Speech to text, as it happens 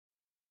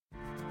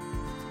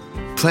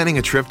Planning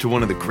a trip to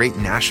one of the great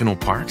national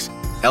parks?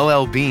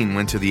 LL Bean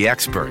went to the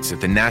experts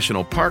at the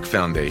National Park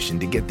Foundation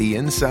to get the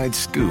inside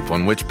scoop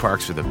on which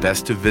parks are the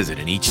best to visit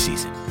in each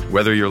season.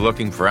 Whether you're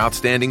looking for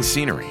outstanding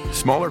scenery,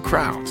 smaller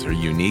crowds, or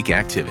unique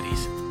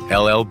activities,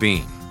 LL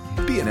Bean.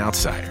 Be an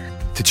outsider.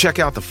 To check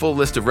out the full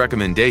list of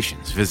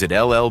recommendations, visit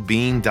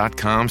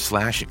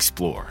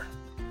llbean.com/explore.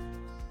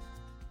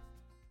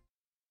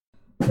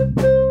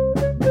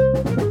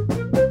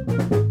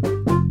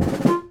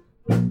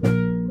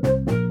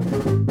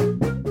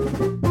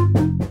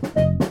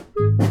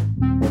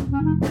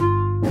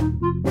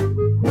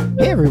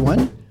 Hey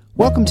everyone,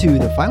 welcome to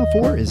The Final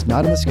Four is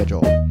Not on the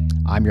Schedule.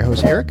 I'm your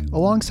host Eric,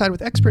 alongside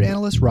with expert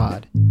analyst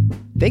Rod.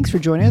 Thanks for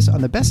joining us on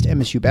the best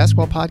MSU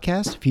basketball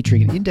podcast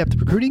featuring in-depth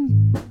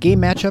recruiting, game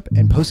matchup,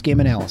 and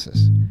post-game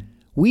analysis.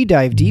 We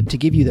dive deep to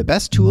give you the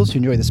best tools to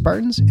enjoy the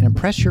Spartans and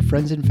impress your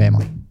friends and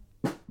family.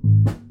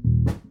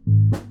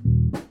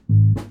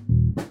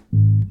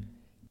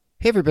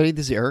 Hey everybody,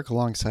 this is Eric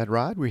alongside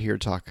Rod. We're here to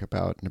talk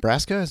about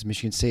Nebraska as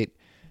Michigan State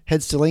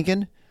heads to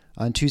Lincoln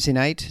on Tuesday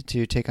night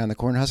to take on the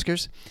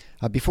Cornhuskers.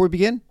 Before we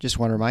begin, just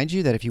want to remind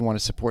you that if you want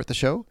to support the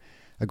show,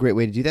 a great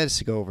way to do that is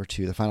to go over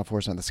to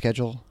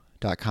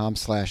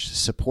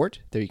thefinalfoursontheschedule.com/support.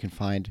 There you can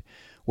find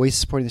ways of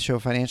supporting the show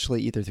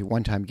financially, either through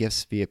one-time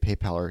gifts via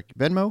PayPal or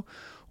Venmo,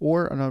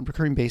 or on a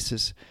recurring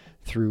basis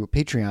through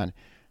Patreon.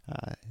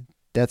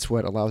 That's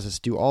what allows us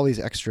to do all these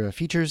extra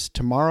features.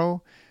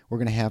 Tomorrow, we're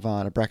going to have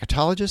on a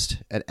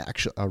bracketologist,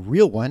 a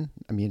real one.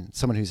 I mean,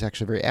 someone who's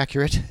actually very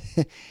accurate.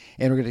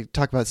 And we're going to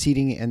talk about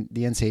seeding and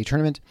the NCAA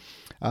tournament.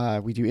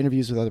 We do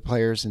interviews with other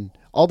players, and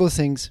all those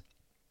things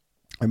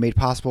are made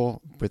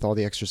possible with all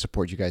the extra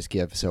support you guys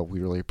give. So we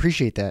really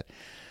appreciate that.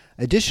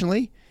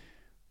 Additionally,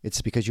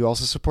 it's because you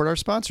also support our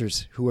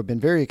sponsors, who have been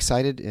very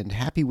excited and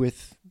happy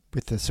with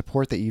the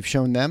support that you've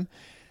shown them.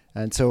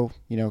 And so,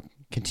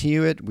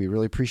 continue it. We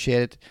really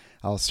appreciate it.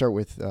 I'll start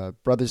with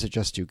Brothers That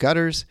Just Do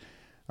Gutters.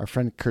 Our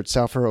friend Kurt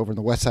Stauffer over on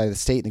the west side of the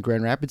state in the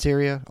Grand Rapids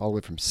area, all the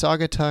way from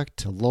Saugatuck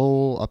to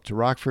Lowell, up to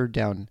Rockford,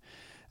 down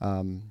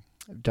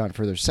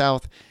further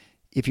south.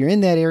 If you're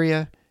in that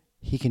area,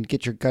 he can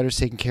get your gutters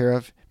taken care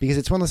of, because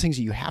it's one of those things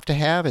that you have to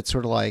have. It's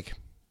sort of like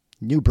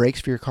new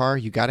brakes for your car.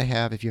 You got to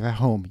have, if you have a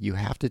home, you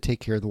have to take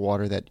care of the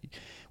water,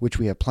 which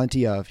we have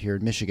plenty of here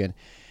in Michigan.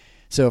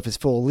 So if it's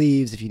full of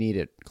leaves, if you need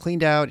it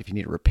cleaned out, if you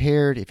need it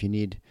repaired, if you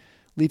need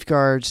leaf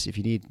guards, if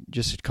you need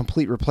just a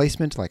complete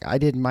replacement like I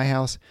did in my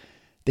house,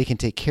 they can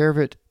take care of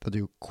it. They'll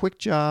do a quick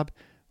job,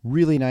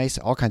 really nice,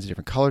 all kinds of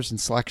different colors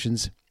and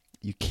selections.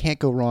 You can't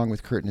go wrong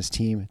with Kurt and his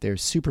team. They're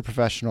super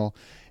professional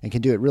and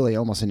can do it really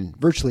almost in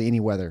virtually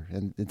any weather,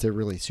 and they're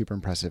really super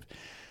impressive.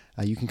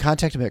 You can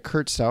contact him at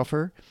Kurt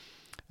Stauffer,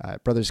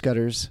 Brothers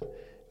Gutters.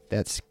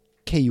 That's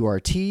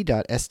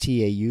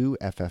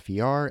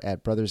kurt.stauffer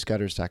at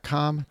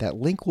brothersgutters.com. That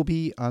link will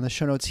be on the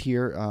show notes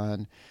here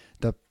on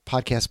the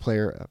podcast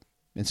player.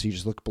 And so you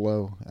just look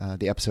below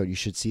the episode. You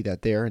should see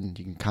that there, and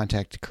you can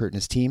contact Kurt and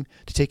his team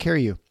to take care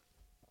of you.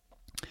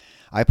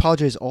 I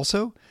apologize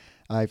also.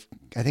 I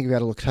think I've got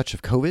a little touch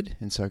of COVID,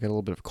 and so I got a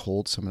little bit of a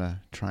cold, so I'm going to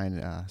try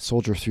and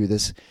soldier through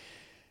this.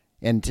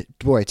 And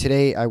boy,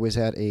 today I was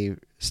at a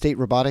state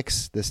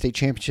robotics, the state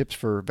championships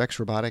for Vex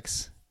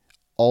Robotics,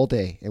 all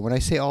day. And when I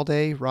say all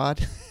day,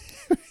 Rod,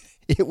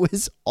 it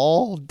was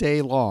all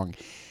day long.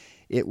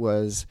 It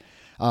was,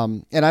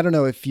 and I don't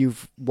know if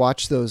you've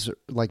watched those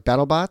like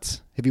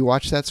BattleBots. Have you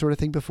watched that sort of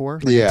thing before?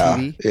 Like yeah, on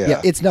TV?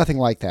 yeah. It's nothing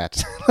like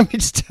that. Let me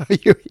just tell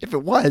you, if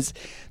it was,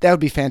 that would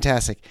be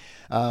fantastic.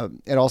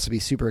 It'd also be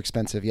super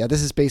expensive. Yeah,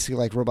 this is basically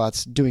like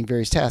robots doing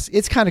various tasks.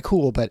 It's kind of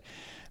cool, but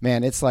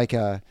man, it's like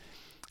I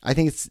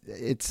think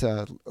it's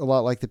a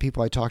lot like the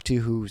people I talk to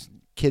whose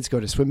kids go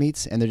to swim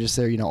meets and they're just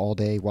there, all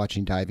day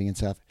watching diving and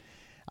stuff.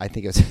 I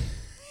think it was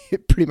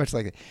pretty much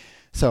like that.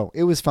 So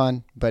it was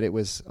fun, but it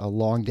was a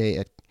long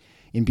day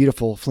in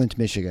beautiful Flint,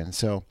 Michigan.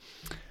 So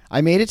I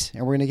made it,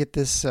 and we're going to get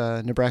this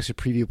Nebraska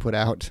preview put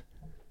out.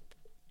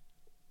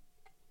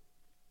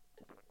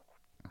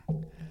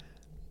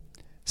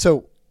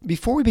 So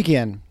before we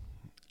begin,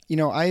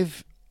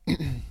 I've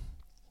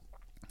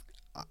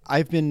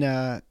been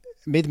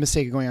made the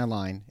mistake of going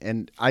online,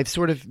 and I've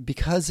sort of,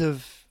 because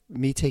of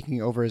me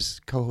taking over as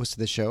co-host of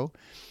the show,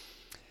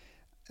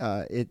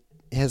 it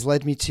has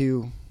led me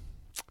to,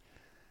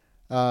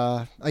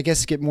 I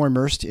guess, get more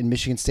immersed in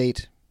Michigan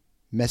State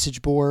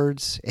message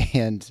boards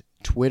and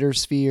Twitter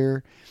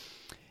sphere.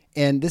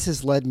 And this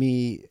has led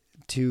me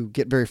to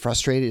get very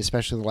frustrated,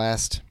 especially the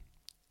last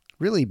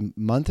really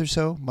month or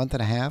so, month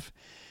and a half.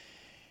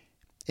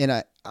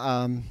 And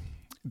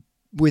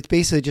with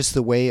basically just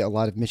the way a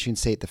lot of Michigan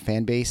State, the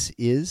fan base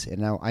is. And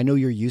now I know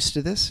you're used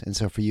to this, and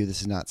so for you, this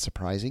is not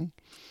surprising.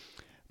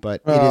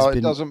 But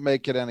it doesn't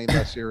make it any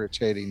less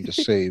irritating to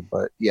see,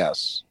 but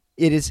yes.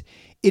 It is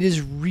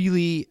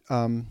really,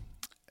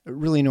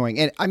 really annoying.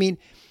 And I mean,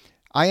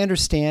 I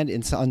understand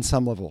on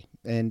some level,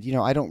 and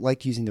I don't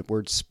like using the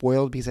word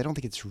spoiled, because I don't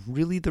think it's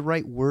really the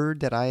right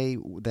word that I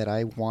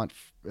want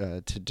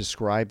to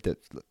describe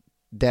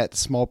that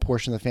small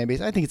portion of the fan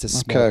base. I think it's a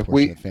small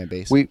portion of the fan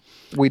base.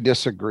 We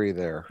disagree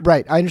there.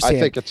 Right. I understand.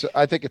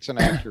 I think it's an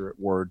accurate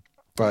word,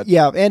 but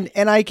yeah. And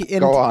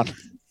go on.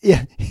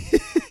 Yeah.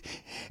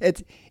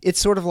 It's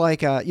sort of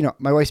like,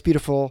 my wife's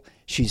beautiful.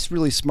 She's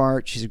really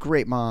smart. She's a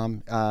great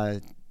mom.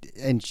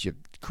 And she's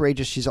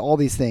courageous. She's all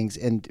these things.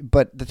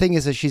 But the thing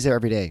is that she's there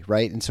every day.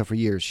 Right. And so for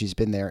years she's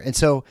been there. And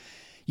so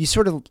you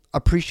sort of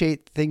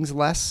appreciate things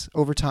less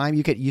over time.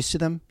 You get used to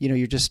them.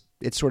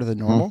 It's sort of the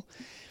normal.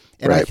 Mm-hmm.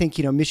 And right. I think,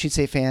 Michigan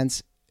State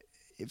fans,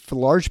 for the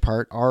large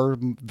part, are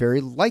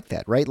very like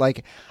that, right?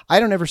 Like,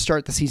 I don't ever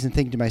start the season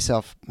thinking to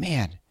myself,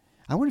 man,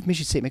 I wonder if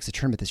Michigan State makes a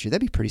tournament this year.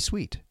 That'd be pretty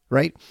sweet,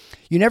 right?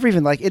 You never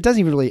even it doesn't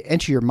even really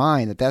enter your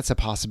mind that that's a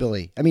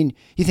possibility. I mean,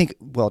 you think,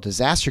 well,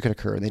 disaster could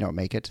occur and they don't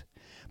make it.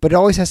 But it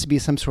always has to be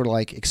some sort of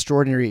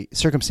extraordinary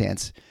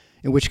circumstance,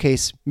 in which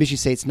case Michigan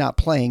State's not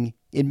playing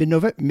in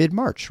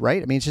mid-March,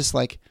 right? I mean, it's just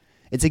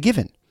it's a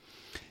given.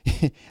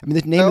 I mean,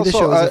 the name of the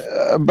show is...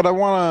 but I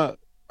want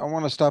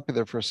to stop you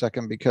there for a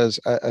second, because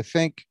I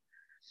think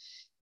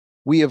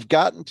we have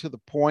gotten to the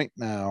point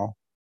now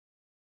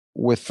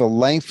with the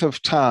length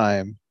of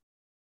time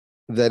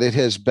that it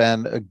has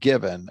been a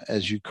given,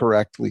 as you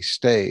correctly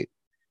state,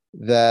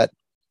 that,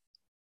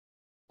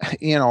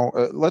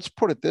 let's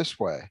put it this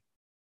way.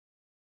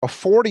 A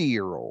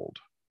 40-year-old,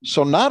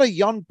 so not a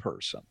young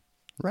person,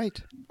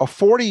 right? A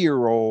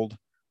 40-year-old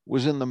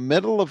was in the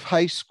middle of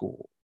high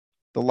school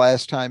the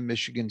last time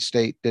Michigan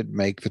State did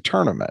make the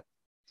tournament.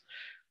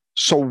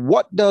 So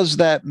what does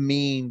that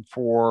mean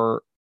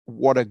for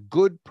what a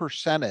good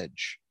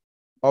percentage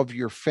of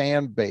your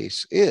fan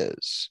base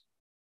is?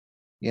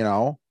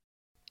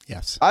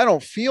 Yes. I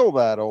don't feel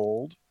that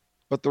old,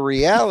 but the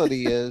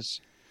reality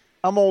is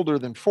I'm older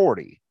than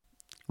 40.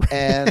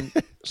 And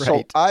right.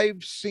 So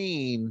I've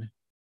seen,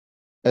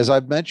 as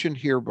I've mentioned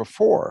here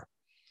before,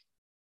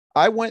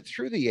 I went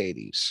through the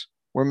 80s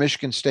where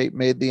Michigan State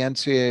made the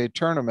NCAA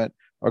tournament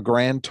a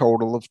grand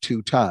total of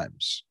 2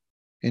 times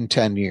in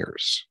 10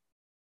 years.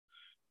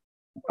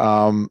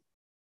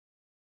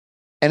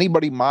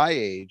 Anybody my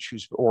age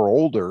or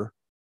older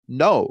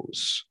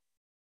knows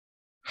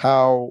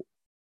how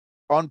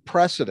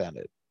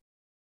unprecedented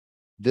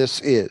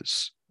this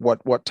is,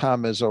 what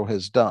Tom Izzo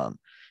has done.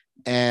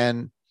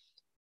 And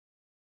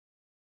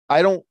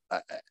I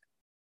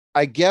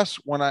guess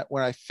when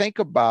I think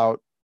about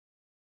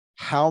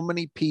how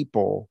many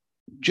people,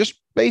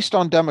 just based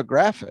on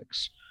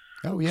demographics,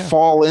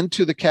 fall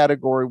into the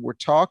category we're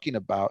talking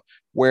about,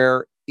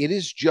 where it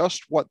is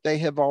just what they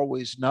have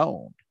always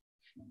known,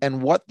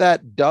 and what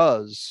that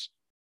does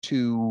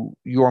to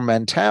your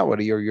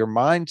mentality or your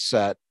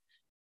mindset,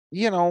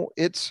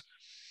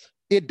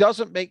 it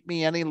doesn't make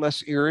me any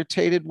less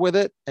irritated with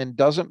it, and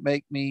doesn't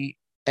make me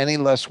any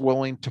less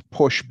willing to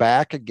push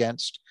back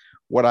against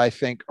what I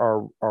think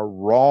are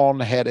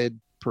wrong-headed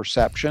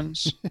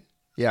perceptions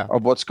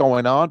of what's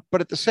going on.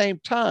 But at the same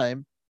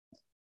time,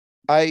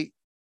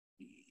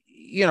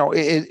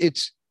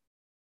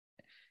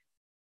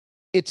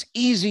 it's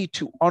easy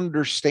to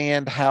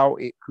understand how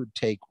it could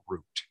take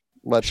root.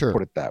 Let's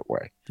put it that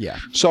way. Yeah.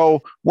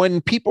 So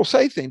when people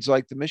say things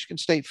like the Michigan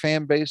State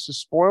fan base is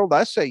spoiled,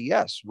 I say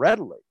yes,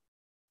 readily,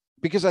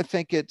 because I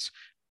think it's,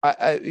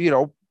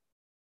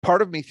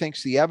 part of me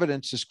thinks the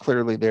evidence is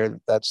clearly there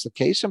that that's the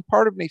case. And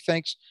part of me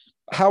thinks,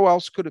 how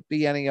else could it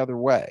be any other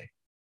way?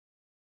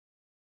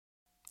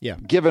 Yeah.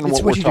 Given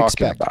what we're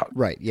talking about.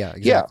 Right. Yeah,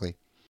 exactly.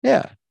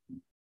 Yeah.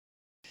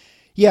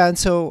 Yeah. And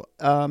so,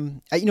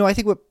 I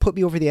think what put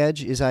me over the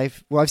edge is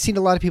I've seen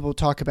a lot of people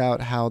talk about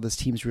how this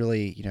team's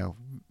really,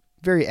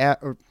 very,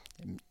 or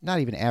not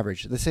even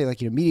average. They say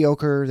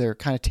mediocre. They're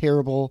kind of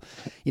terrible.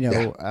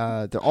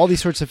 They're all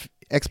these sorts of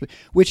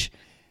which,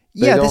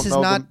 this is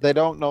not. They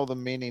don't know the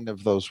meaning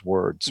of those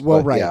words.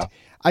 Well, right. Yeah.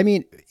 I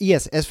mean,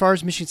 yes. As far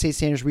as Michigan State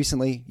standards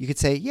recently, you could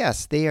say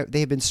yes. They have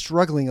been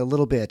struggling a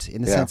little bit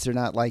in the sense they're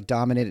not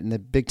dominant in the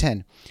Big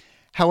Ten.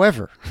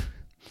 However,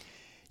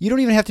 you don't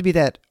even have to be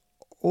that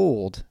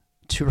old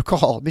to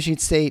recall Michigan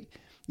State,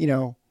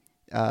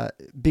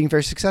 being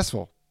very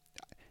successful.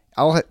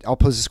 I'll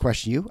pose this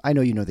question to you. I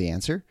know you know the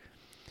answer.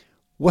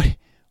 What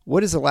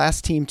is the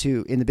last team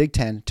in the Big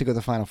Ten to go to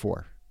the Final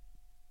Four?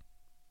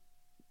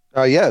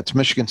 It's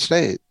Michigan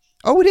State.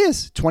 Oh, it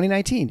is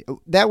 2019.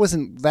 That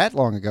wasn't that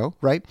long ago,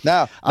 right?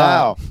 Now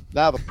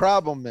the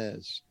problem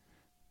is,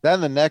 then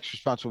the next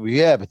response will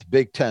be, but the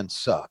Big Ten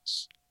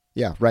sucks.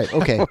 Yeah, right.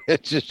 Okay.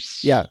 It's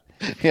just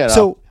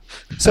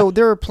So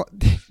there are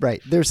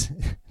right. There's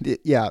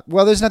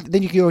Well, there's nothing.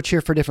 Then you can go cheer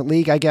for a different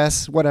league, I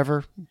guess.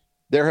 Whatever.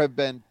 There have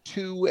been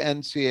 2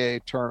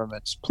 NCAA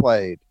tournaments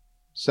played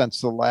since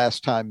the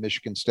last time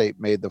Michigan State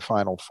made the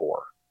Final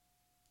Four.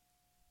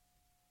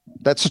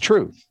 That's the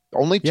truth.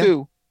 Only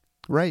 2.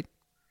 Right.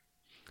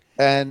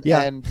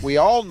 And we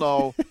all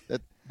know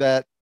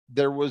that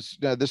there was,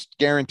 this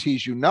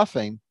guarantees you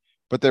nothing,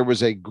 but there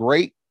was a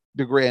great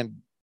degree, and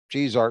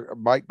our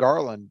Mike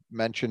Garland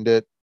mentioned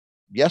it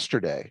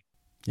yesterday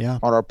on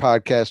our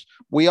podcast.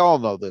 We all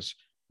know this.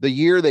 The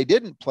year they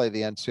didn't play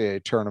the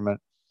NCAA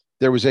tournament,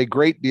 there was a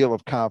great deal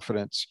of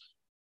confidence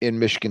in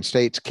Michigan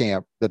State's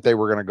camp that they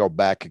were going to go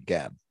back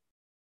again.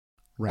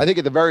 Right. I think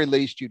at the very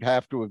least, you'd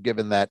have to have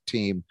given that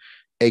team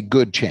a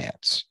good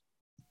chance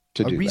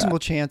to do that. A reasonable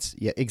chance.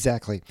 Yeah,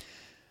 exactly.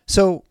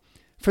 So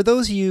for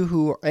those of you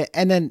who,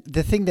 and then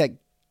the thing that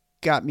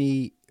got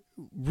me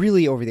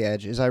really over the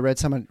edge is I read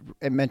someone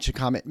made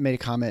a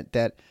comment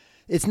that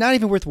it's not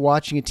even worth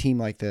watching a team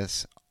like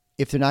this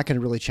if they're not going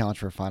to really challenge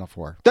for a Final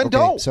Four. Then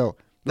don't. So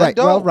then right,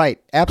 don't. well,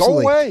 right,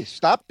 absolutely. Go away.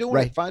 Stop doing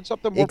right. it. Find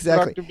something more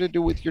productive to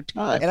do with your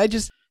time. And I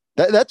just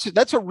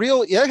that's a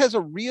real. It has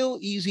a real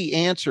easy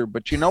answer.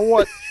 But you know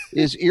what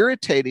is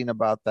irritating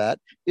about that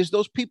is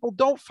those people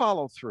don't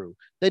follow through.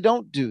 They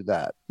don't do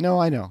that. No,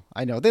 I know.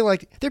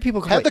 They're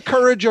people who have the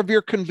courage of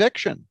your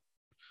conviction.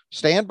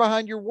 Stand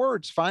behind your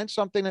words. Find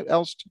something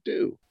else to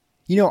do.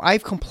 You know,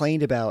 I've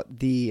complained about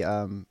the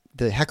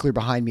heckler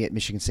behind me at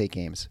Michigan State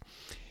games,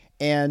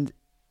 and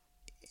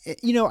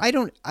you know, I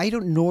don't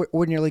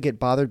ordinarily get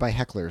bothered by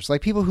hecklers,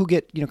 like people who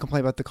get, you know,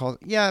 complain about the call.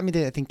 Yeah, I mean,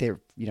 I think they're,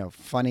 you know,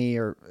 funny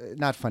or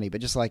not funny, but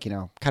just like, you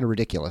know, kind of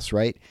ridiculous,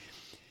 right?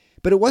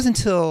 But it wasn't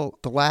until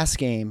the last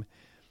game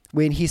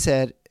when he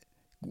said,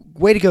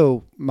 "Way to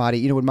go, Marty."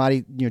 You know, when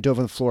Marty, you know, dove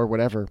on the floor or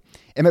whatever.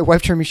 And my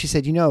wife turned to me, she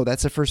said, "You know,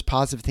 that's the first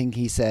positive thing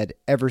he said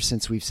ever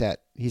since he sat,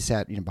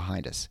 you know,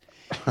 behind us."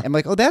 I'm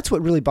like, oh, that's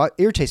what really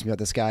irritates me about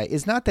this guy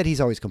is not that he's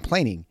always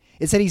complaining.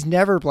 It's that he's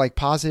never like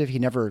positive. He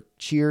never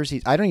cheers.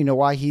 I don't even know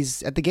why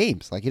he's at the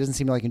games. Like he doesn't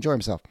seem to like enjoy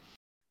himself.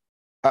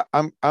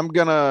 I'm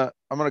gonna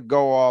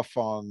go off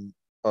on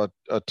a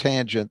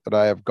tangent that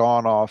I have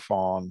gone off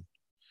on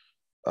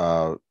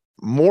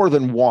more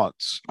than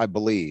once, I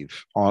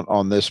believe,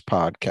 on this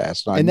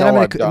podcast. And then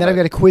I've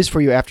got a quiz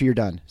for you after you're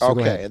done. So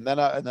okay, and then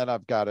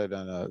I've got it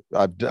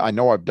I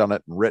know I've done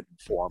it in written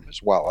form as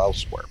well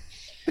elsewhere.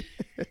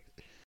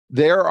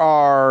 There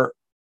are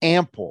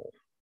ample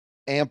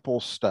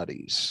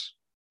studies.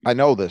 I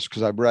know this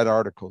because I've read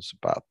articles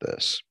about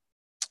this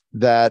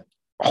that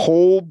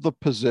hold the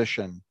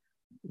position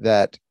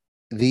that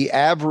the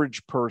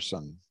average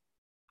person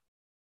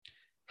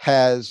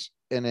has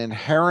an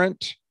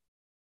inherent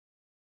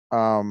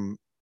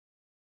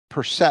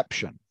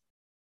perception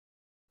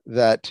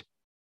that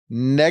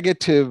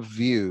negative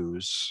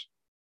views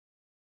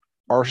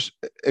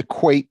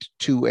equate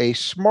to a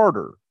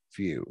smarter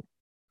view.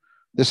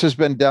 This has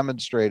been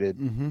demonstrated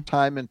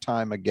time and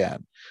time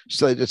again.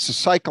 So it's a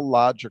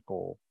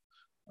psychological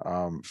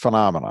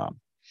phenomenon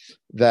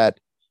that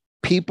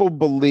people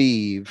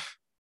believe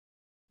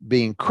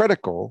being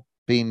critical,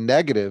 being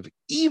negative,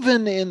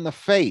 even in the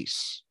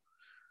face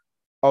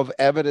of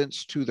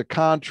evidence to the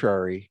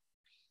contrary,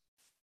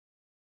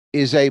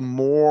 is a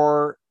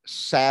more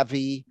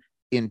savvy,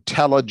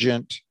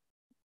 intelligent,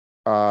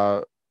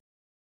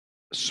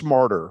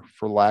 smarter,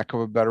 for lack of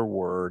a better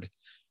word,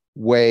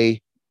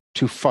 way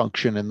to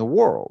function in the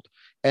world.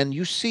 And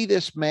you see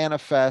this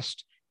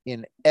manifest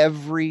in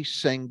every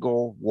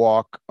single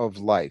walk of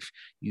life.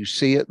 You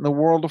see it in the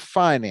world of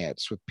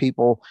finance with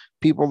people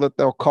that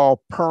they'll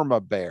call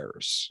perma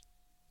bears,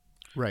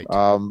 right?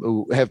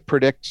 Who have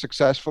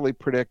successfully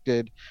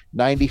predicted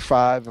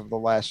 95 of the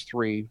last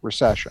 3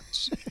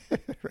 recessions.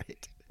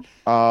 Right.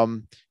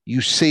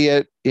 You see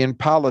it in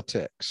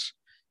politics.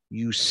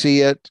 You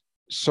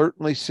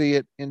certainly see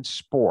it in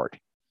sport.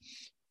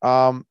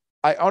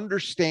 I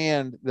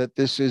understand that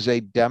this is a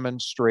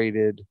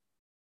demonstrated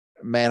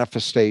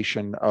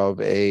manifestation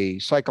of a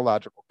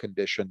psychological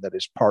condition that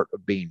is part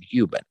of being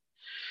human.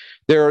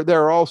 There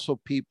are also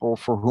people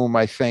for whom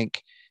I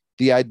think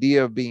the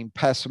idea of being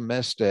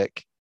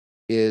pessimistic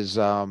is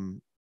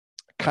kind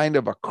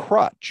of a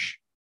crutch.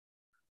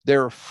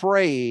 They're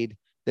afraid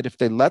that if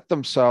they let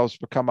themselves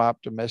become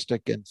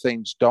optimistic and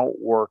things don't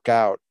work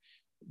out,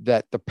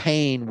 that the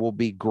pain will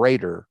be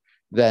greater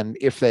than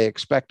if they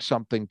expect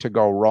something to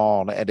go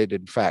wrong and it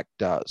in fact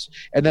does.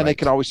 And then they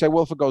can always say,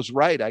 well, if it goes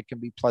right, I can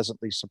be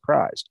pleasantly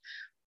surprised.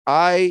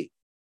 I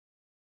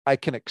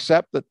can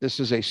accept that this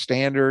is a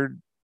standard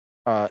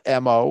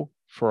MO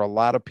for a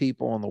lot of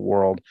people in the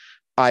world.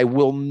 I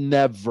will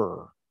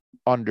never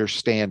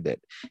understand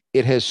it.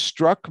 It has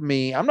struck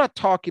me, I'm not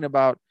talking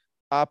about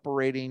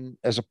operating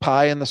as a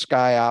pie in the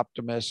sky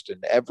optimist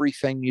and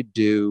everything you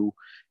do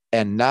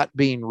and not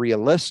being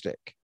realistic.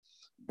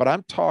 But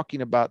I'm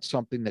talking about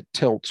something that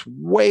tilts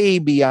way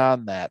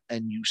beyond that.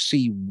 And you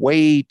see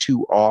way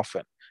too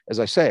often, as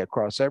I say,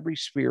 across every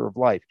sphere of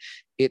life.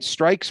 It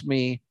strikes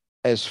me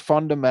as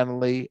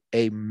fundamentally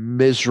a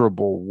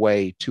miserable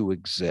way to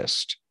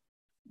exist.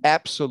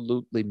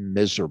 Absolutely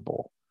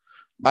miserable.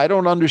 I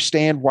don't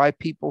understand why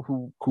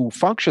people who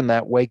function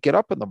that way get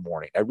up in the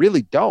morning. I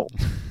really don't.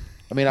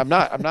 I mean, I'm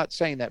not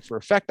saying that for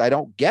effect. I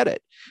don't get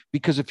it.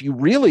 Because if you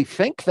really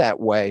think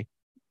that way,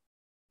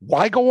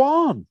 why go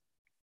on?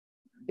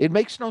 It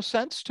makes no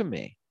sense to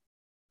me.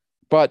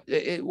 But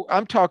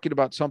I'm talking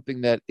about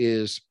something that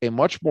is a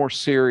much more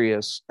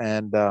serious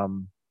and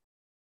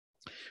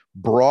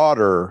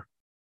broader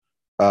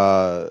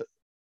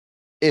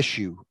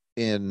issue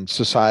in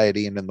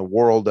society and in the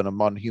world and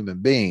among human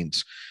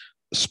beings.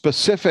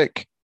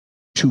 Specific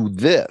to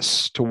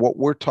this, to what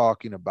we're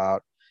talking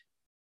about,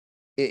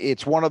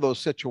 it's one of those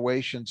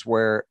situations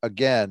where,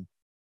 again,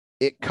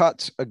 it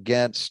cuts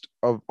against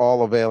of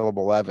all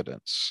available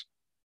evidence.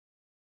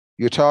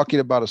 You're talking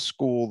about a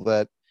school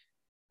that,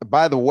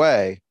 by the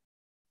way,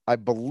 I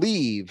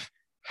believe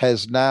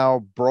has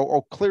now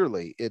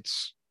clearly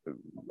it's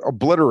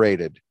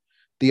obliterated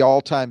the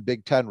all-time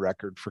Big Ten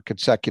record for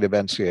consecutive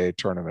NCAA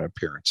tournament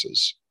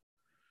appearances.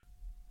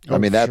 I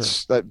mean, that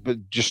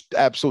just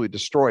absolutely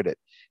destroyed it.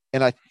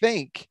 And I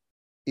think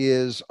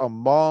is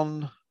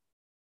among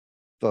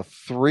the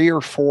 3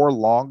 or 4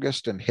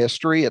 longest in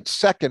history. It's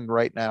second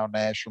right now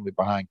nationally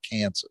behind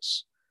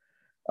Kansas.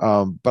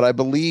 But I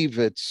believe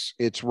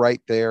it's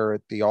right there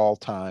at the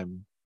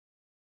all-time,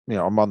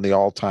 among the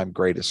all-time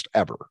greatest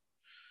ever.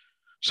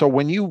 So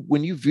when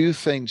you view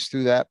things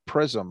through that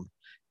prism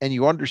and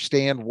you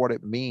understand what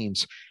it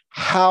means,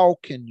 how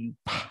can you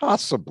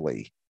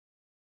possibly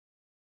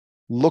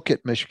look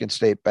at Michigan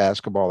State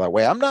basketball that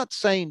way? I'm not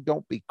saying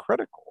don't be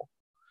critical.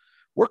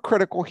 We're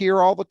critical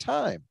here all the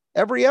time.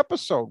 Every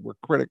episode we're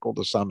critical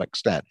to some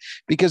extent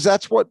because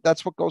that's what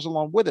goes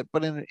along with it.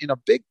 But in a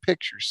big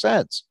picture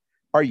sense,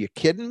 are you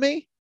kidding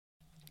me?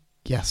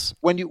 Yes.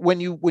 When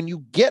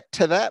you get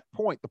to that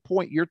point, the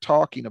point you're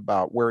talking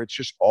about where it's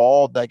just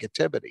all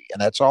negativity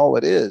and that's all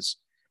it is,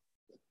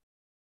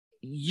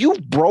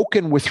 you've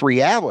broken with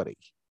reality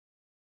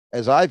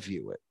as I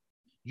view it.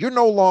 You're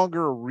no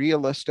longer a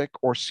realistic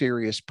or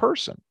serious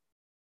person.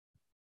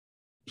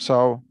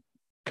 So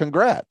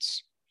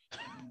congrats.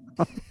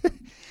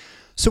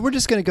 So we're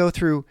just going to go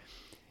through,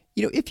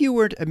 if you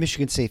were a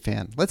Michigan State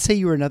fan, let's say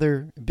you were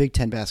another Big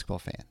Ten basketball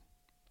fan.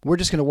 We're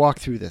just going to walk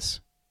through this.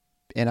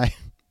 And I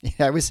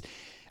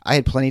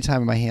had plenty of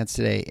time in my hands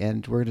today,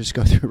 and we're going to just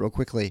go through it real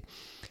quickly.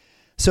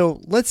 So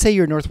let's say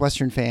you're a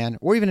Northwestern fan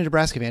or even a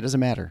Nebraska fan. It doesn't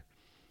matter.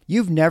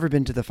 You've never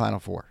been to the Final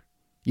Four.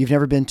 You've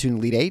never been to an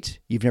Elite Eight.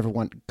 You've never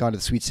gone to the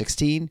Sweet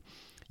 16.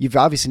 You've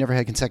obviously never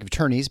had consecutive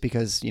tourneys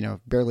because,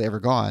 barely ever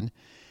gone.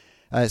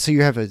 So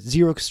you have a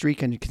 0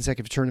 streak in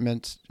consecutive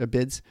tournament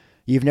bids.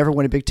 You've never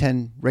won a Big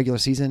Ten regular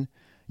season.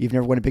 You've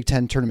never won a Big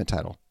Ten tournament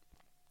title.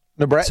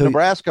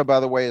 Nebraska,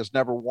 by the way, has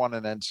never won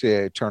an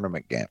NCAA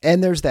tournament game.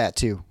 And there's that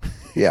too.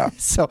 Yeah.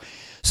 So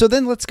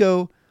then let's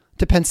go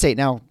to Penn State.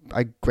 Now,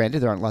 granted,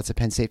 there aren't lots of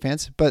Penn State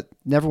fans, but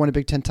never won a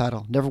Big Ten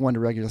title, never won a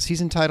regular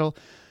season title,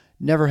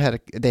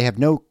 they have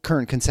no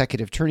current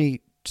consecutive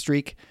tourney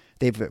streak.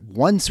 They've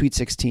won Sweet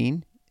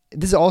 16.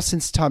 This is all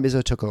since Tom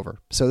Izzo took over.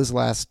 So this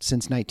is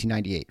since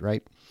 1998,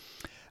 right?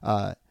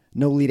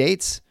 No Elite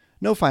Eights,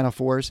 no Final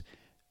Fours.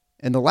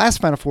 And the last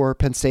Final Four,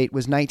 Penn State,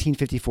 was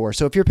 1954.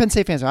 So if you're a Penn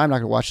State fan, I'm not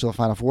going to watch the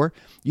Final Four.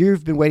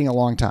 You've been waiting a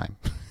long time.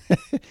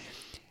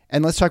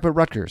 And let's talk about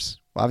Rutgers.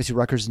 Well, obviously,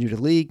 Rutgers is new to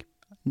the league.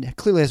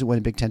 Clearly hasn't won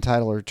a Big Ten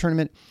title or a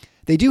tournament.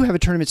 They do have a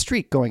tournament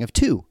streak going of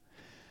 2.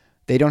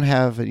 They don't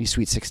have any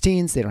Sweet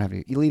 16s. They don't have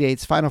any Elite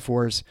Eights, Final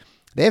Fours.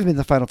 They haven't been in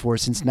the Final Four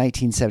since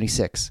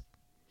 1976.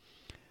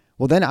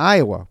 Well, then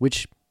Iowa,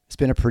 which has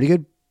been a pretty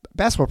good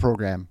basketball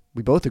program.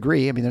 We both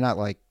agree. I mean, they're not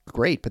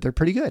great, but they're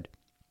pretty good.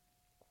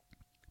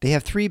 They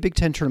have 3 Big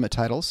Ten tournament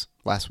titles,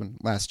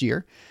 last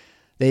year.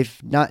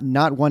 They've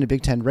not won a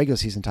Big Ten regular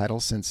season title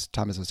since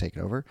Thomas was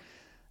taken over.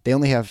 They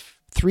only have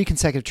 3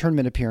 consecutive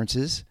tournament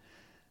appearances.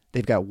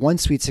 They've got 1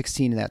 Sweet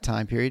 16 in that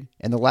time period,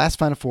 and the last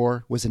Final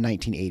Four was in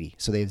 1980.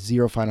 So they have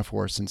 0 Final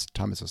Fours since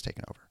Thomas was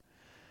taken over.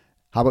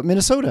 How about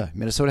Minnesota?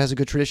 Minnesota has a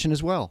good tradition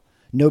as well.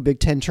 No Big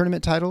Ten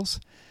tournament titles,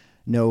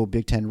 no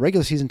Big Ten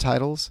regular season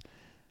titles,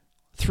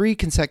 0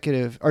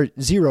 consecutive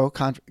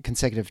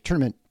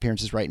tournament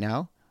appearances right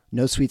now.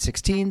 No Sweet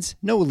 16s,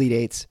 no Elite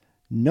Eights,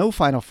 no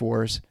Final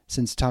Fours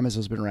since Thomas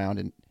has been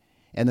around.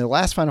 And the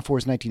last Final Four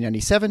is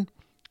 1997,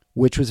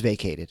 which was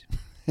vacated.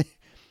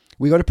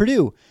 We go to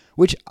Purdue,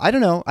 which I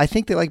don't know. I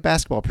think they like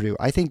basketball, Purdue.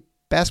 I think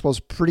basketball is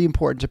pretty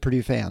important to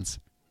Purdue fans.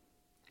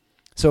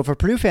 So if a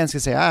Purdue fans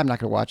can say, I'm not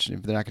going to watch it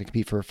if they're not going to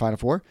compete for a Final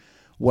Four,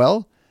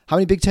 well, how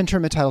many Big Ten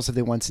tournament titles have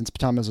they won since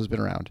Thomas has been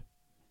around?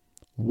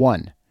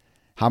 1.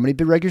 How many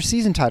big regular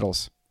season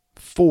titles?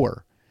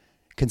 4.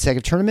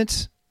 Consecutive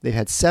tournaments? They've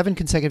had 7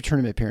 consecutive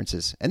tournament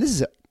appearances. And this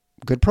is a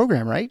good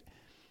program, right?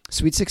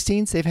 Sweet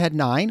 16s, they've had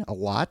 9, a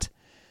lot.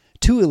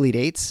 2 Elite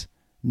Eights,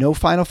 no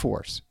Final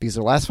Fours. Because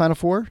their last Final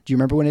Four, do you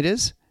remember when it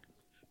is?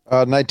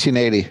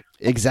 1980.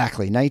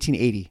 Exactly,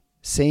 1980.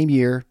 Same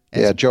year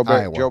as Joe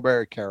Iowa.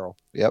 Barry Carroll.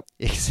 Yep.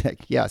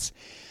 Exactly. Yes.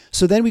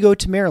 So then we go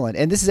to Maryland.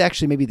 And this is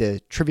actually maybe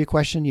the trivia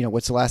question.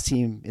 What's the last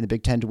team in the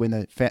Big Ten to win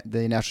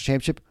the national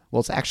championship?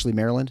 Well, it's actually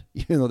Maryland,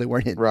 even though they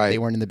weren't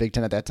in the Big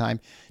Ten at that time,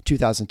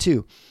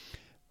 2002.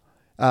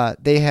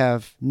 They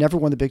have never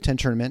won the Big Ten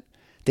tournament.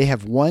 They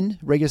have 1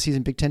 regular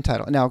season Big Ten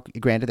title. Now,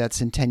 granted,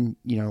 that's in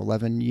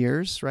 11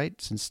 years, right?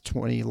 Since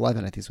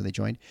 2011, I think is when they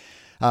joined.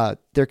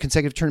 Their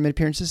consecutive tournament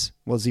appearances,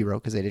 0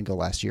 because they didn't go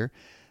last year.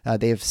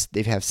 They've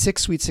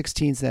 6 Sweet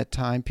 16s that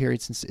time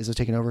period since Izzo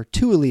taken over.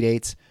 2 Elite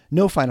Eights,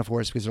 no Final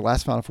Fours because their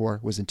last Final Four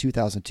was in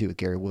 2002 with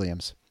Gary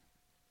Williams.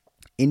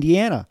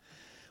 Indiana.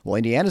 Well,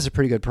 Indiana's a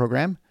pretty good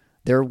program.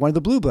 They're one of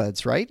the Blue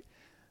Bloods, right?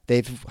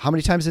 How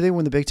many times have they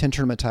won the Big Ten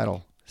tournament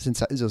title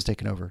since Izzo's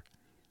taken over?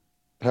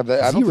 Have they?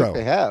 I don't think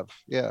they have.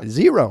 Yeah.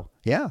 0.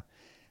 Yeah.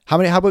 How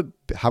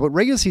about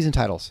regular season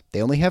titles?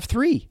 They only have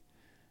 3.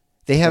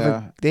 They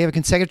have a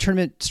consecutive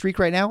tournament streak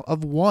right now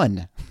of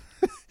 1.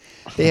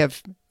 They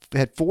have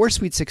had 4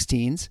 Sweet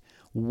 16s,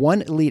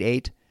 1 Elite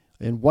 8,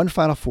 and 1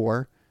 Final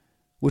Four,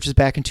 which is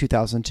back in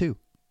 2002.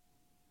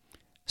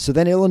 So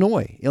then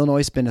Illinois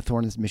has been a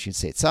thorn in Michigan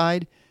State's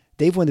side.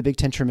 They've won the Big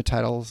Ten tournament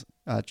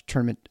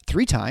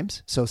 3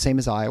 times, so same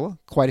as Iowa,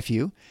 quite a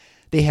few.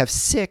 They have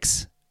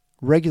 6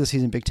 regular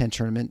season Big Ten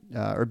tournament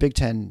or Big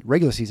Ten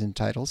regular season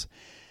titles.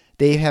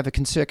 They have a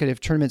consecutive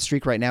tournament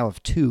streak right now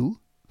of 2.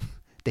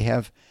 They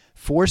have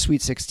 4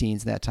 Sweet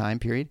 16s in that time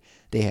period.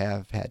 They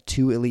have had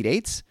 2 Elite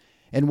 8s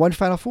and 1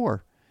 Final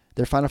Four.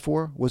 Their Final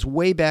Four was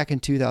way back in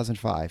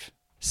 2005,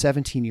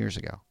 17 years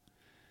ago.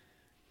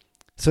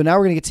 So now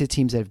we're going to get to the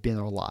teams that have been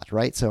there a lot,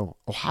 right? So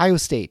Ohio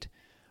State.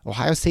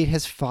 Ohio State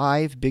has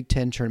 5 Big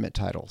Ten tournament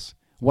titles.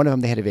 One of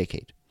them they had to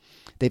vacate.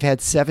 They've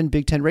had 7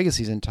 Big Ten regular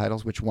season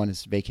titles, which one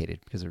is vacated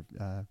because of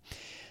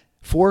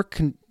 4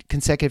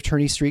 consecutive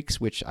tourney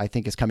streaks, which I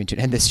think is coming to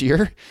an end this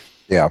year.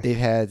 Yeah. They've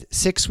had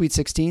 6 Sweet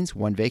 16s,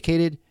 1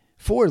 vacated,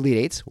 4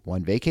 Elite 8s,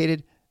 1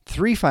 vacated,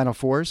 3 Final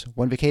Fours,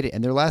 1 vacated,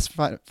 and their last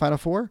Final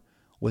Four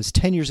was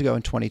 10 years ago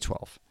in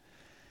 2012.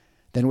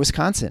 Then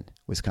Wisconsin.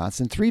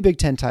 3 Big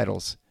Ten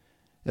titles,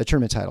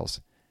 tournament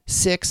titles,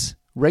 6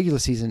 regular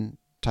season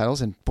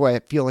titles, and boy, I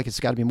feel like it's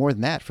got to be more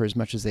than that for as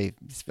much as they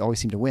always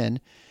seem to win.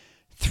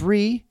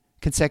 3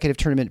 consecutive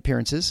tournament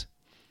appearances.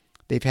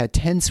 They've had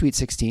 10 Sweet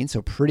 16,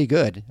 so pretty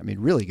good. I mean,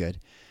 really good.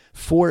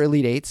 4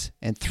 Elite 8s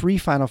and 3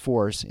 Final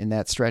Fours in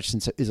that stretch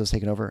since Izzo's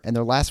taken over. And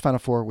their last Final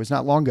Four was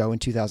not long ago in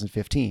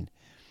 2015.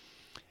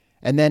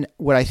 And then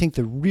what I think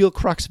the real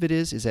crux of it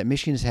is that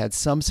Michigan has had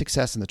some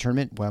success in the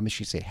tournament while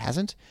Michigan State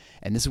hasn't.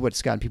 And this is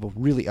what's gotten people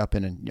really up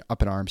in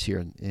arms here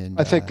in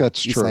I think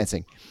that's East true.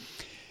 Lansing.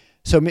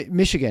 So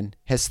Michigan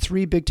has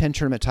 3 Big Ten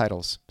tournament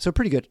titles. So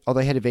pretty good, although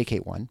they had to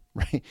vacate one,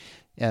 right?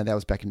 And that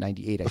was back in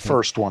 98, I think. The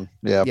first one,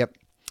 yeah. Yep.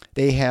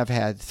 They have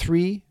had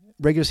 3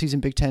 regular season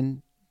Big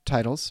Ten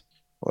titles.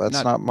 Well,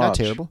 that's not much. Not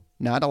terrible.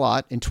 Not a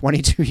lot in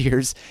 22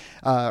 years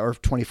or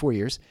 24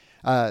 years.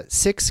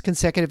 6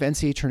 consecutive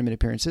NCAA tournament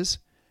appearances,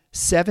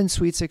 7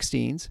 Sweet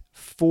 16s,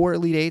 4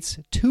 Elite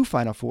 8s, 2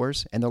 Final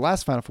Fours, and their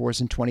last Final Four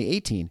is in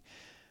 2018,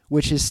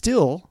 which is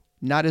still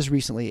not as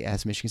recently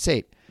as Michigan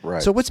State.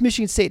 Right. So what's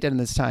Michigan State done in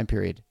this time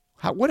period?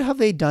 What have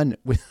they done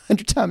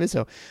under Tom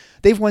Izzo?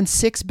 They've won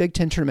 6 Big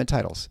Ten tournament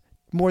titles,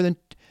 more than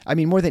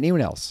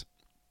anyone else.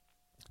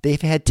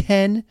 They've had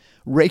 10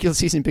 regular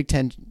season Big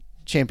Ten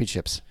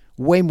championships,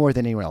 way more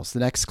than anyone else. The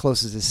next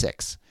closest is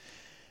 6.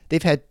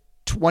 They've had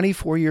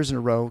 24 years in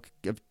a row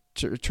of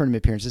tournament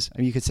appearances. I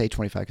mean, you could say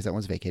 25 because that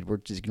one's vacated. We're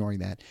just ignoring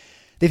that.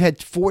 They've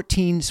had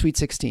 14 Sweet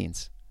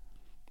 16s,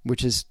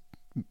 which is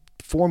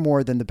 4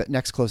 more than the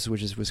next closest,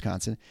 which is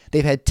Wisconsin.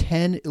 They've had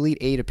 10 Elite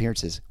 8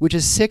 appearances, which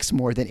is 6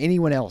 more than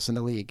anyone else in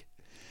the league.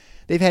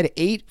 They've had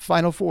 8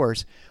 Final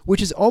Fours,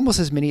 which is almost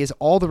as many as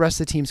all the rest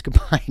of the teams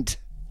combined.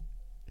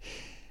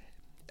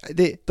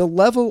 The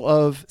level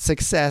of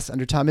success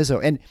under Tom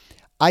Izzo, and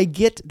I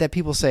get that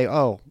people say,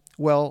 oh,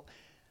 well,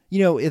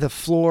 if the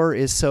floor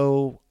is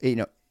so,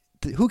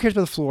 who cares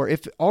about the floor?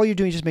 If all you're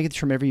doing is just making the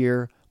tournament every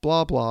year,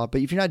 blah, blah, but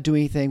if you're not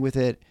doing anything with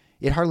it,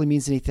 it hardly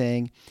means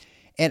anything.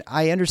 And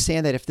I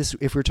understand that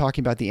if we're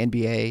talking about the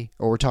NBA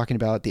or we're talking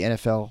about the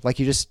NFL, like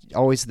you're just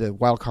always the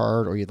wild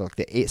card or you're like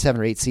the 7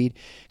 or 8 seed,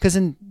 because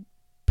in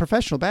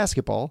professional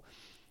basketball,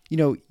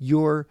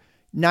 you're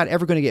not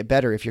ever going to get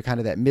better if you're kind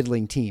of that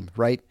middling team,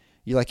 right?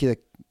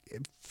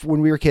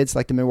 When we were kids,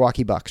 like the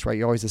Milwaukee Bucks, right?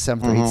 You're always the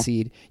 7th or 8th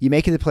seed. You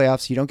make it to the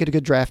playoffs. You don't get a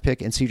good draft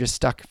pick, and so you're just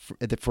stuck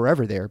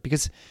forever there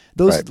because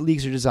those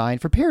leagues are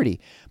designed for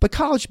parity. But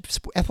college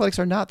athletics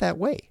are not that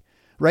way,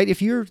 right?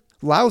 If you're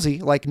lousy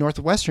like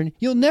Northwestern,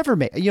 you'll never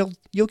make.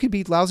 You could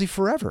be lousy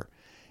forever.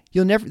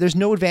 There's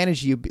no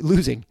advantage to you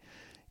losing.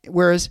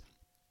 Whereas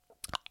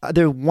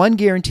the one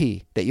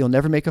guarantee that you'll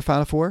never make a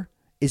Final Four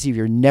is if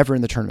you're never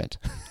in the tournament.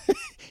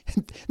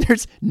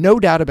 There's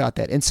no doubt about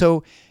that.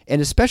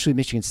 And especially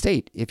Michigan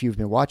State, if you've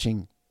been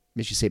watching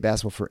Michigan State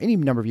basketball for any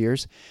number of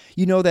years,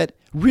 you know that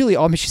really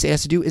all Michigan State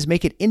has to do is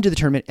make it into the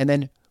tournament, and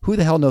then who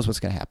the hell knows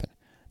what's going to happen.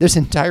 There's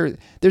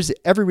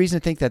every reason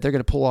to think that they're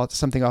going to pull out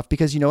something off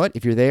because you know what?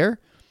 If you're there,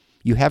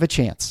 you have a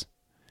chance.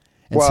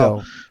 And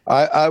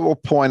I will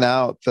point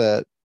out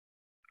that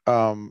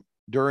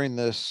during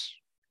this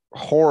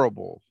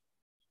horrible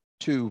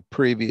 2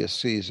 previous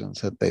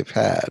seasons that they've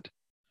had,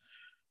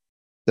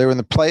 they were in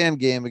the play-in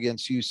game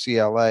against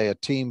UCLA, a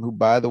team who,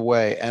 by the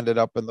way, ended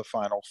up in the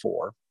Final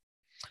Four.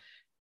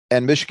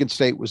 And Michigan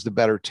State was the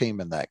better team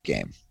in that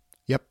game.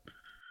 Yep.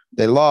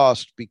 They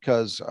lost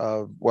because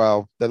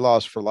they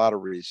lost for a lot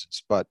of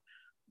reasons, but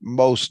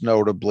most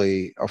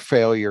notably a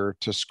failure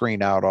to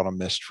screen out on a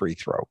missed free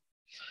throw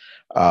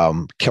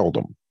killed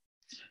them.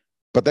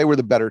 But they were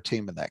the better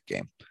team in that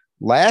game.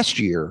 Last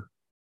year,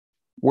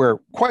 where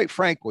quite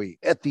frankly,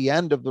 at the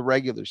end of the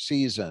regular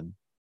season,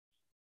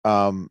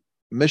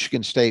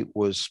 Michigan State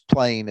was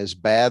playing as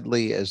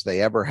badly as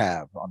they ever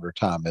have under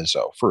Tom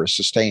Izzo for a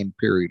sustained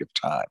period of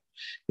time.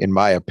 in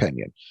my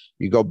opinion.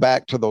 You go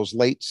back to those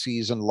late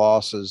season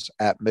losses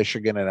at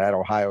Michigan and at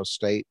Ohio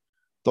State,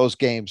 those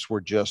games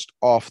were just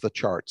off the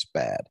charts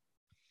bad.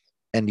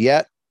 And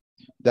yet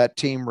that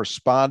team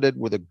responded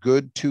with a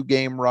good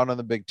 2-game run in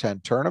the Big Ten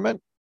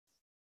tournament,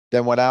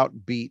 then went out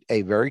and beat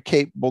a very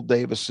capable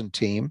Davison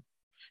team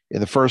in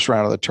the first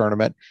round of the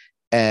tournament,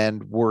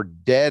 and were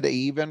dead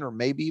even, or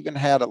maybe even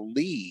had a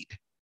lead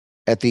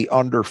at the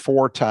under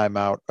 4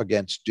 timeout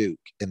against Duke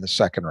in the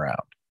second round.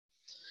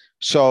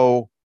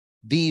 So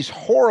these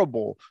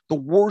horrible, the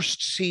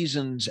worst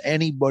seasons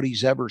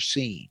anybody's ever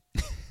seen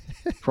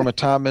from a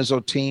Tom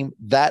Izzo team,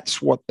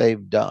 that's what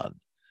they've done.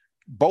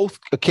 Both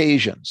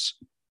occasions,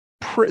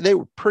 they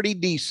were pretty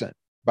decent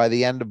by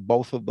the end of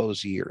both of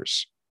those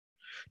years.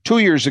 2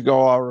 years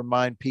ago, I'll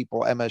remind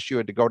people, MSU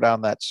had to go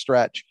down that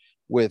stretch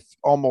with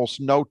almost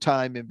no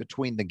time in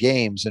between the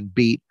games and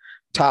beat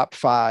top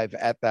 5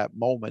 at that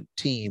moment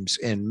teams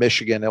in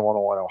Michigan,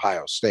 Illinois, and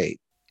Ohio State.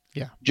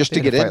 Yeah, just to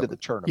get into the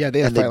tournament. Yeah,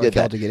 they did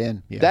that to get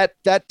in. Yeah.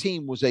 That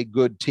team was a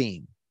good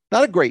team,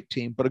 not a great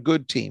team, but a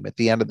good team at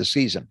the end of the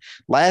season.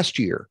 Last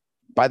year,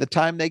 by the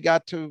time they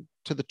got to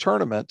the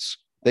tournaments,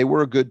 they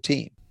were a good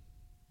team.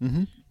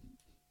 Mm-hmm.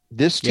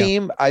 This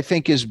team, I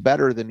think, is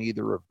better than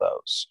either of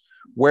those.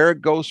 Where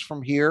it goes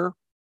from here,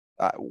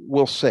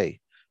 we'll see.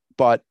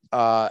 But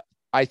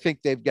I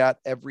think they've got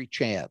every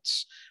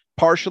chance,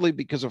 partially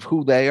because of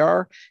who they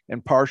are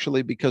and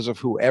partially because of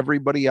who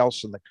everybody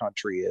else in the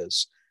country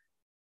is.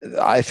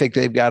 I think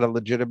they've got a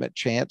legitimate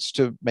chance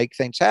to make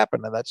things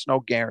happen, and that's no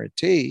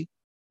guarantee.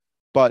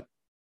 But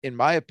in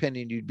my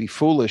opinion, you'd be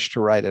foolish to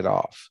write it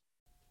off.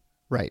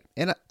 Right.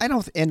 And I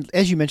don't, and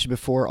as you mentioned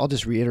before, I'll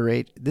just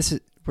reiterate,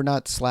 we're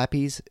not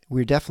slappies.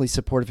 We're definitely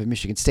supportive of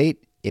Michigan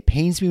State. It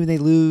pains me when they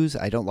lose.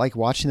 I don't like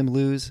watching them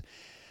lose.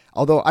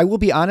 Although I will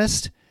be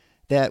honest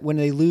that when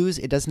they lose,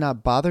 it does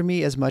not bother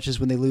me as much as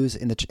when they lose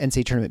in the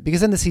NCAA tournament,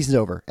 because then the season's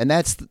over. And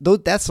that's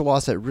the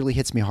loss that really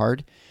hits me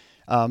hard,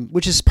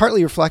 which is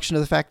partly a reflection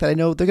of the fact that I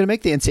know they're going to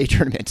make the NCAA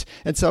tournament.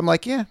 And so I'm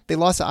like, yeah, they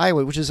lost to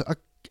Iowa, which is,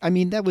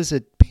 that was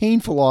a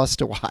painful loss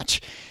to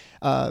watch.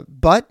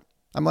 But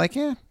I'm like,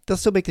 yeah, they'll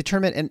still make the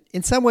tournament. And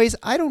in some ways,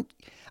 I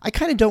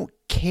kind of don't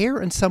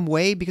care in some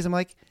way, because I'm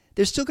like,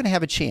 they're still going to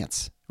have a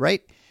chance,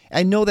 right?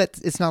 I know that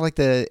it's not like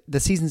the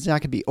season's not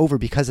going to be over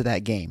because of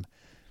that game.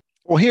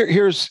 Well,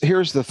 here's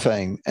the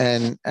thing.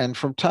 And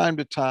from time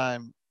to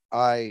time,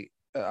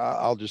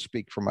 I'll just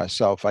speak for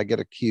myself. I get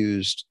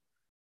accused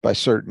by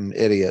certain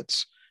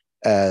idiots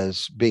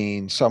as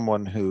being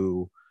someone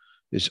who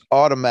is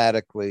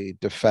automatically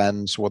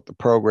defends what the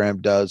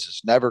program does,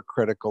 is never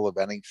critical of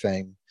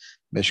anything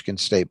Michigan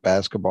State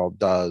basketball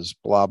does,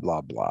 blah,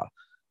 blah, blah.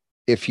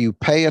 If you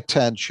pay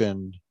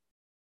attention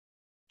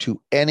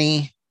to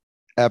any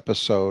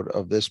episode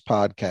of this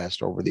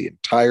podcast over the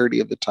entirety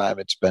of the time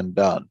it's been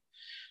done,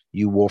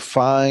 you will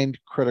find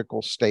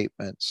critical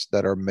statements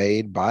that are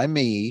made by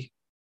me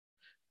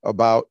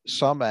about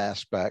some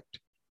aspect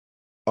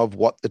of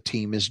what the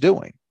team is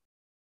doing.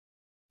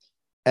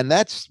 And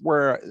that's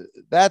where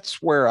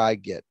I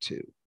get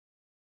to.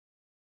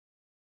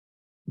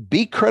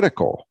 Be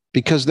critical,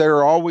 because there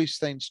are always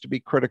things to be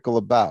critical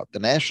about. The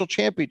national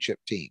championship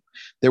team,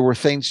 there were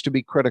things to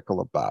be critical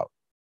about,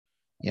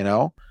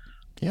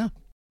 Yeah.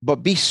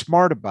 But be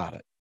smart about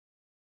it.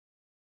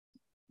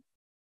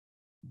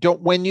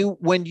 Don't, when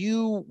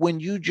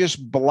you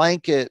just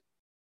blanket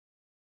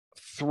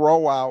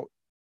throw out,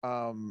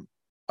 kind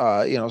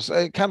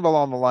of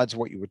along the lines of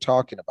what you were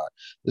talking about,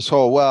 this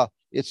whole, well,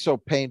 it's so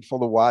painful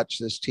to watch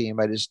this team.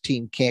 This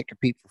team can't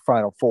compete for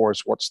Final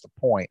Fours. What's the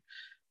point?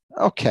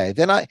 Okay,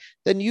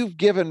 then you've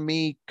given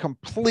me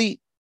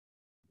complete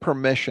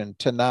permission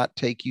to not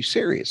take you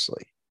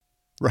seriously.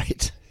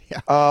 Right.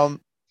 Yeah.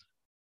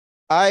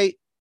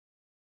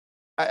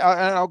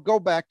 I'll go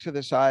back to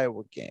this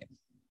Iowa game.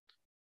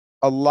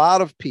 A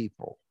lot of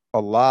people, a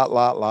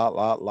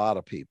lot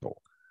of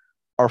people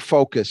are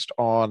focused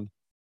on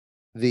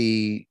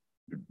the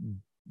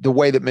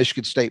way that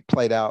Michigan State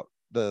played out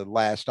the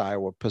last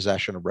Iowa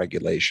possession of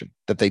regulation,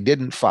 that they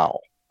didn't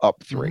foul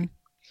up 3. Mm-hmm.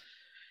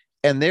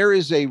 And there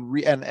is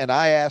and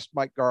I asked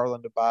Mike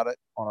Garland about it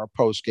on our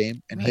post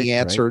game, and he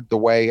answered the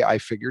way I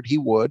figured he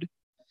would.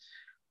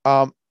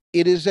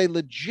 It is a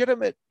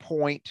legitimate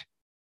point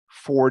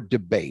for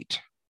debate.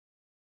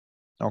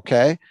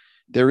 Okay.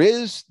 There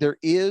is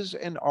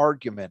an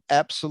argument,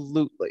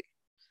 absolutely,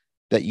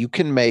 that you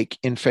can make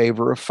in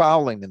favor of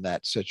fouling in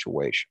that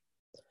situation.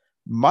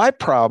 My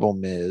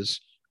problem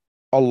is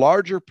a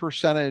larger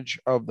percentage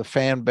of the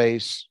fan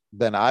base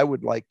than I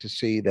would like to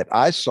see, that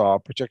I saw,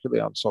 particularly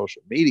on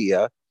social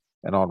media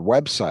and on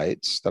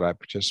websites that I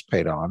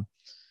participate on,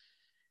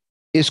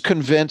 is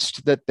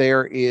convinced that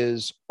there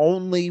is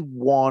only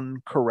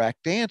one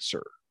correct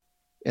answer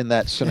in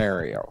that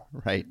scenario.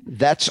 Right.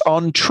 That's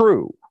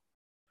untrue.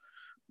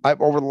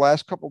 Over the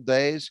last couple of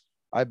days,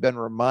 I've been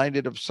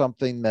reminded of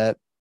something that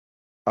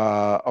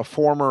a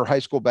former high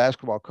school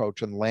basketball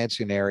coach in the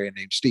Lansing area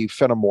named Steve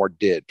Finnemore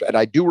did. And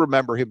I do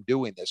remember him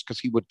doing this because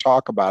he would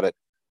talk about it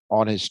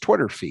on his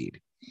Twitter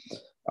feed.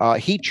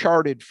 He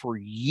charted for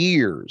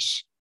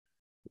years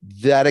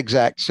that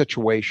exact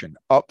situation,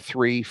 up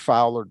 3,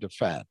 foul or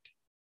defend,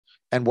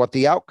 and what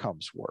the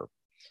outcomes were.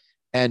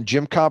 And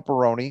Jim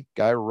Comparoni,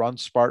 guy who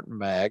runs Spartan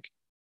Mag,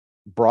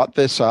 brought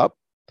this up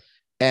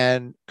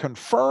and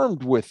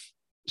confirmed with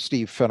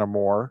Steve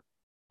Finnemore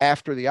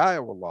after the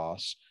Iowa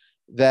loss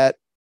that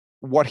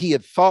what he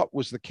had thought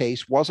was the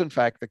case was in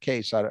fact the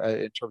case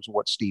in terms of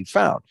what Steve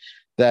found,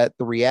 that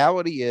the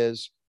reality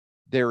is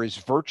there is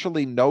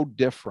virtually no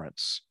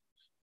difference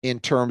in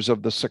terms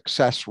of the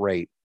success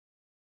rate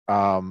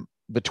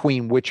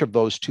between which of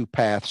those two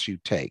paths you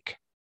take,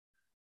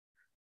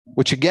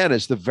 which again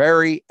is the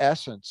very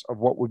essence of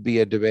what would be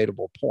a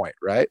debatable point,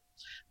 right?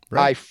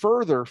 I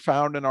further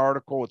found an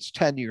article, it's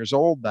 10 years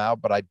old now,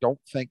 but I don't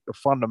think the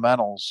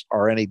fundamentals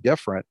are any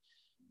different.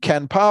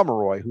 Ken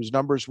Pomeroy, whose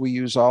numbers we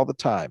use all the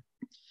time,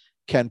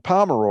 Ken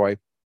Pomeroy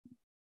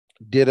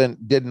did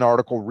an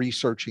article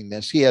researching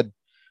this. He had,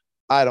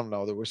 I don't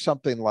know, there was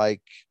something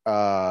like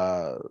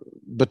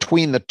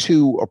between the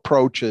two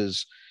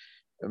approaches,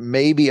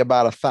 maybe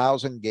about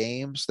 1,000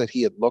 games that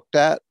he had looked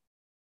at.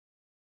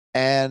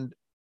 And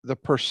the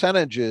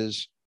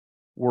percentages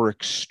were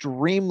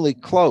extremely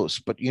close,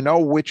 but you know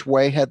which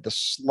way had the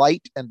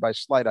slight, and by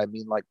slight, I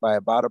mean like by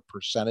about a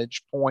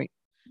percentage point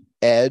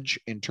edge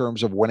in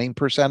terms of winning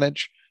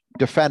percentage?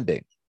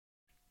 Defending.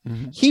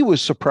 Mm-hmm. He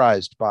was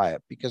surprised by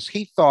it because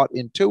he thought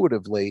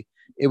intuitively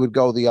it would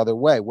go the other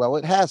way. Well,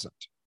 it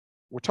hasn't.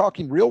 We're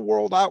talking real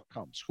world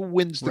outcomes. Who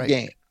wins the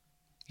game?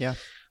 Yeah.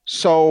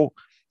 So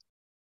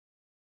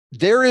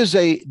there is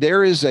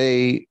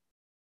a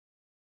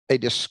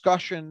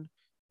discussion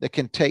that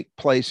can take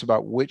place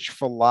about which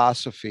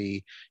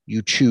philosophy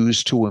you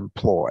choose to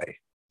employ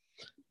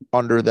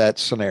under that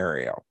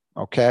scenario.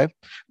 Okay.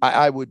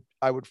 I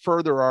would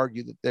further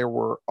argue that there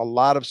were a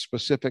lot of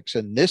specifics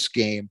in this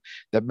game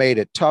that made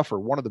it tougher.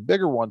 One of the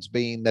bigger ones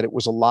being that it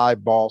was a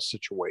live ball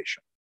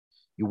situation.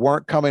 You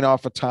weren't coming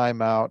off a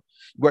timeout,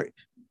 where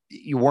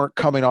you weren't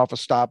coming off a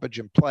stoppage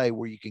and play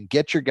where you can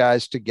get your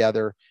guys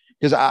together.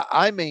 Because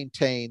I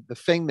maintain the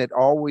thing that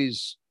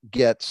always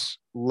gets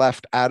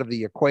left out of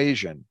the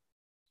equation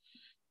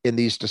in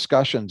these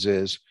discussions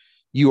is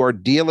you are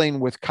dealing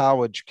with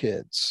college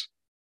kids.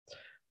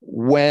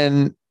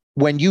 When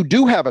you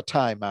do have a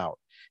timeout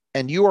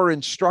and you are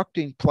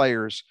instructing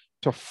players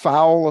to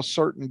foul a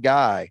certain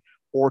guy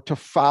or to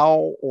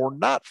foul or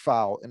not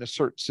foul in a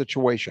certain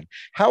situation,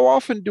 how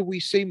often do we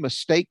see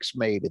mistakes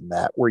made in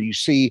that where you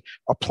see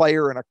a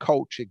player and a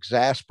coach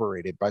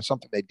exasperated by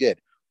something they did?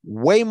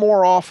 Way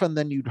more often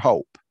than you'd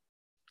hope.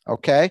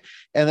 Okay.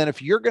 And then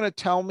if you're going to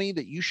tell me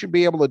that you should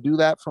be able to do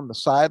that from the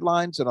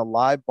sidelines in a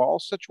live ball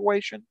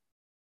situation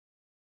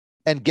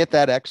and get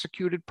that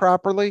executed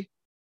properly,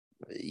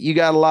 you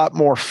got a lot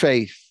more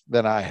faith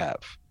than I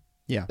have.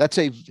 Yeah.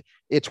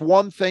 It's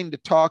one thing to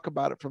talk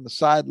about it from the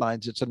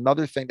sidelines. It's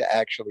another thing to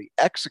actually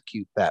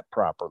execute that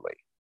properly.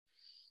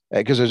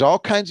 Because there's all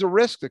kinds of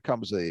risk that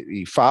comes with it.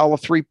 You foul a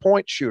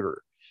 3-point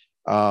shooter.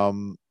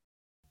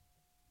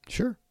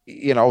 Sure.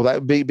 You know,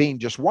 that being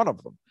just one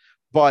of them.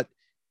 But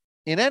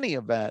in any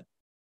event,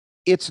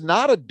 it's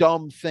not a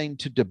dumb thing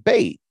to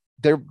debate.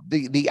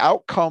 The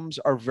outcomes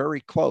are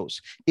very close.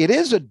 It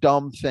is a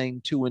dumb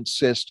thing to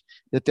insist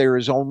that there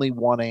is only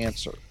one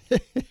answer.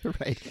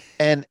 Right.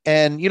 And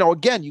you know,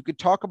 again, you could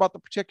talk about the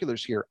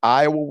particulars here.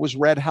 Iowa was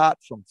red hot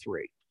from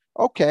 3.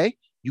 Okay.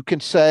 You can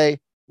say,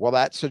 well,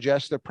 that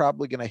suggests they're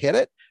probably going to hit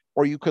it.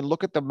 Or you can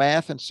look at the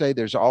math and say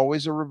there's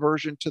always a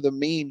reversion to the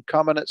mean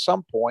coming at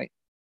some point.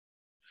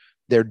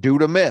 They're due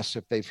to miss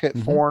if they've hit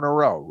 4 in a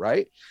row,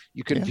 right?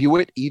 You can view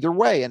it either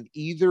way, and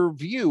either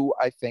view,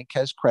 I think,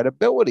 has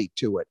credibility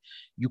to it.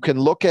 You can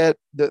look at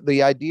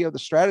the idea of the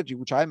strategy,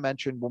 which I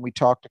mentioned when we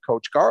talked to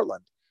Coach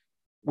Garland.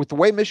 With the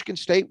way Michigan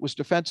State was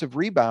defensive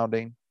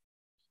rebounding,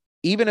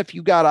 even if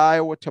you got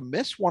Iowa to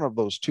miss one of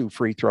those 2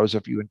 free throws,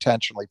 if you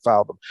intentionally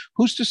fouled them,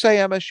 who's to say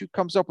MSU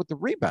comes up with the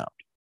rebound?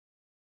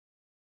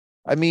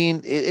 I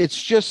mean,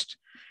 it's just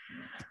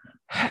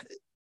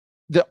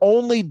the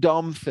only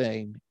dumb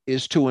thing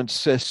is to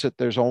insist that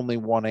there's only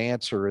one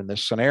answer in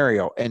this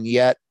scenario. And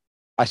yet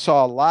I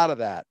saw a lot of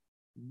that.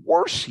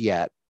 Worse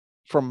yet,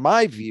 from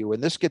my view,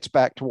 and this gets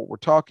back to what we're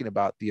talking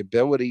about, the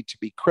ability to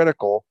be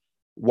critical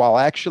while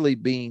actually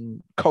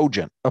being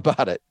cogent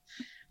about it.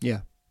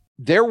 Yeah.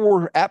 There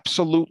were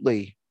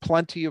absolutely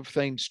plenty of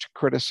things to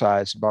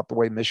criticize about the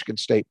way Michigan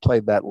State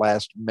played that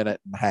last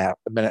minute and a half,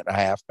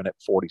 minute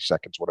 40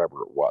 seconds,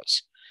 whatever it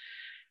was.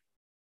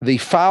 The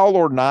foul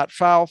or not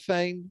foul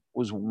thing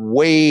was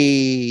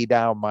way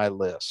down my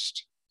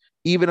list.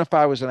 Even if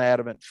I was an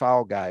adamant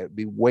foul guy, it would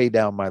be way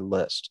down my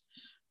list.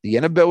 The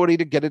inability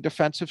to get a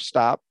defensive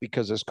stop,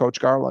 because as Coach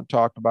Garland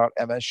talked about,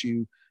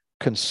 MSU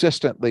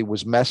consistently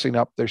was messing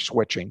up their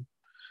switching.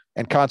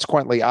 And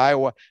consequently,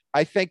 Iowa,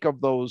 I think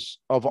of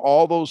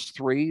all those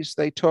threes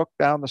they took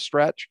down the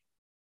stretch,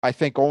 I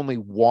think only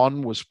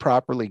one was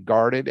properly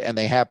guarded, and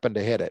they happened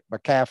to hit it.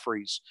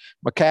 McCaffrey's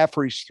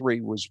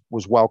 3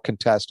 was well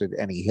contested,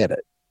 and he hit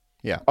it.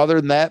 Yeah. Other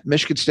than that,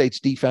 Michigan State's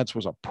defense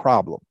was a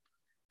problem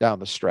down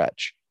the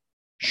stretch.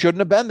 Shouldn't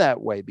have been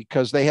that way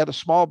because they had a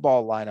small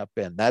ball lineup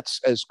in. That's,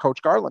 as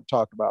Coach Garland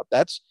talked about,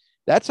 that's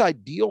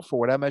ideal for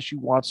what MSU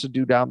wants to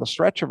do down the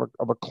stretch of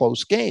a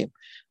close game.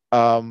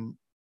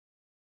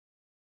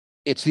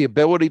 It's the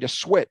ability to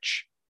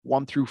switch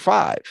 1 through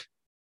 5,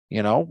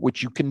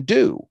 which you can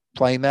do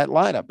playing that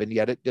lineup, and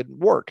yet it didn't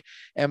work.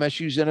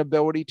 MSU's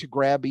inability to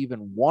grab even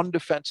one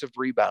defensive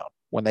rebound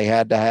when they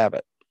had to have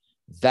it.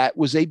 That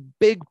was a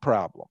big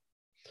problem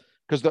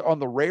because on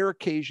the rare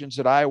occasions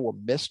that Iowa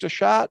missed a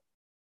shot,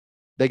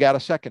 they got a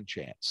second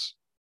chance,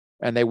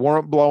 and they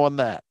weren't blowing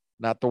that,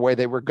 not the way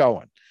they were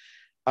going.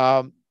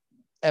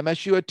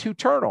 MSU had 2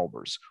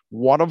 turnovers.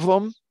 One of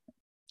them,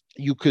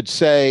 you could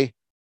say,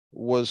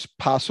 was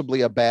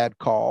possibly a bad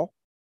call.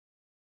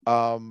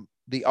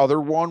 The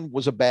other one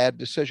was a bad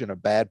decision, a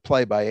bad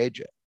play by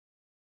AJ.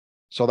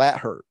 So that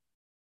hurt.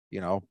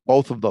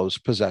 Both of those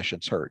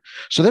possessions hurt.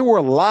 So there were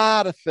a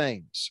lot of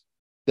things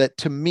that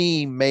to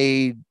me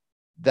made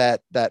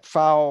that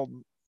foul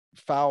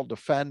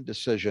defend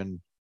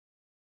decision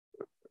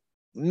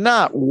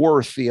not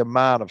worth the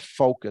amount of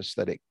focus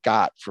that it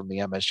got from the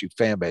MSU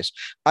fan base.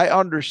 I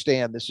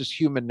understand this is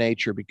human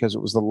nature because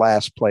it was the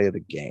last play of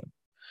the game.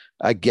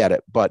 I get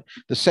it. But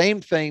the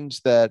same things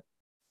that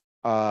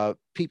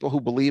people who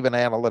believe in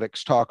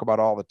analytics talk about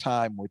all the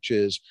time, which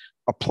is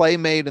a play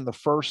made in the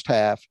first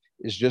half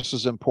is just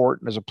as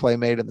important as a play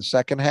made in the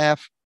second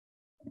half,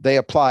 they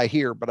apply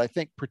here. But I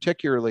think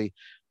particularly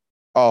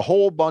a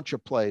whole bunch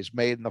of plays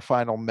made in the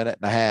final minute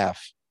and a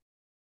half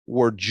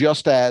were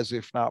just as,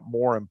 if not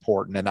more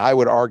important, and I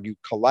would argue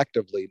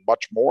collectively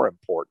much more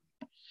important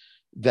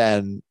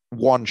than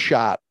one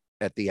shot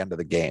at the end of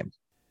the game.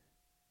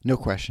 No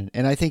question.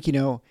 And I think,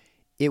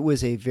 it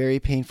was a very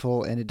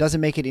painful, and it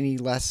doesn't make it any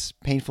less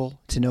painful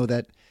to know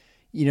that,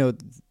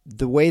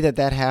 the way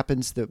that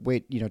happens, the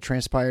way,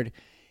 transpired,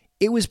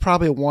 it was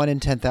probably a 1 in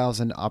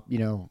 10,000,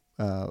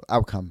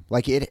 outcome.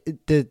 Like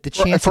the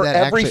chance for of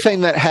that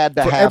everything that had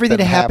to happen, everything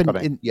to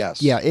happen. Yes.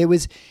 Yeah. It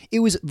was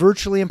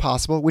virtually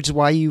impossible, which is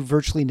why you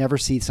virtually never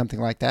see something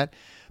like that.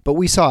 But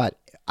we saw it.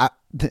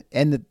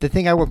 And the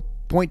thing I would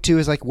point to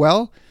is like,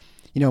 well,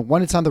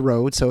 one, it's on the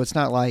road. So it's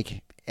not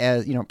like,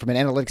 as from an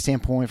analytics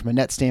standpoint, from a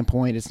net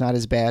standpoint, it's not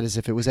as bad as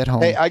if it was at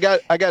home. Hey, I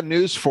got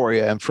news for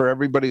you. And for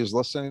everybody who's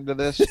listening to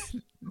this,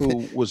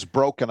 who was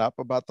broken up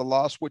about the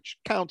loss, which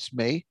counts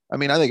me. I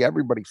mean, I think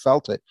everybody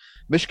felt it.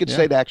 Michigan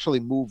State actually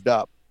moved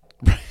up.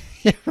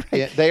 Yeah,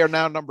 right. They are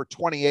now number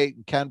 28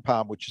 in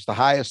KenPom, which is the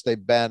highest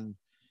they've been,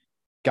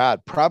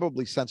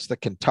 probably since the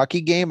Kentucky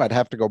game. I'd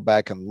have to go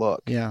back and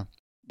look. Yeah.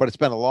 But it's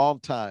been a long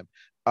time.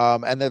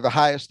 And they're the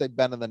highest they've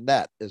been in the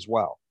net as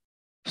well.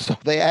 So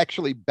they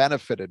actually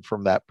benefited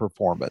from that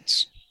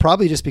performance.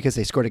 Probably just because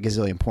they scored a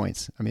gazillion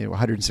points. I mean,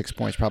 106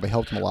 points probably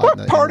helped them a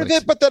lot. Part of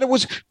it, but that it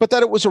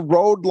was a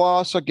road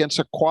loss against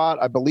a quad,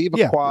 I believe,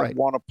 quad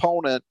one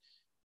opponent.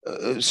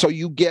 So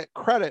you get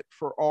credit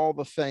for all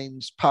the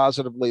things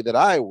positively that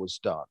Iowa's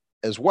done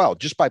as well,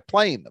 just by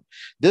playing them.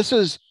 This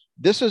is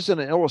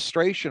an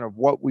illustration of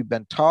what we've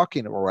been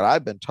talking about, or what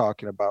I've been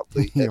talking about.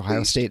 The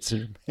Ohio State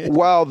syndrome.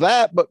 Well,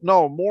 but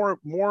no,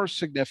 more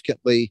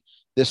significantly,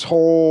 this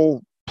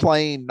whole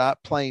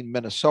not playing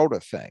Minnesota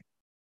thing.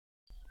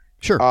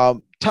 Sure.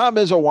 Tom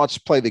Izzo wants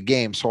to play the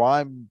game, so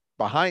I'm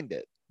behind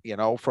it,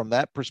 from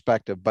that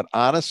perspective. But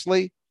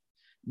honestly,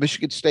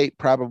 Michigan State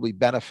probably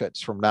benefits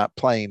from not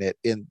playing it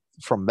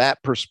from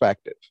that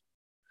perspective.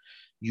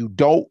 You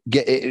don't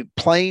get it.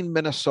 Playing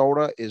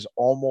Minnesota is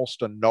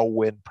almost a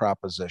no-win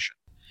proposition.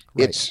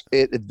 Right.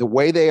 The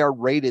way they are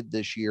rated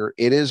this year,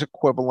 it is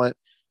equivalent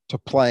to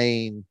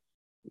playing,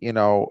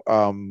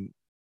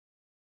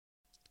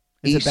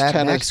 East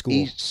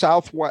Tennessee,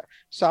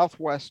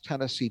 Southwest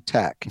Tennessee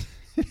Tech.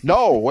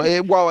 No,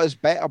 it's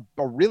a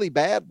really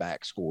bad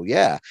back school.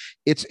 Yeah,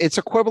 it's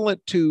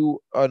equivalent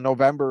to a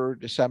November,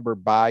 December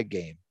bye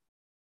game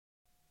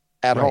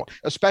at home,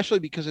 especially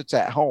because it's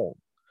at home.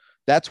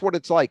 That's what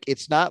it's like.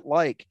 It's not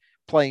like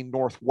playing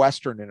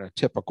Northwestern in a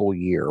typical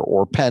year,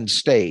 or Penn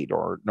State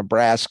or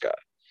Nebraska.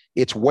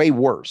 It's way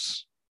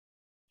worse.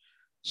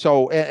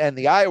 So, and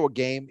the Iowa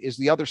game is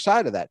the other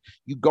side of that.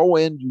 You go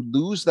in, you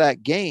lose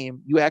that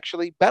game, you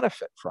actually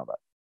benefit from it.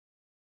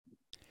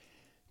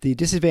 The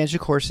disadvantage,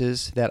 of course,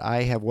 is that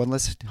I have one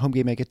less home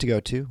game I get to go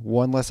to,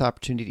 one less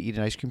opportunity to eat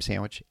an ice cream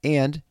sandwich,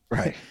 and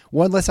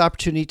one less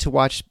opportunity to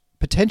watch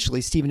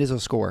potentially Steven Izzo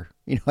score.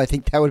 I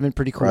think that would have been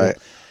pretty cool. Right.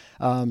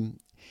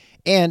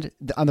 And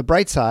on the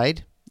bright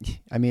side,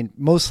 I mean,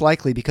 most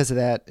likely because of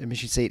that,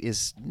 Michigan State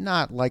is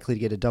not likely to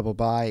get a double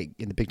bye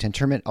in the Big Ten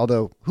tournament,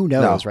 although who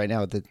knows right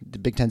now, the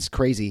Big Ten's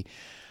crazy.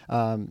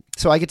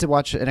 So I get to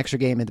watch an extra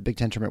game in the Big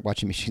Ten tournament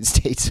watching Michigan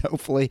State. So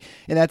hopefully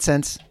in that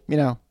sense,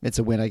 it's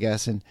a win, I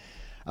guess. And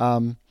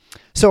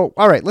so,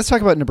 all right, let's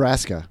talk about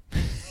Nebraska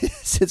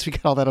since we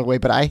got all that away,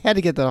 but I had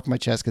to get that off my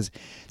chest because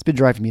it's been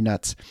driving me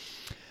nuts.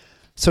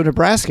 So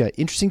Nebraska,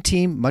 interesting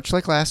team, much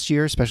like last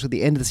year, especially at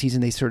the end of the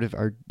season,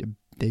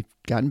 they've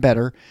gotten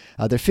better.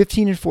 They're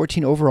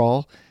 15-14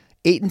 overall,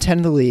 8-10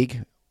 in the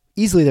league.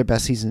 Easily their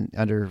best season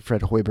under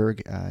Fred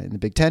Hoiberg in the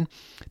Big Ten.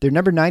 They're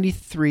number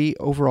 93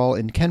 overall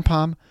in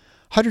KenPom,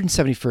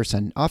 171st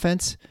on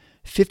offense,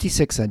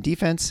 56th on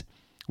defense,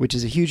 which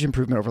is a huge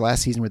improvement over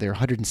last season where they were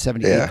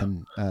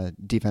 178th on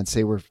defense.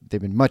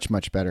 They've been much,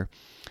 much better.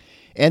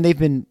 And they've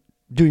been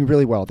doing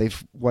really well.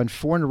 They've won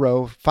 4 in a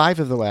row, 5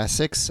 of the last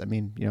 6. I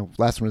mean,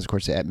 last one was, of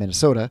course, at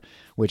Minnesota,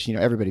 which,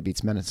 everybody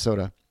beats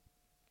Minnesota.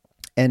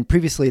 And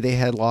previously they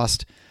had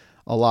lost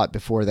a lot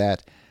before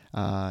that,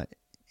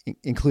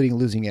 including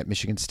losing at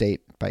Michigan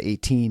State by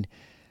 18.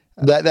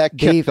 That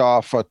kicked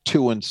off a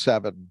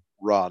 2-7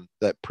 run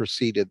that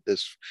preceded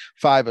this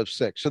 5 of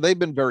 6. So they've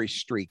been very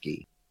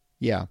streaky.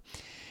 Yeah.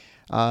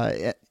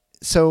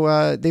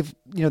 So they've,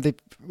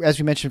 as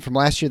we mentioned from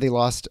last year, they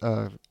lost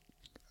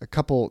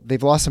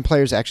they've lost some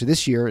players actually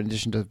this year, in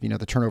addition to,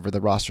 the turnover of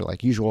the roster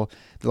like usual.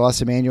 They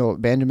lost Emmanuel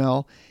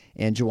Bandamel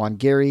and Juwan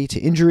Gary to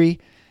injury.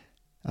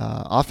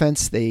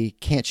 Offense, they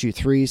can't shoot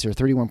threes. They're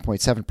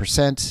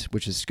 31.7%,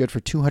 which is good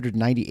for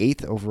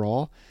 298th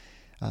overall.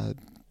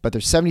 But they're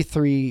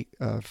 73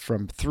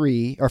 from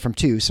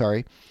 2,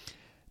 sorry.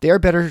 They are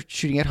better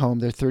shooting at home.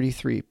 They're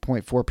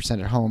 33.4%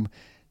 at home.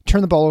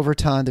 Turn the ball over a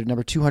ton. They're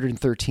number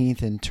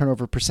 213th in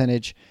turnover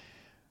percentage.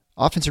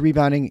 Offensive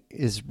rebounding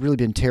has really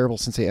been terrible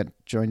since they had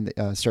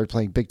started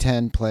playing Big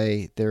Ten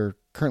play. They're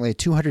currently at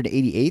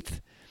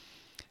 288th.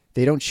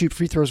 They don't shoot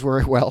free throws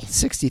very well,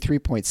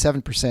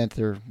 63.7%.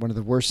 They're one of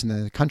the worst in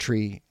the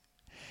country.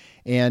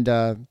 And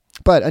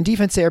but on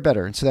defense, they are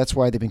better, and so that's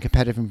why they've been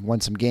competitive and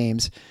won some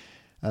games.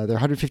 They're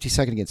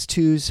 152nd against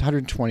twos,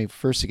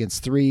 121st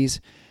against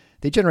threes.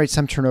 They generate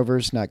some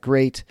turnovers, not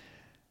great.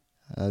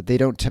 They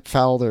don't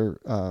foul their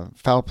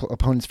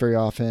opponents very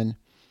often,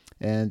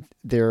 and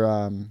they've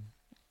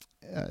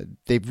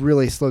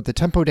really slowed the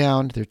tempo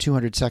down. They're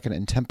 202nd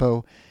in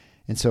tempo,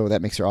 and so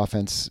that makes their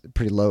offense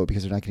pretty low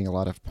because they're not getting a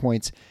lot of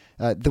points.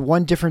 The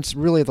one difference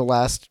really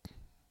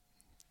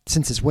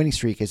since this winning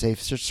streak is they've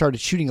started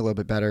shooting a little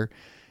bit better,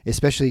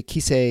 especially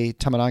Kisei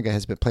Tamananga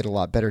has played a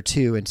lot better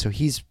too, and so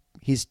he's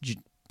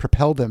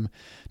propelled them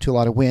to a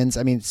lot of wins.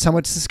 I mean,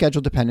 somewhat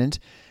schedule dependent,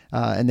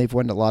 and they've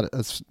won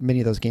many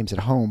of those games at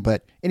home.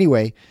 But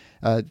anyway,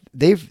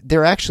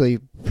 they're actually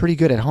pretty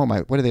good at home.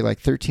 What are they,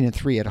 like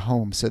 13-3 at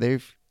home? So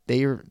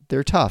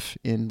they're tough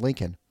in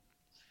Lincoln.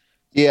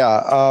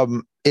 Yeah,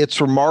 it's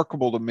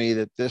remarkable to me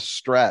that this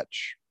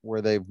stretch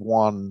where they've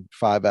won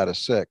 5 out of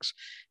 6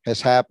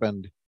 has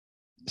happened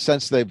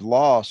since they've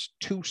lost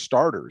 2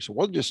 starters. It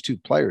wasn't just 2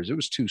 players; it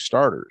was 2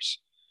 starters.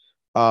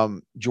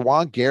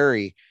 Juwan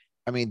Gary.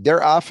 I mean, their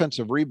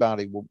offensive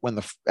rebounding, when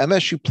the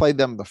MSU played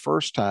them the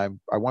first time,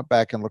 I went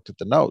back and looked at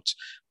the notes.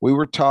 We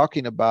were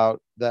talking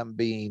about them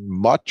being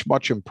much,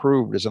 much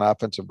improved as an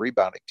offensive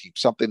rebounding team,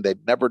 something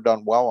they'd never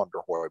done well under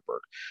Hoiberg.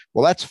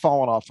 Well, that's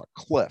fallen off a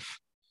cliff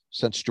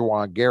since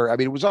Juwan Gary. I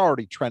mean, it was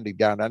already trending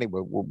down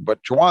anyway,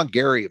 but Juwan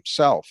Gary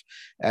himself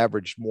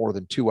averaged more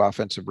than 2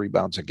 offensive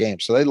rebounds a game.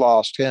 So they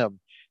lost him.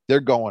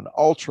 They're going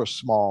ultra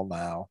small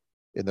now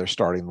in their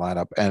starting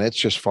lineup, and it's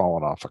just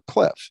fallen off a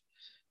cliff.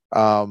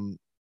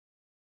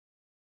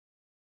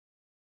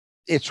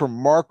 It's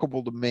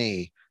remarkable to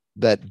me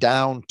that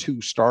down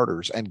 2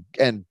 starters,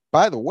 and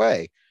by the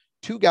way,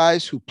 2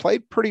 guys who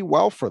played pretty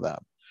well for them.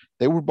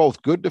 They were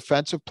both good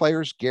defensive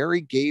players.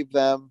 Gary gave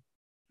them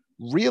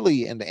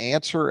really an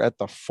answer at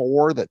the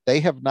 4 that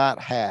they have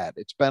not had.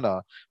 It's been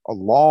a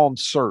long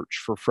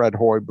search for Fred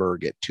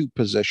Hoiberg at 2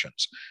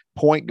 positions,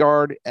 point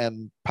guard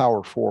and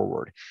power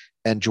forward.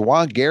 And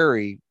Juwan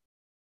Gary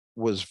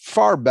was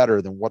far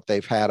better than what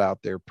they've had out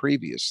there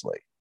previously.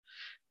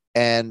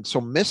 And so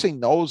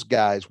missing those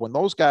guys, when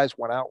those guys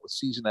went out with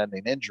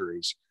season-ending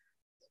injuries,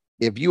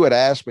 if you had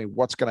asked me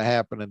what's going to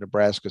happen in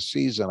Nebraska's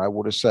season, I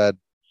would have said,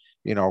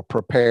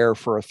 prepare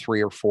for a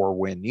 3 or 4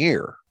 win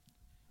year.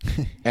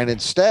 And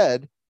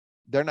instead,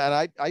 they're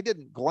not. I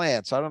didn't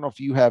glance. I don't know if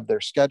you have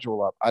their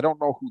schedule up. I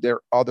don't know who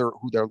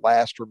their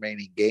last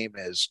remaining game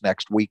is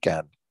next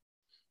weekend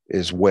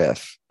is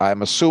with.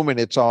 I'm assuming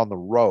it's on the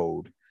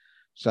road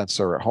since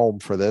they're at home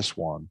for this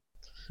one.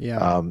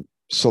 Yeah.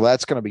 So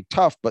that's going to be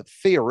tough, but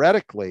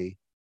theoretically,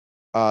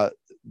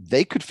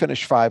 they could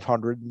finish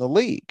 500 in the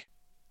league.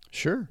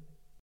 Sure.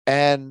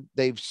 And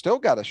they've still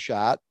got a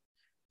shot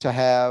to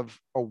have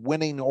a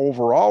winning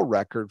overall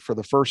record for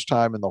the first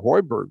time in the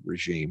Hoiberg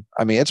regime.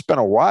 I mean, it's been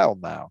a while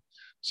now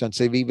since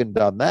they've even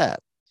done that.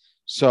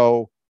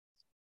 So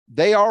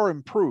they are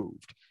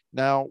improved.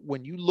 Now,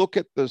 when you look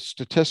at the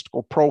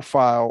statistical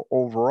profile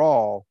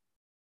overall,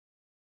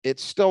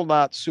 it's still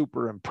not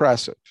super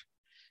impressive.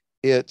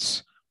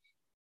 It's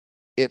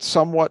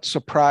somewhat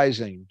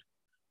surprising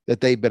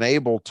that they've been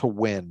able to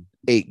win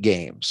 8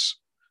 games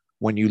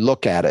when you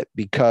look at it,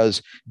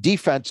 because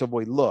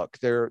defensively, look,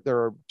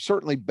 they're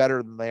certainly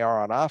better than they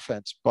are on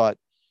offense, but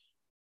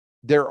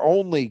they're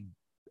only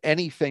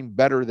anything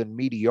better than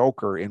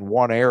mediocre in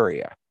one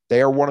area.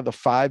 They are one of the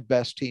 5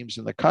 best teams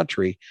in the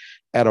country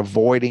at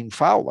avoiding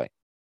fouling.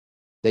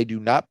 They do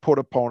not put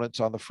opponents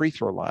on the free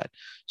throw line.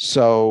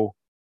 So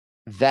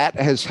that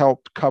has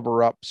helped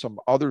cover up some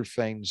other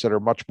things that are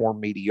much more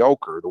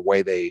mediocre. The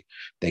way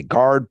they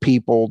guard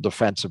people,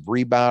 defensive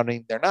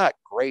rebounding, they're not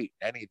great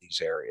in any of these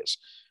areas.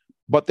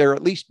 but they're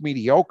at least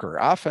mediocre.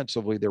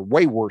 Offensively, they're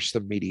way worse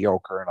than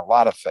mediocre in a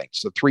lot of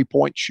things. The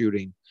 3-point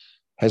shooting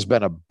has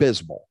been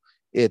abysmal.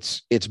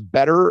 It's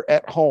better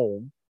at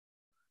home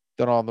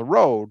than on the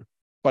road,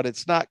 but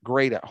it's not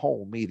great at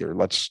home either.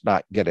 Let's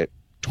not get it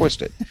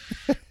twisted.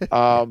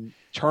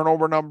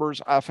 Turnover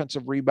numbers,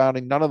 offensive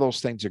rebounding, none of those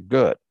things are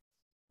good.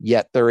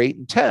 Yet they're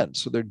 8-10,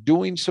 so they're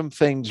doing some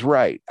things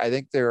right. I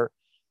think they're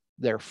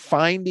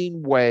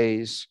finding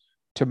ways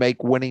to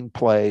make winning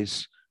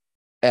plays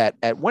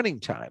at winning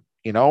time,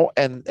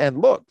 and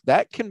look,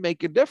 that can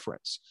make a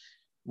difference.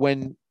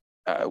 When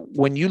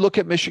you look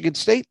at Michigan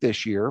State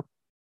this year,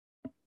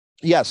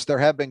 yes, there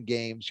have been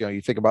games,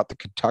 you think about the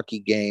Kentucky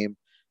game,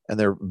 and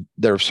there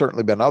have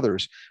certainly been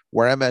others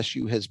where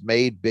MSU has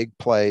made big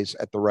plays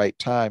at the right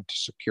time to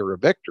secure a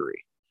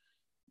victory.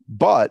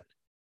 But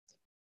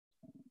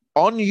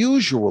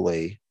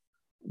unusually,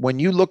 when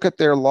you look at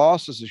their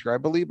losses this year, I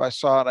believe I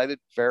saw, and I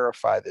didn't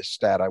verify this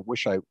stat. I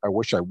wish I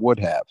would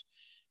have.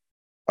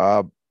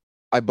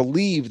 I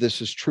believe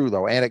this is true,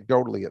 though.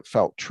 Anecdotally, it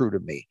felt true to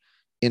me.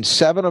 In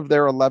 7 of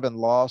their 11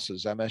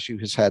 losses, MSU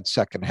has had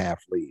second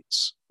half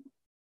leads.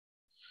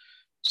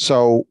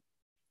 So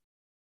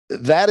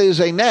that is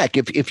a knack.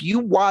 If you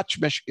watch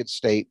Michigan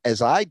State,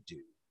 as I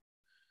do,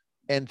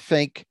 and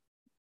think,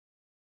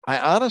 I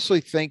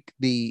honestly think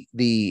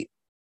the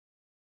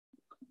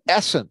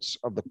essence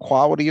of the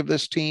quality of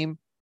this team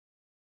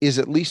is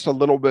at least a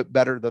little bit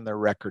better than their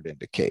record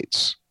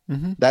indicates.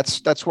 Mm-hmm.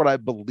 That's what I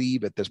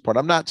believe at this point.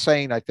 I'm not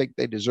saying I think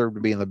they deserve to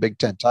be in the Big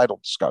Ten title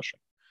discussion,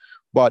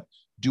 but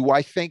do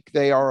I think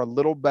they are a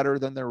little better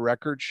than their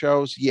record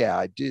shows? Yeah,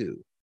 I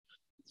do.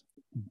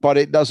 But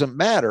it doesn't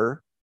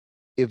matter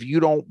if you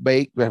don't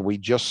make. We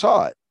just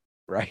saw it,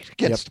 right,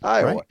 against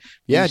Iowa. Right.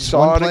 Yeah,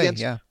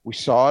 we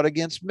saw it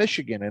against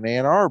Michigan and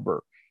Ann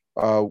Arbor.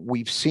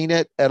 We've seen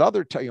it at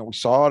other times. We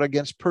saw it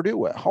against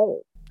Purdue at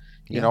home.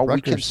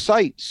 We can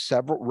cite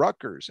several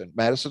Rutgers and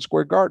Madison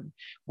Square Garden.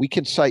 We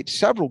can cite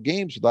several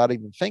games without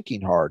even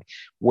thinking hard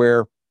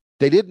where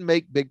they didn't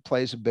make big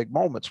plays in big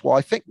moments. Well,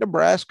 I think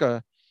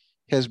Nebraska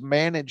has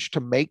managed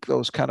to make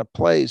those kind of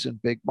plays in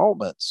big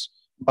moments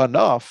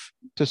enough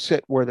to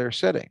sit where they're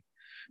sitting.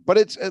 But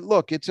it's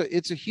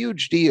a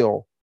huge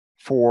deal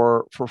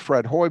for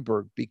Fred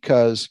Hoiberg,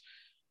 because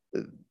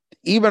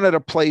even at a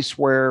place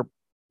where,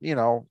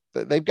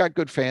 they've got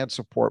good fan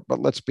support, but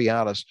let's be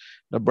honest,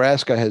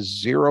 Nebraska has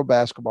zero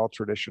basketball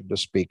tradition to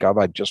speak of.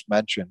 I just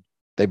mentioned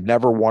they've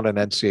never won an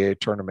NCAA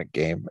tournament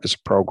game as a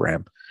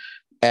program,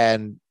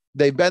 and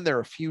they've been there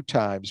a few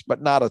times,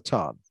 but not a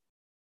ton.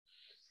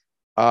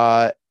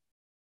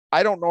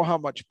 I don't know how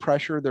much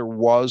pressure there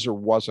was or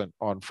wasn't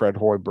on Fred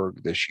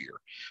Hoiberg this year,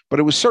 but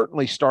it was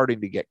certainly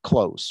starting to get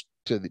close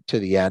to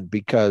the end,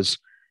 because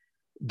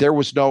there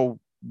was no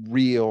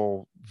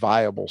real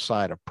viable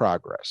sign of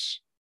progress.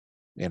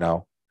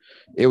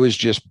 It was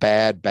just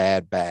bad.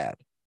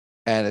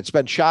 And it's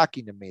been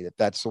shocking to me that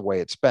that's the way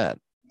it's been.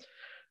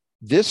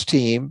 This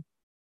team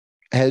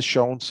has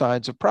shown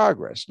signs of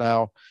progress.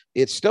 Now,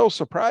 it's still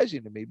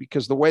surprising to me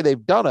because the way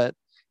they've done it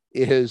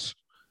is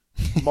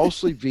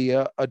mostly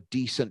via a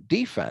decent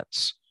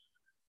defense.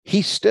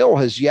 He still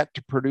has yet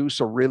to produce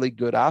a really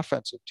good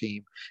offensive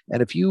team.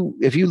 And if you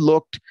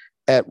looked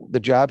at the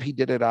job he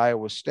did at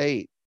Iowa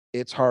State,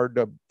 it's hard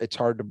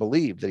to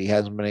believe that he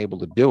hasn't been able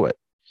to do it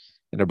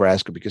in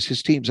Nebraska, because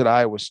his teams at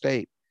Iowa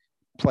State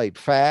played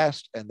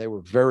fast and they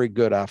were very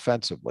good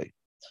offensively.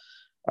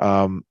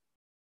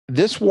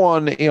 This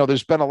one,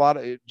 there's been a lot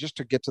of, just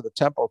to get to the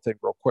tempo thing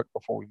real quick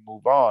before we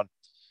move on.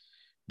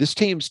 This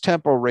team's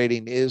tempo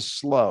rating is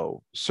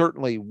slow,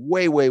 certainly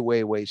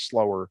way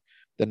slower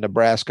than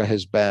Nebraska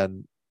has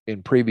been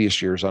in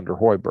previous years under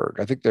Hoiberg.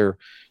 I think they're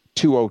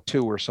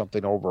 202 or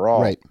something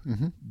overall. Right.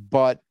 Mm-hmm.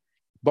 But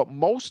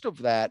most of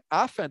that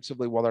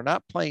offensively, while they're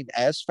not playing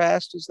as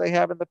fast as they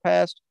have in the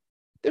past,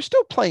 they're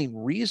still playing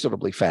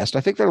reasonably fast. I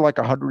think they're like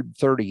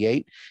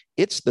 138.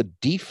 It's the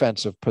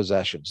defensive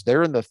possessions.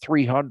 They're in the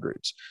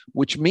 300s,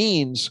 which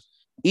means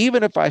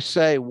even if I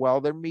say, well,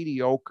 they're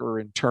mediocre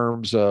in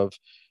terms of,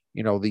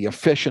 the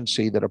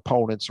efficiency that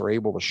opponents are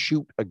able to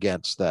shoot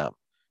against them.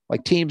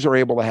 Like, teams are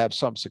able to have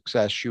some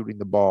success shooting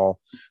the ball.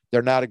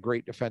 They're not a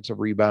great defensive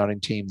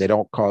rebounding team. They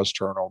don't cause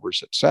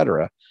turnovers,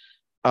 etc.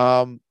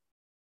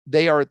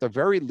 They are at the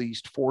very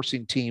least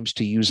forcing teams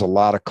to use a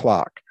lot of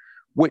clock,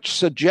 which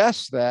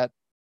suggests that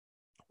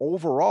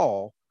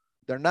overall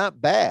they're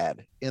not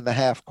bad in the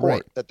half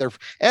court. Right.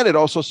 And it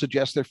also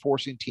suggests they're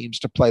forcing teams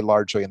to play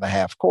largely in the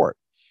half court.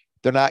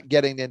 They're not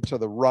getting into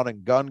the run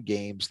and gun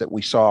games that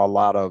we saw a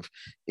lot of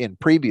in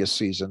previous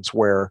seasons,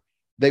 where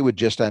they would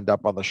just end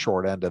up on the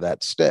short end of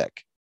that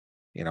stick.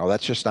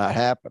 That's just not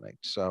happening.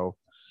 So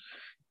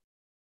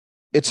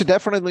it's a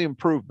definitely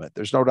improvement.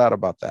 There's no doubt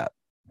about that.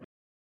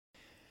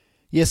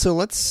 Yeah, so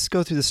let's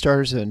go through the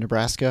starters at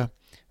Nebraska,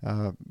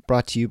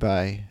 brought to you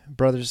by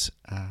brothers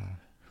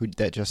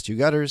that just do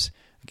gutters.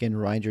 Again,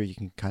 reminder, you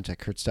can contact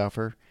Kurt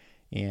Stauffer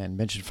and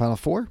mention Final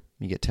Four.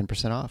 You get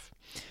 10% off.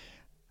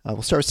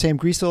 We'll start with Sam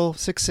Griesel,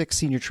 6'6",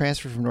 senior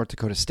transfer from North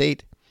Dakota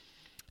State.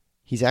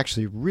 He's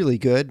actually really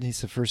good.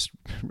 He's the first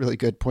really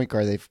good point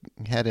guard they've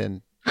had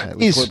in at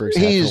least Hoiberg's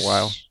had for a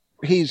while.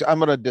 I'm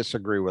going to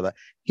disagree with that.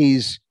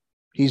 He's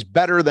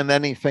better than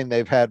anything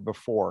they've had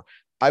before.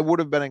 I would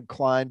have been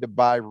inclined to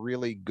buy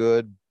really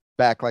good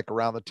back like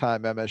around the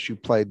time MSU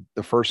played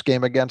the first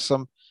game against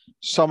them.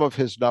 Some of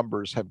his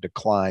numbers have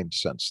declined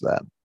since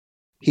then.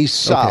 He's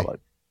solid.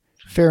 Okay.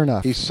 Fair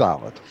enough. He's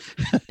solid.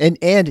 and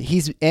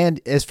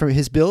as for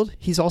his build,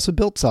 he's also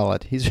built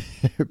solid. He's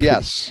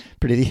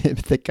pretty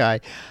thick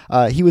guy.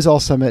 He was all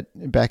summit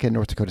back in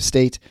North Dakota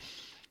State.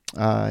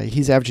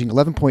 He's averaging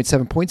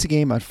 11.7 points a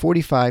game on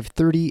 45,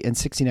 30, and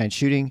 69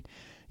 shooting.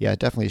 Yeah,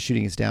 definitely his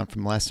shooting is down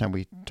from last time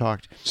we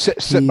talked. By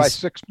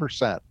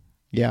 6%.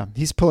 Yeah,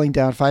 he's pulling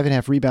down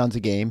 5.5 rebounds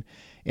a game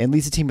and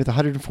leads the team with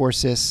 104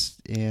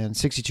 assists and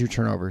 62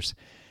 turnovers.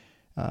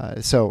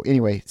 So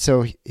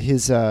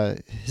his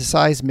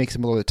size makes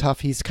him a little bit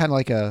tough. He's kind of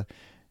like a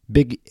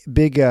big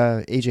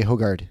AJ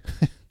Hoggard.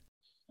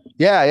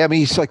 Yeah, I mean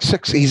he's like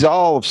 6. He's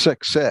all of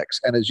 6'6",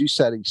 and as you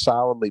said, he's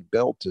solidly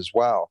built as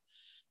well.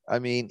 I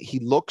mean, he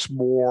looks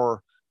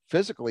more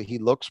physically. He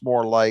looks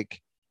more like,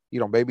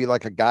 maybe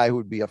like a guy who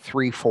would be a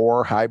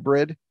 3-4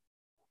 hybrid,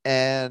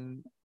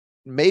 and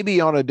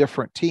maybe on a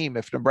different team.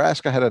 If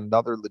Nebraska had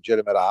another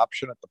legitimate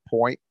option at the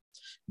point,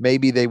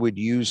 maybe they would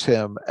use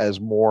him as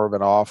more of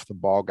an off the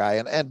ball guy.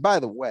 And by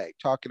the way,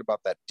 talking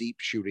about that deep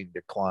shooting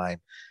decline,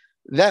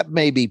 that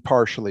may be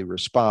partially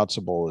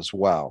responsible as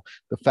well.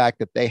 The fact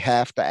that they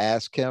have to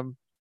ask him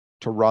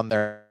to run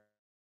their,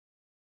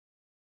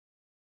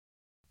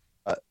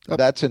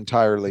 that's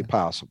entirely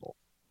possible.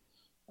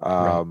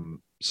 Right.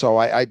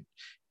 So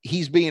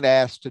he's being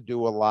asked to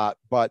do a lot,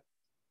 but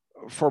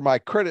for my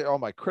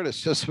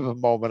criticism a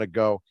moment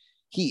ago,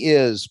 he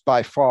is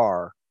by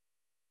far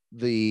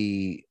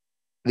the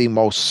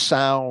most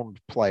sound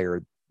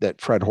player that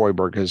Fred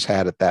Hoiberg has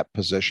had at that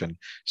position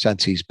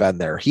since he's been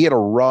there. He had a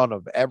run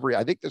of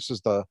I think this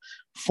is the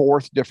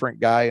 4th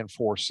different guy in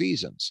 4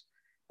 seasons.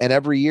 And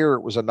every year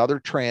it was another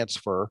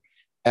transfer.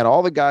 And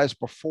all the guys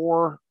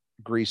before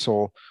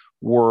Griesel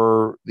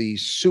were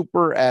these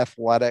super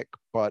athletic,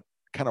 but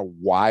kind of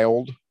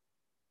wild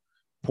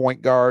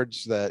point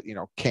guards that,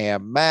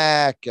 Cam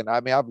Mack, and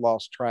I've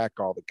lost track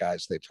of all the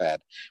guys they've had,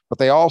 but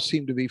they all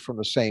seem to be from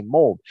the same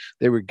mold.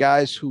 They were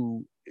guys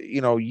who,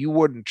 you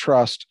wouldn't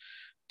trust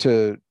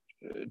to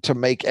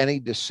make any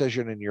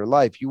decision in your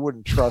life. You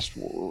wouldn't trust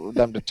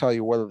them to tell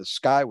you whether the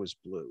sky was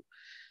blue.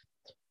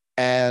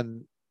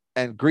 And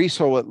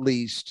Griesel at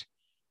least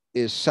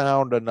is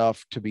sound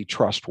enough to be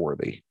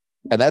trustworthy.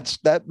 And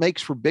that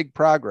makes for big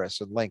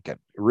progress in Lincoln.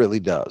 It really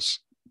does.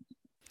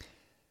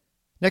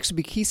 Next would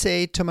be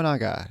Kisei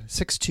Tominaga,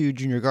 6'2"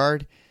 junior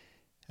guard,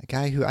 a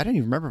guy who I don't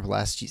even remember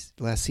last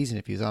season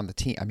if he was on the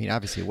team. I mean,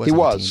 obviously he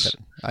was.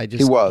 He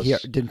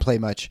didn't play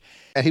much.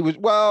 And he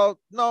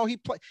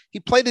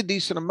played a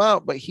decent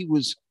amount, but he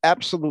was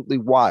absolutely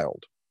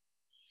wild.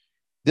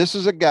 This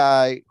is a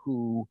guy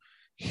who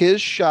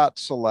his shot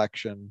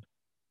selection,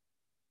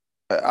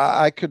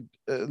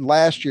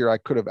 last year I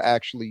could have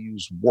actually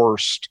used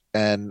worst,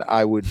 and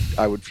I would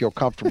feel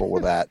comfortable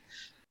with that.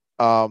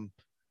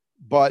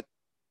 But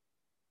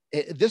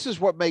this is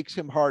what makes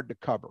him hard to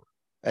cover.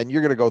 And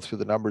you're going to go through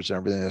the numbers and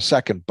everything in a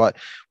second. But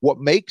what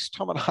makes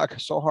Tominaga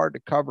so hard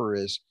to cover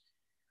is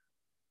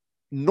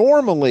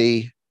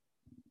normally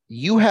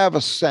you have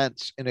a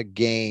sense in a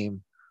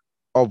game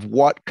of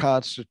what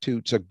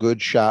constitutes a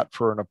good shot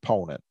for an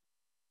opponent.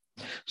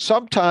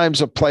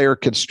 Sometimes a player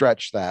can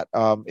stretch that.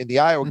 In the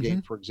Iowa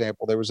game, for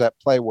example, there was that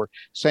play where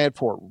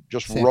Sanford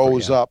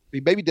rose up. He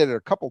maybe did it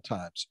a couple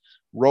times,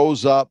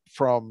 rose up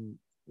from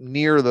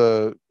near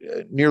the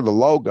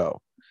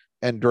logo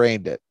and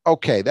drained it.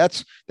 Okay,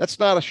 that's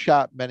not a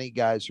shot many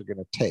guys are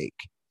going to take.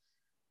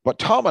 But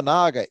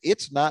Tominaga,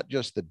 it's not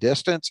just the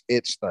distance,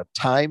 it's the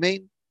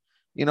timing.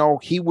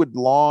 He would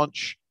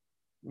launch,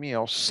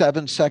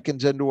 7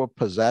 seconds into a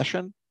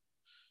possession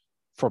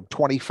from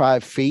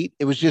 25 feet.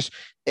 It was just,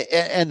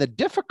 and the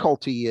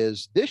difficulty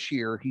is this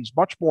year, he's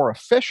much more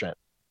efficient.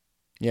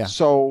 Yeah.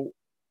 So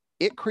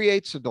it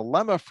creates a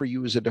dilemma for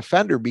you as a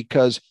defender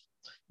because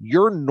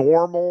your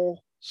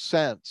normal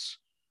sense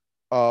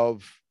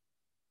of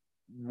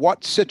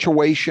what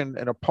situation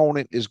an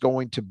opponent is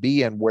going to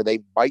be in where they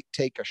might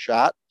take a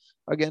shot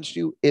against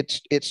you,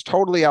 it's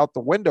totally out the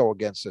window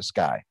against this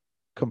guy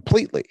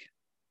completely.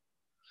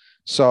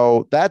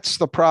 So that's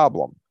the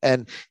problem.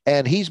 And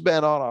he's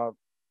been on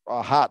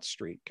a hot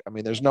streak. I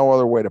mean, there's no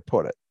other way to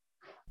put it.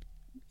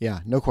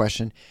 Yeah, no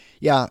question.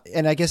 Yeah.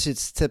 And I guess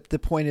the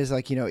point is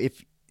like,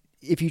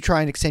 if you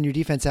try and extend your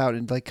defense out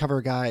and like cover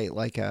a guy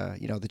like,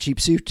 the cheap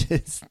suit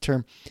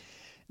term,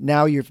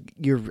 now you're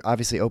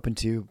obviously open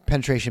to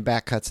penetration,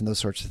 back cuts, and those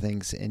sorts of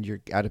things, and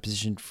you're out of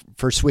position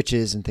for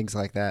switches and things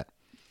like that.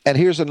 And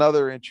here's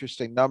another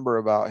interesting number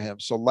about him.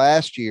 So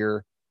last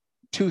year,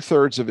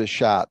 2/3 of his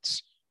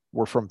shots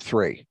were from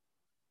 3.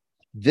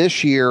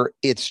 This year,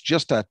 it's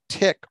just a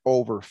tick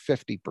over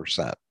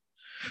 50%.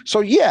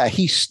 So yeah,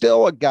 he's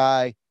still a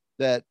guy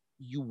that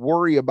you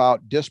worry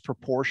about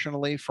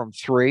disproportionately from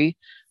 3,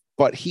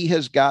 but he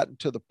has gotten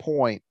to the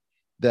point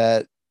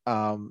that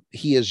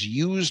he has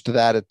used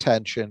that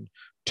attention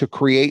to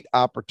create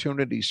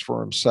opportunities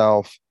for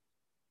himself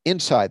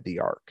inside the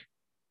arc.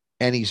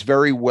 And he's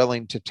very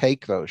willing to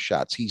take those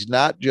shots. He's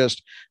not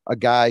just a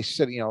guy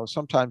sitting,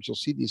 sometimes you'll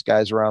see these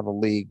guys around the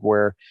league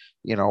where,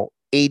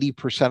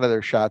 80% of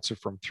their shots are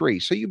from three.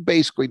 So you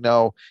basically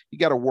know you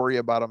got to worry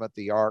about them at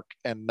the arc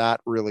and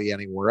not really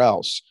anywhere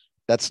else.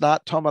 That's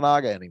not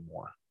Tominaga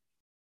anymore.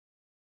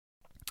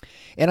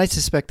 And I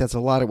suspect that's a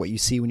lot of what you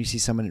see when you see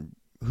someone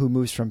who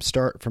moves from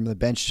the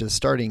bench to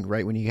starting,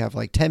 right? When you have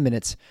like 10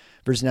 minutes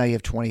versus now you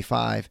have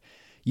 25,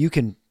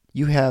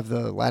 you have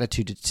the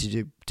latitude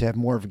to have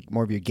more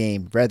of your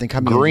game rather than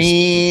coming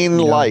green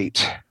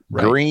light.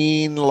 Right.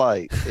 Green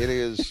light.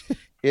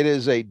 It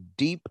is a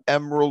deep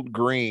emerald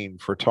green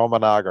for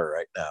Tominaga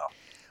right now.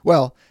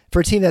 Well, for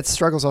a team that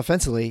struggles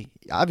offensively,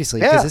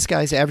 obviously, because this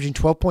guy's averaging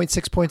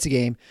 12.6 points a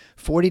game,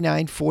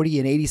 49, 40,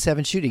 and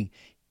 87 shooting.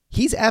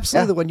 He's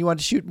absolutely the one you want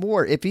to shoot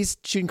more. If he's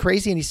shooting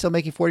crazy and he's still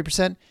making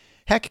 40%,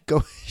 heck,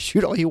 go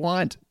shoot all you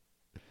want.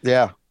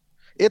 Yeah.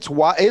 It's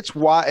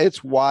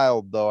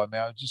wild though. I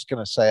mean, I was just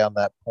going to say on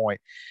that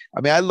point. I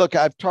mean,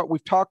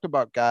 we've talked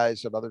about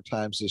guys at other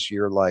times this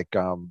year, like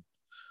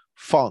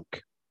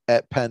Funk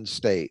at Penn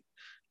State.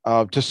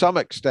 To some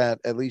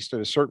extent, at least at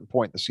a certain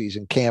point in the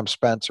season, Cam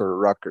Spencer or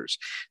Rutgers.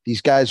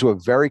 These guys who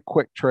have very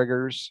quick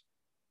triggers.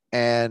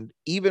 And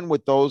even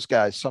with those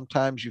guys,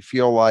 sometimes you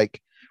feel like,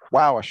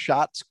 wow, a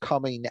shot's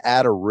coming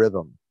out of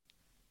rhythm.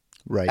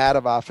 Right. Out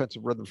of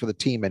offensive rhythm for the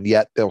team, and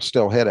yet they'll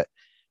still hit it.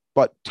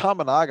 But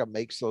Tominaga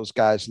makes those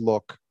guys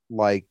look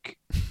like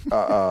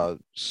a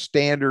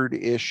standard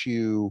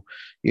issue,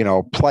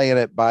 playing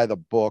it by the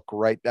book,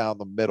 right down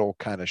the middle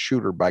kind of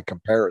shooter by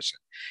comparison.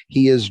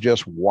 He is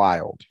just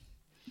wild.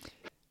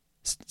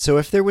 So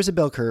if there was a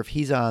bell curve,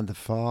 he's on the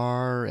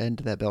far end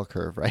of that bell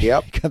curve, right?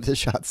 Yep. Comes to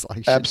shot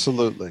selection.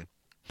 Absolutely.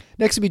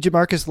 Next would be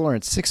Jamarcus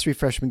Lawrence, 6'3"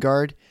 freshman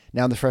guard,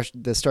 now in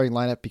the starting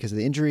lineup because of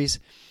the injuries.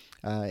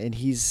 And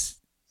he's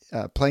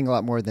playing a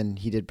lot more than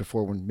he did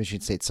before when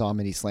Michigan State saw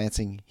him in East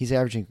Lansing. He's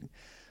averaging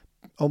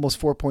almost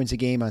 4 points a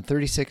game on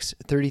 36,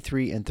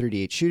 33, and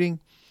 38 shooting.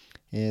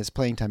 His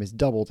playing time has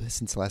doubled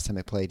since the last time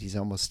they played. He's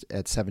almost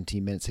at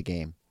 17 minutes a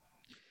game.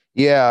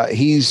 Yeah,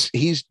 he's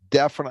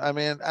definitely, I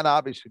mean, and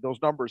obviously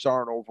those numbers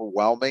aren't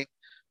overwhelming,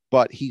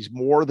 but he's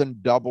more than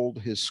doubled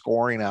his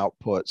scoring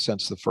output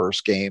since the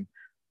first game.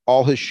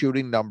 All his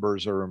shooting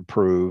numbers are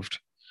improved.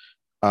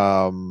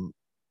 And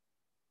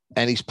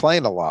he's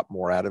playing a lot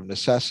more out of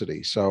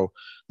necessity. So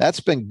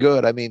that's been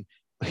good. I mean,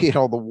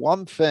 the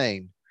one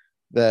thing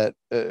that,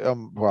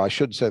 I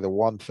shouldn't say the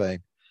one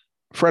thing.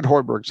 Fred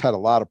Hoiberg's had a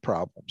lot of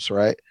problems,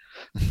 right?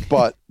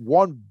 But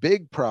one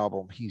big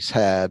problem he's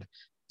had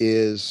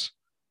is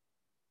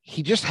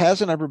he just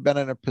hasn't ever been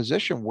in a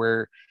position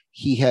where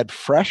he had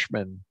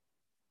freshmen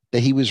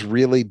that he was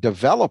really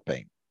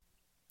developing.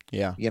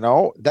 Yeah.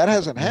 That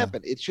hasn't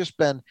happened. It's just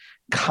been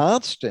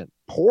constant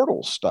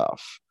portal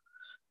stuff.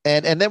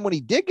 And then when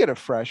he did get a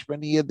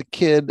freshman, he had the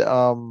kid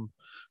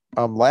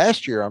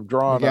last year. I'm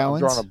drawing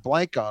a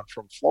blank on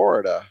from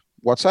Florida.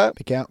 What's that?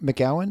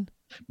 McGowan?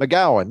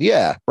 McGowan,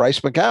 yeah,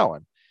 Bryce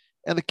McGowan.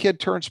 And the kid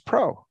turns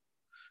pro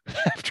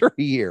after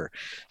a year.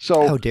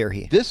 So how dare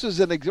he? This is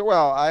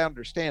well, I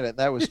understand it. And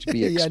that was to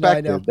be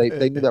expected. No,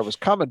 they knew that was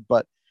coming,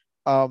 but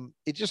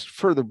it just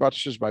further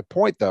buttresses my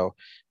point though.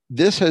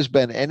 This has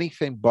been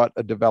anything but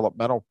a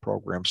developmental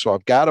program. So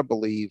I've got to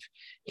believe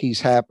he's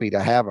happy to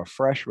have a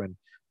freshman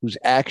who's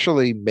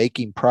actually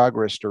making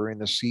progress during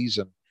the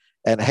season.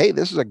 And hey,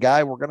 this is a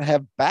guy we're going to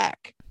have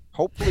back,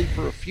 hopefully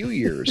for a few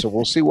years, and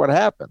we'll see what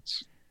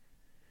happens.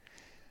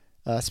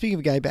 Speaking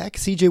of a guy back,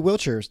 CJ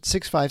Wilcher,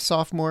 6'5"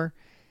 sophomore,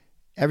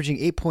 averaging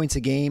 8 points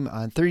a game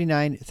on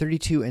 39,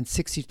 32, and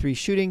 63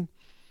 shooting.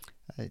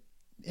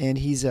 And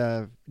he's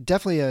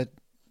definitely a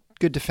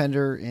good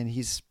defender, and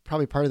he's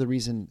probably part of the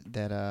reason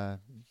that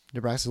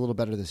Nebraska's a little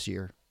better this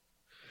year.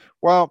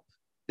 Well,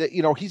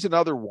 he's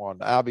another one,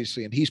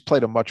 obviously, and he's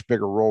played a much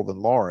bigger role than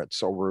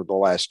Lawrence over the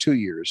last 2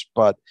 years.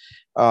 But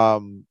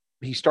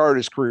he started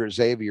his career at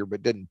Xavier,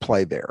 but didn't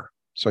play there.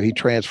 So he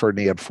transferred and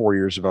he had 4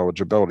 years of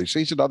eligibility. So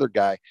he's another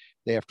guy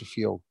they have to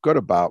feel good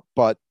about.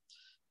 But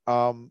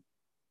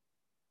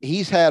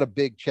he's had a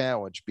big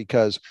challenge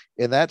because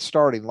in that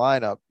starting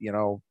lineup,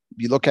 you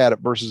look at it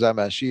versus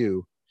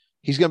MSU,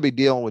 he's going to be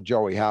dealing with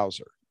Joey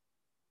Hauser.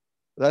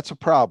 That's a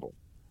problem,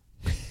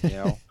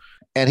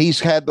 And he's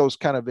had those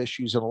kind of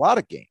issues in a lot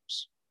of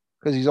games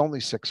because he's only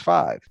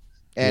 6'5".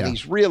 And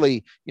he's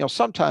really,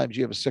 sometimes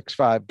you have a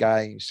 6'5"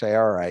 guy and you say,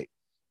 all right,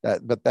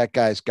 but that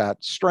guy's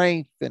got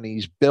strength and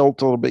he's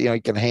built a little bit, he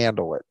can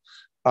handle it.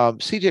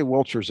 CJ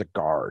Wilcher's a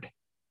guard.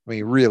 I mean,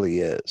 he really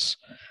is.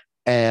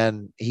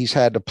 And he's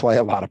had to play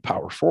a lot of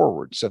power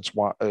forward since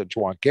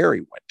Juwan Gary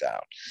went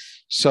down.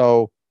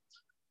 So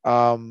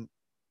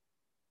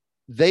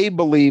they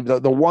believe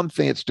that the one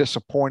thing that's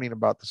disappointing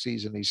about the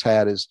season he's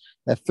had is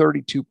that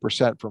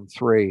 32% from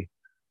three.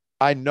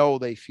 I know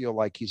they feel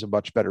like he's a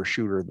much better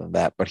shooter than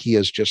that, but he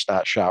has just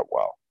not shot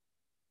well.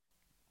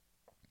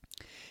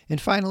 And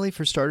finally,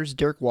 for starters,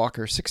 Derek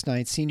Walker,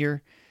 6'9"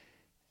 senior.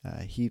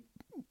 He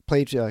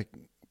played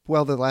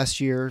well the last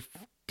year,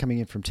 coming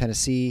in from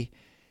Tennessee,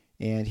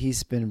 and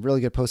he's been a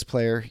really good post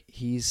player.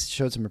 He's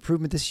showed some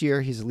improvement this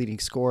year. He's a leading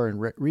scorer and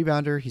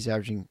rebounder. He's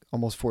averaging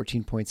almost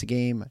 14 points a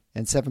game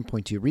and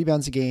 7.2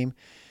 rebounds a game.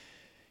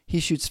 He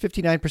shoots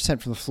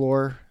 59% from the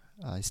floor.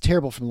 He's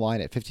terrible from the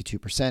line at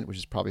 52%, which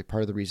is probably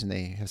part of the reason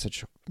they have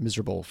such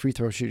miserable free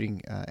throw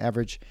shooting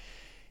average.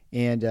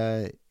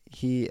 And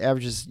he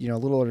averages, a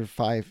little under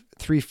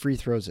 3 free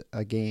throws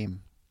a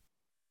game.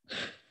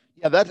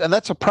 Yeah,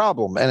 that's a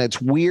problem, and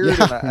it's weird.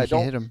 Yeah,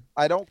 and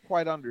I don't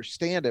quite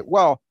understand it.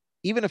 Well,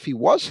 even if he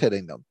was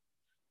hitting them,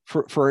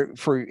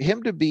 for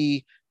him to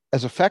be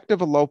as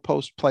effective a low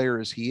post player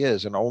as he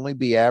is, and only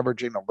be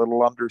averaging a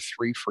little under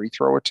 3 free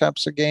throw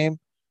attempts a game,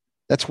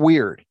 that's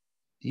weird.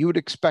 You would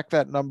expect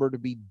that number to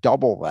be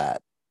double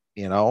that.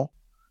 You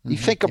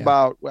think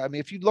about. I mean,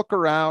 if you look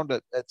around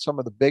at some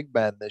of the big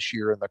men this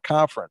year in the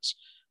conference,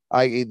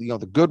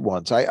 the good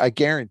ones, I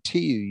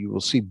guarantee you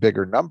will see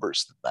bigger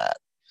numbers than that.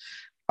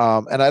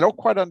 And I don't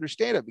quite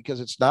understand it, because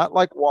it's not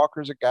like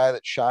Walker's a guy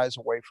that shies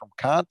away from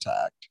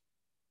contact.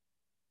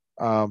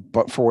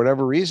 But for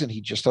whatever reason, he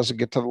just doesn't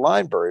get to the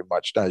line very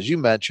much. Now, as you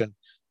mentioned,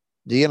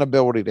 the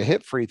inability to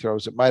hit free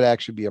throws, it might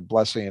actually be a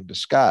blessing in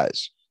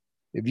disguise.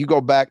 If you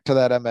go back to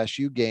that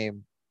MSU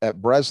game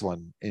at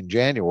Breslin in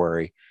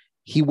January,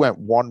 he went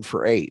 1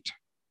 for 8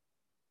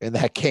 in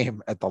that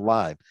game at the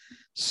line.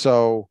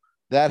 So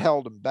that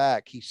held him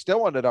back. He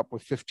still ended up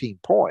with 15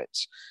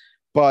 points.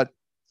 But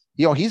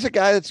he's a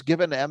guy that's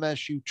given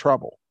MSU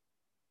trouble.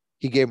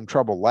 He gave him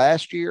trouble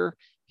last year.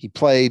 He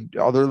played,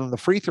 other than the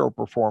free throw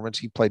performance,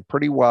 he played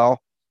pretty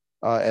well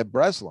at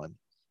Breslin.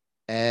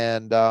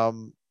 And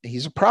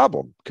he's a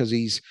problem, because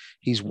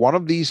he's one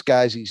of these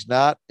guys. He's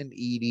not an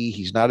Edey.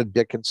 He's not a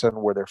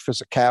Dickinson, where their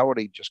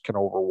physicality just can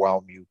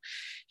overwhelm you.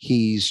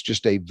 He's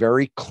just a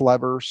very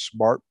clever,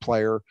 smart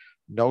player,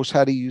 knows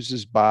how to use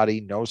his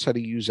body, knows how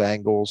to use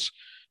angles,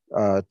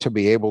 to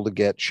be able to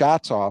get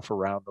shots off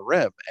around the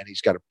rim, and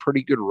he's got a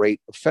pretty good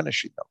rate of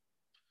finishing them.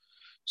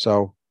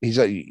 So he's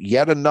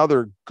yet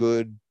another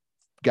good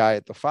guy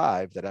at the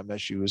 5 that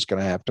MSU is going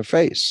to have to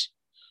face.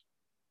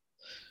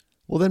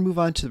 We'll then move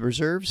on to the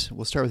reserves.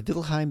 We'll start with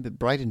Wilhelm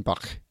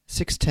Breidenbach,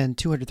 6'10",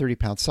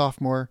 230-pound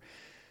sophomore.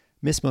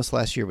 Missed most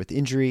last year with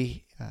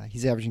injury.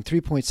 He's averaging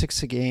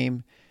 3.6 a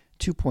game,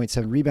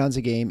 2.7 rebounds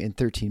a game in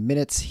 13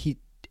 minutes. He,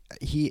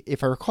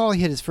 if I recall,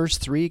 he hit his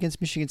first 3 against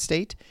Michigan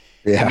State,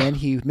 and then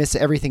he missed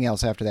everything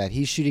else after that.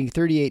 He's shooting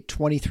 38,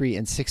 23,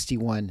 and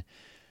 61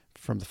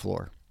 from the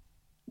floor.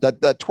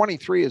 That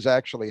 23 is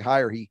actually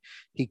higher.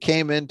 He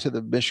came into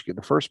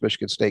the first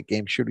Michigan State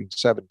game shooting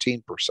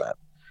 17%.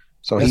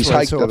 So he's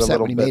hiked it a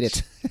little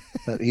bit.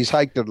 He's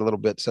hiked it a little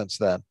bit since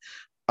then.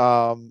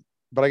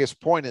 But I guess the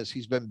point is,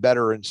 he's been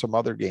better in some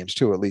other games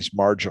too, at least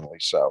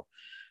marginally so.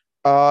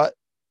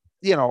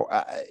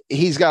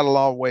 He's got a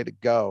long way to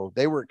go.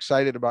 They were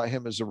excited about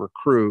him as a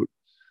recruit.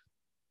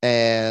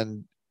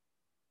 And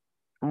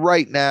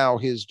right now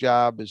his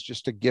job is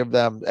just to give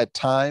them, at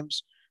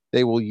times,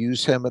 they will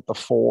use him at the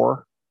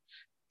 4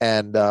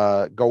 and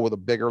go with a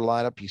bigger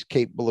lineup. He's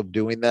capable of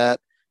doing that.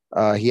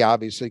 He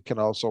obviously can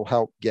also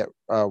help get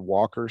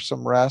Walker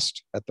some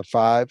rest at the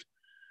 5.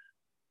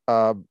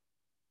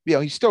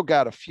 He's still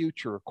got a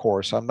future, of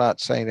course. I'm not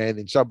saying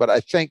anything so, but I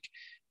think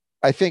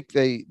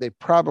they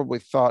probably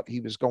thought he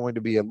was going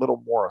to be a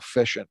little more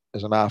efficient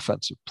as an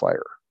offensive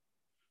player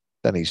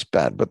than he's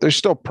been. But there's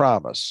still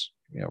promise,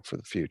 for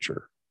the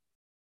future.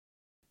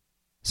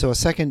 So a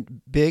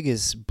second big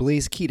is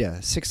Blaise Keita,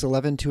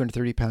 6'11",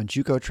 230-pound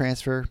JUCO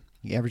transfer.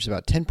 He averages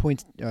about 10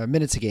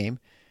 minutes a game,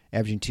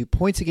 averaging 2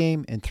 points a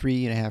game and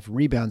 3.5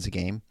 rebounds a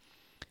game.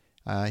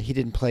 He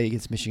didn't play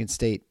against Michigan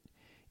State,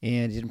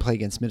 and he didn't play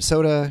against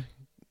Minnesota,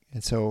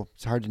 and so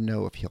it's hard to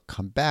know if he'll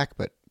come back,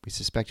 but we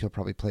suspect he'll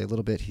probably play a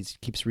little bit. He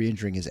keeps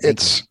re-injuring his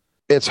ankle.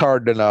 It's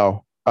hard to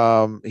know.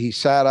 He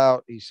sat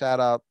out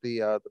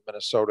the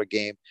Minnesota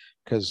game,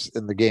 because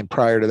in the game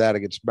prior to that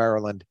against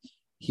Maryland,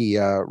 he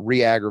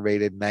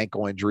re-aggravated an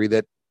ankle injury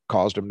that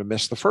caused him to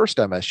miss the first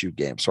MSU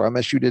game. So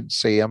MSU didn't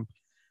see him.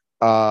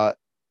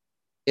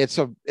 It's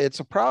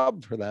a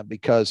problem for them,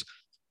 because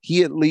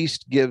he at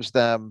least gives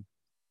them.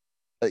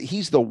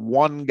 He's the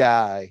one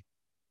guy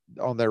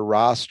on their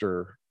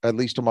roster, at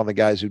least among the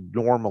guys who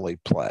normally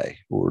play,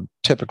 who are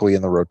typically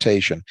in the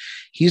rotation.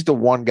 He's the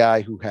one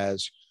guy who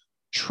has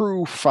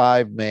true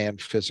 5-man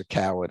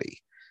physicality.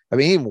 I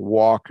mean, even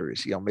Walker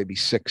is, maybe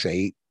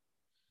 6'8".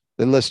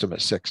 They list him at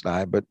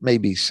 6'9", but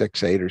maybe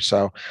 6'8" or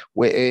so.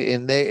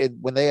 And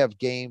when they have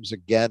games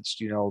against,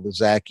 the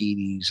Zach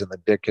Edeys and the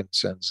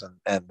Dickinsons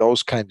and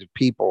those kinds of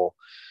people,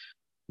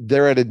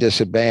 they're at a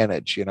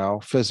disadvantage,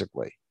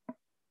 physically.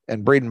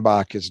 And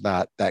Breidenbach is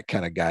not that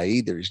kind of guy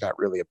either. He's not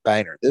really a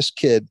banger. This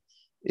kid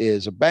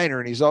is a banger,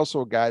 and he's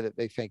also a guy that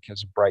they think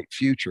has a bright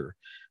future.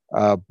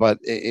 But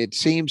it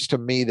seems to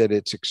me that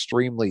it's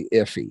extremely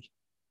iffy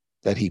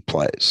that he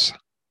plays.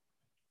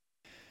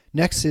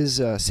 Next is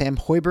Sam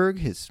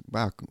Hoiberg.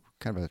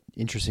 Kind of an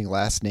interesting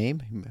last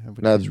name.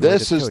 Now,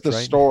 this is the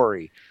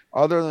story.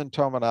 Other than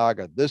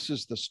Tominaga, this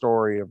is the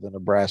story of the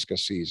Nebraska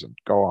season.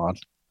 Go on.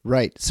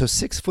 Right. So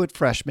 6-foot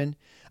freshman,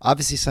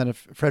 obviously son of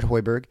Fred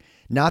Hoiberg,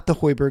 not the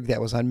Hoiberg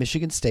that was on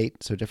Michigan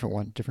State. So different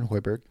one, different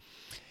Hoiberg.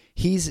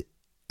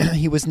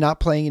 He was not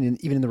playing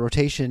even in the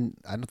rotation.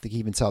 I don't think he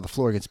even saw the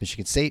floor against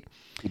Michigan State.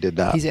 He did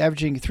not. He's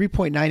averaging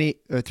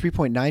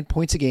 3.9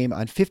 points a game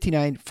on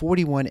 59,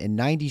 41, and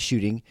 90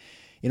 shooting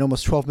in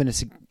almost 12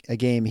 minutes a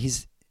game.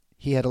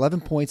 He had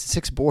 11 points,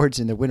 6 boards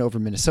in the win over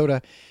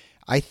Minnesota.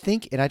 I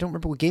think, and I don't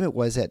remember what game it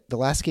was, at the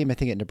last game, I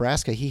think at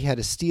Nebraska, he had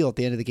a steal at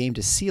the end of the game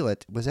to seal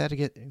it. Was that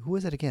against, who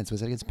was that against?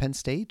 Was that against Penn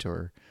State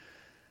or?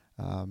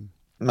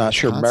 Not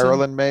sure.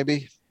 Maryland,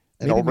 maybe?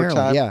 In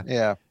overtime?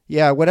 Maryland,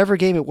 yeah. Whatever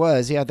game it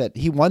was, that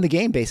he won the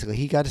game basically.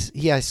 I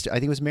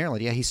think it was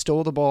Maryland. Yeah, he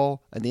stole the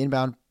ball and the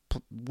inbound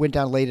went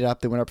down, laid it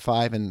up. They went up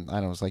 5, and I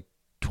don't know, it was like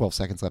 12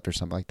 seconds left or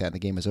something like that, and the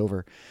game was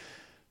over.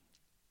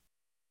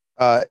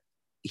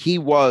 He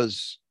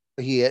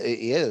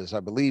is, I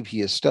believe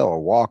he is still a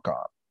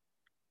walk-on.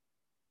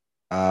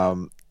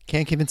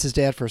 Can't convince his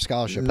dad for a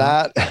scholarship.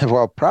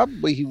 Well,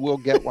 probably he will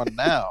get one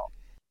now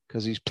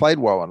because he's played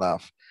well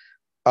enough.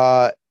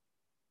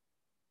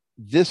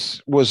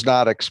 This was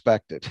not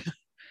expected,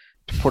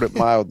 to put it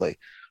mildly,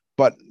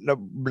 but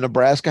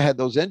Nebraska had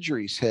those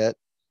injuries hit,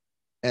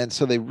 and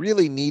so they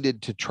really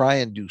needed to try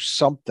and do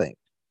something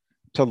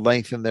to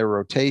lengthen their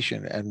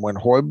rotation. And when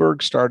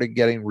Hoiberg started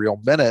getting real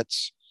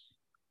minutes,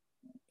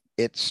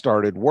 it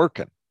started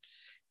working.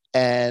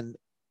 And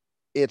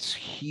it's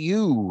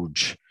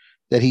huge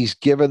that he's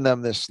given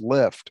them this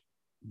lift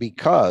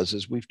because,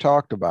 as we've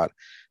talked about,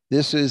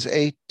 this is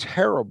a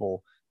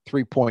terrible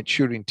 3-point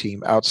shooting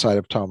team outside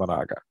of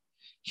Tominaga.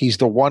 He's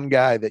the one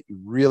guy that you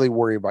really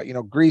worry about.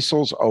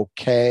 Griesel's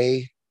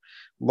okay.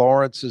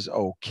 Lawrence is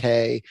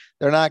okay.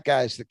 They're not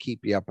guys that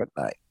keep you up at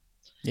night.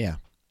 Yeah.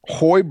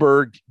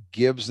 Hoiberg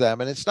gives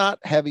them, and it's not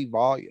heavy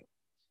volume,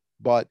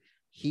 but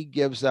he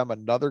gives them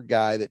another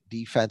guy that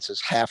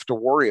defenses have to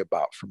worry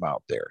about from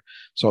out there.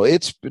 So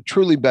it's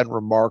truly been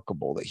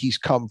remarkable that he's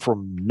come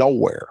from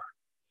nowhere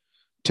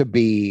to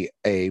be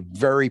a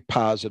very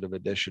positive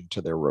addition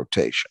to their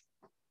rotation.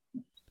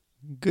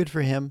 Good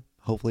for him.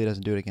 Hopefully he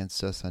doesn't do it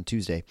against us on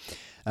Tuesday.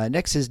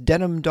 Next is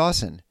Denham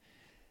Dawson,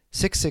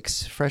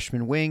 6'6"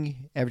 freshman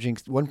wing, averaging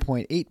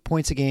 1.8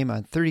 points a game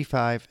on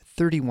 35,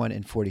 31,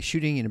 and 40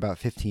 shooting in about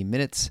 15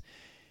 minutes.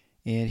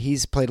 And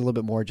he's played a little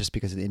bit more just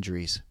because of the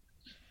injuries.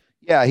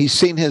 Yeah, he's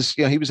seen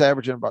he was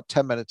averaging about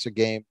 10 minutes a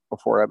game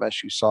before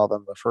MSU saw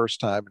them the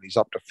first time, and he's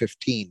up to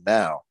 15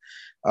 now.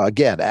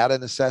 Again, out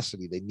of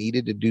necessity, they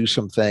needed to do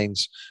some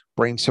things,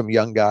 bring some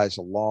young guys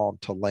along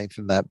to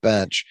lengthen that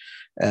bench.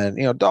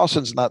 And,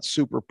 Dawson's not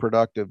super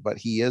productive, but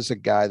he is a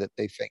guy that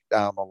they think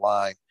down the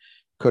line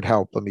could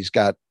help them. He's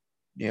got,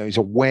 he's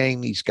a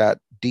wing. He's got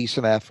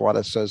decent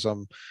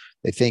athleticism.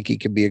 They think he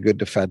can be a good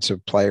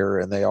defensive player,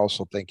 and they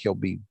also think he'll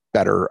be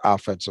better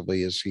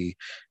offensively as he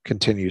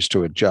continues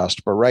to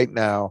adjust. But right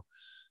now,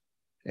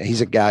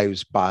 he's a guy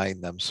who's buying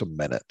them some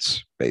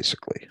minutes,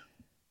 basically.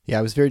 Yeah,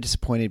 I was very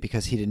disappointed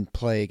because he didn't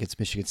play against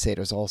Michigan State.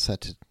 I was all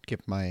set to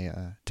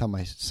tell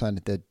my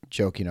son the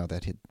joke,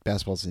 that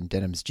basketball's in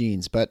Denham's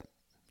genes, but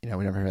we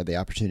never had the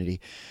opportunity.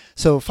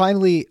 So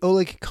finally,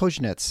 Oleg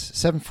Koznets,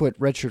 7-foot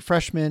redshirt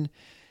freshman.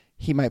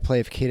 He might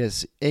play if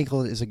Keita's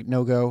ankle is a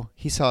no-go.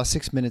 He saw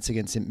 6 minutes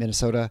against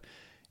Minnesota,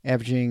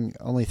 averaging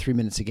only 3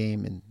 minutes a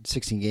game in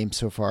 16 games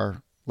so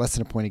far, less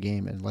than a point a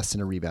game and less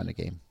than a rebound a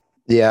game.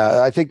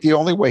 Yeah, I think the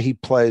only way he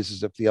plays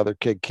is if the other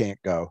kid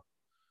can't go.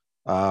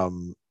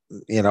 And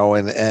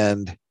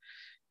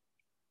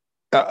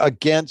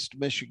against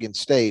Michigan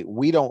State,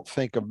 we don't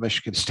think of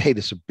Michigan State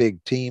as a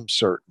big team,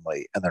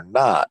 certainly, and they're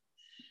not.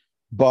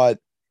 But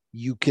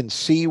you can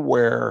see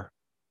where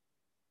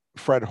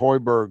Fred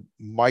Hoiberg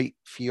might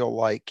feel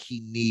like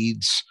he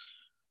needs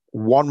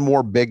one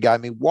more big guy. I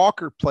mean,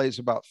 Walker plays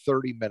about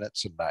 30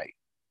 minutes a night.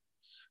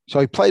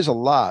 So he plays a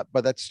lot,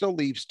 but that still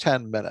leaves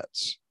 10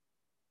 minutes,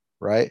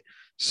 right?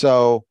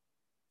 So,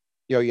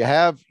 you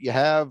have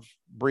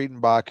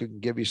Breedenbach who can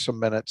give you some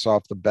minutes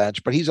off the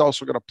bench, but he's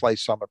also going to play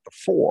some at the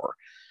 4.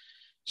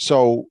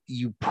 So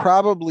you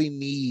probably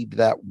need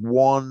that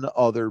one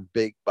other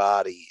big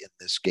body in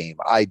this game,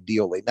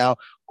 ideally. Now,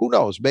 who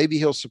knows? Maybe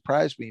he'll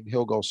surprise me and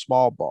he'll go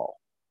small ball.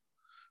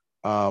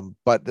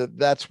 But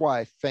that's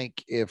why I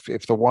think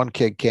if the one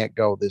kid can't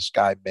go, this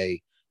guy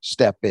may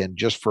step in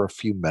just for a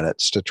few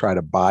minutes to try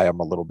to buy him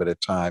a little bit of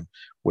time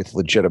with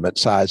legitimate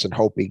size and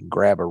hope he can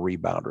grab a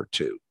rebound or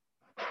two.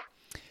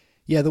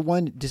 Yeah, the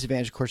one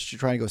disadvantage, of course, to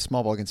trying to go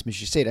small ball against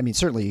Michigan State. I mean,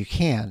 certainly you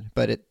can,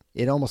 but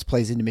it almost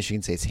plays into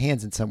Michigan State's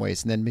hands in some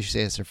ways. And then Michigan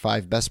State has their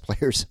 5 best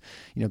players,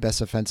 best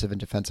offensive and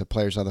defensive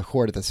players on the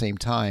court at the same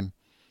time.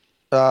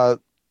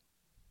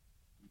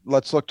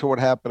 Let's look to what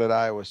happened at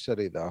Iowa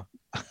City, though.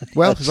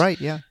 Well, right,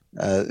 yeah.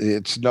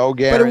 It's no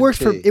guarantee. But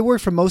it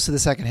worked for most of the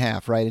second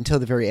half, right? Until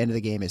the very end of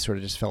the game, it sort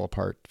of just fell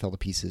apart, fell to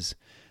pieces.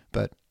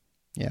 But,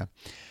 yeah.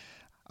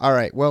 All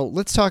right, well,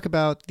 let's talk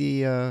about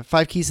the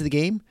 5 keys of the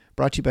game,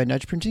 brought to you by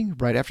Nudge Printing,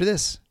 right after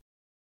this.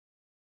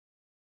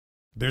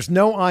 There's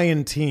no I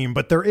in team,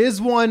 but there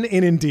is one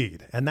in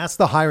Indeed, and that's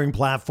the hiring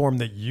platform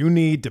that you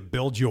need to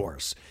build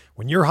yours.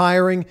 When you're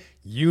hiring,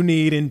 you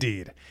need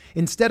Indeed.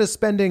 Instead of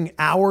spending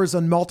hours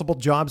on multiple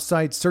job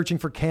sites searching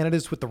for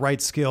candidates with the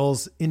right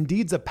skills,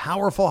 Indeed's a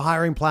powerful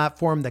hiring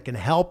platform that can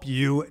help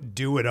you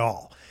do it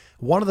all.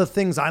 One of the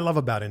things I love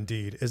about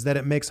Indeed is that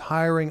it makes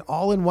hiring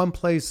all in one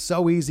place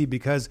so easy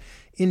because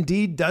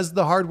Indeed does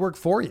the hard work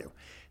for you.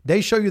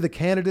 They show you the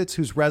candidates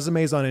whose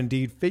resumes on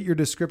Indeed fit your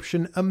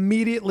description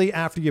immediately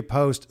after you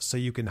post so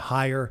you can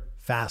hire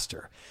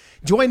faster.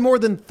 Join more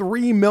than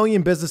 3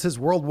 million businesses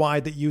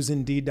worldwide that use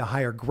Indeed to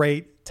hire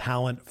great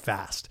talent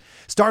fast.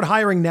 Start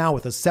hiring now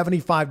with a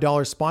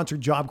 $75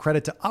 sponsored job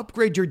credit to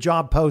upgrade your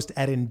job post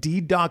at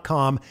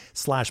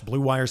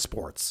Indeed.com/Blue Wire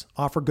Sports.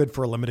 Offer good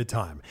for a limited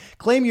time.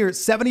 Claim your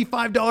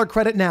 $75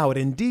 credit now at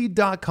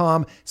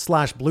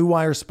Indeed.com/Blue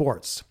Wire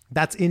Sports.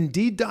 That's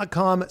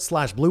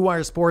Indeed.com/Blue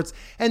Wire Sports,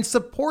 and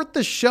support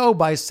the show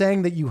by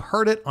saying that you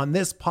heard it on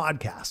this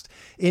podcast.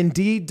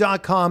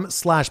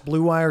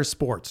 Indeed.com/Blue Wire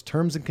Sports.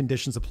 Terms and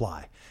conditions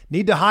apply.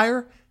 Need to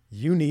hire?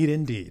 You need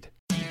Indeed.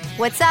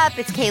 What's up?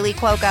 It's Kaylee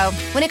Cuoco.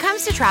 When it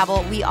comes to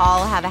travel, we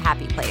all have a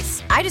happy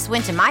place. I just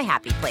went to my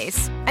happy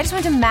place. I just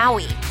went to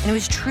Maui, and it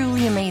was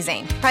truly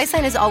amazing.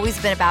 Priceline has always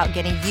been about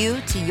getting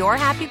you to your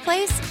happy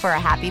place for a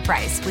happy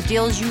price with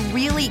deals you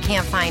really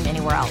can't find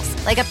anywhere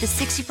else. Like up to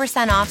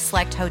 60% off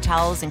select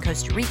hotels in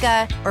Costa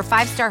Rica or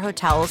 5-star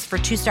hotels for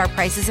 2-star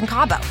prices in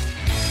Cabo.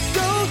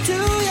 Go to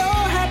your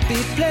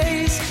happy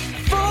place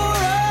for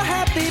a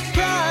happy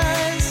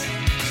price.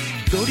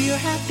 Go to your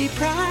happy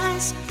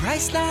price,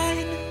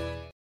 Priceline.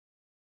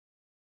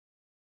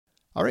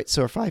 All right,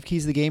 so our 5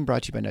 keys of the game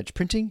brought to you by Nudge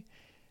Printing.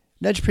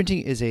 Nudge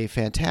Printing is a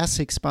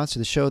fantastic sponsor of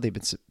the show. They're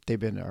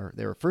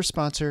our first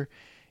sponsor,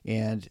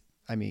 and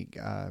I mean,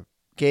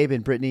 Gabe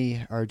and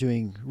Brittany are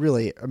doing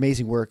really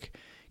amazing work.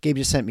 Gabe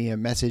just sent me a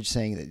message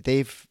saying that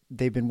they've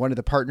been one of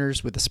the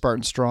partners with the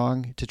Spartan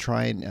Strong to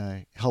try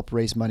and help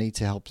raise money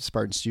to help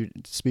Spartan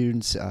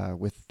students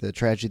with the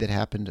tragedy that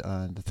happened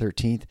on the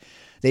 13th.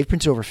 They've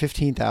printed over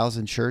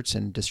 15,000 shirts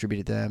and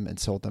distributed them and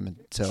sold them. And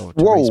so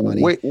to raise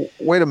money.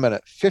 Wait a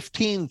minute.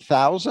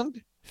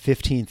 15,000?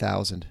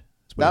 15,000.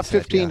 Not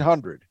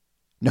 1,500.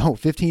 Yeah. No,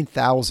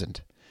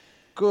 15,000.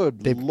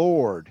 Good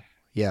Lord.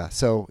 Yeah.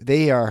 So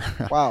they are.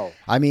 Wow.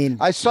 I mean,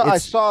 I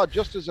saw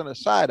just as an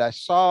aside, I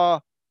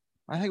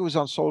think it was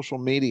on social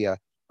media.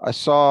 I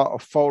saw a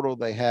photo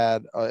they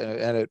had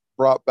and it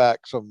brought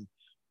back some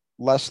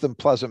less than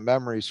pleasant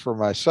memories for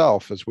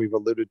myself, as we've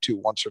alluded to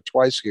once or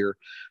twice here,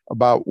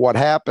 about what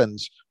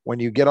happens when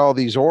you get all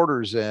these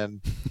orders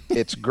in.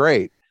 It's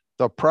great.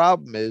 The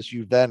problem is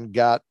you then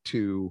got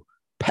to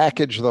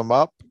package them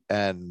up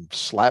and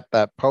slap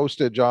that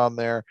postage on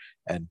there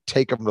and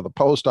take them to the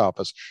post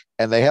office.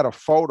 And they had a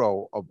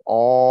photo of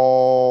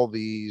all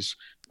these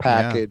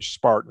packaged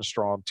Spartan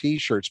Strong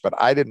t-shirts, but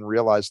I didn't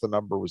realize the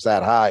number was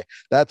that high.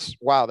 That's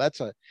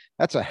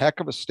a heck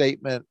of a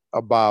statement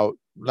about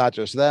not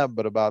just them,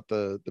 but about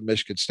the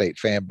Michigan State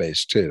fan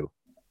base too.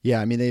 Yeah,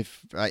 I mean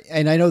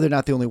and I know they're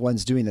not the only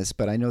ones doing this,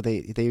 but I know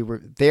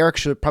they're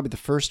actually probably the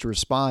first to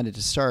respond and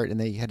to start, and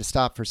they had to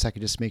stop for a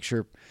second just to make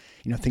sure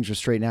things were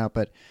straightened out.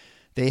 But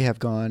they have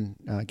gone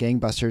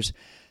gangbusters.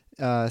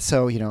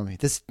 So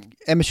this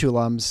MSU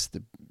alums,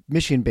 the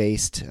Michigan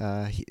based,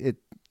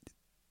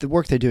 the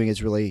work they're doing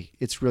is really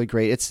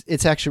great.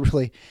 It's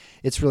actually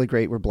really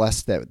great. We're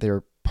blessed that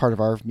they're part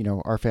of our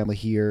family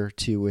here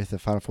too, with the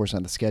Final Fours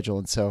on the schedule.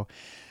 And so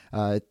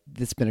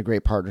it's been a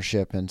great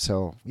partnership. And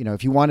so,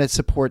 if you want to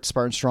support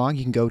Spartan Strong,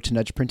 you can go to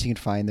Nudge Printing and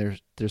find their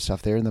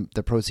stuff there. And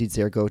the proceeds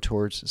there go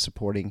towards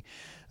supporting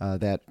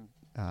that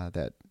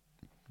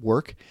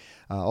work.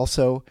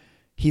 Also,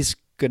 he's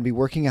going to be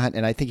working on,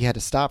 and I think he had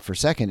to stop for a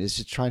second, is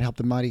to try and help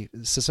the Madi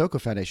Sissoko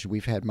Foundation.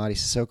 We've had Madi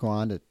Sissoko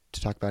on to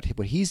talk about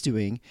what he's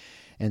doing.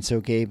 And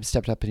so Gabe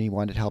stepped up and he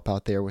wanted to help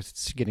out there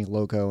with getting a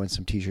logo and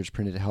some t-shirts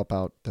printed to help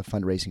out the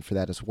fundraising for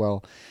that as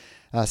well.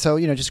 So,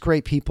 just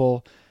great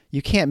people.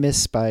 You can't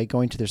miss by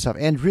going to their stuff,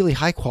 and really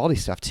high quality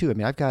stuff too. I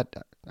mean, I've got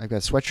a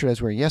sweatshirt I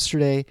was wearing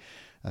yesterday,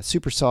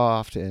 super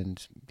soft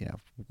and,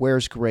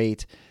 wears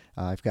great.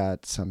 I've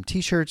got some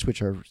t-shirts,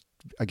 which are,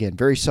 again,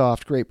 very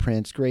soft, great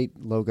prints, great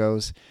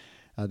logos.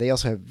 They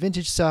also have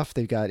vintage stuff.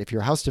 They've got, if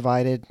you're house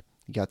divided,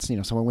 you got,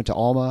 someone went to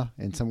Alma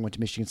and someone went to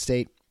Michigan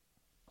State.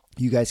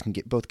 You guys can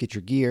both get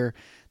your gear.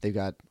 They've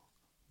got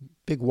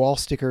big wall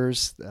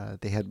stickers.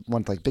 They had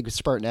one like big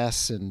Spartan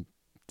S and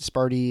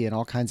Sparty and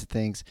all kinds of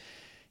things.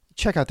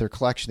 Check out their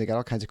collection. They got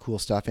all kinds of cool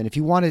stuff. And if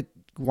you want to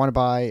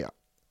buy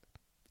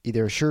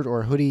either a shirt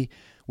or a hoodie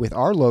with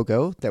our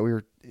logo,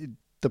 the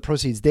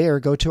proceeds there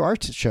go to our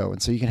show.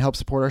 And so you can help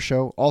support our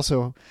show.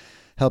 Also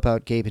help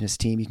out Gabe and his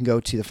team. You can go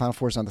to the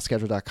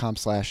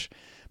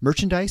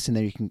finalfoursontheschedule.com/merchandise, and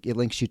then it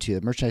links you to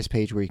the merchandise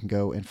page where you can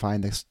go and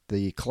find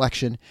the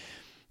collection.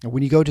 And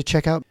when you go to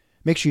checkout,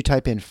 make sure you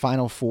type in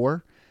Final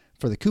Four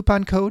for the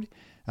coupon code.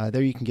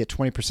 There you can get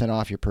 20%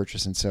 off your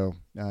purchase. And so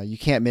you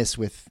can't miss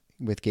with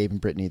Gabe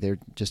and Brittany. They're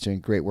just doing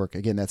great work.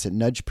 Again, that's at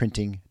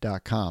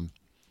nudgeprinting.com.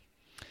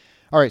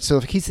 All right, so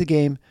the keys to the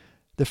game.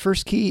 The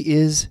first key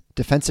is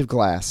defensive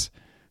glass,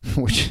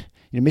 which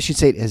Michigan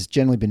State has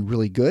generally been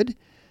really good,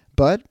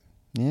 but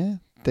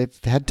they've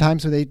had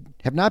times where they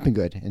have not been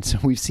good. And so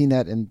we've seen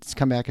that, and it's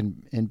come back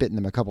and bitten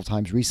them a couple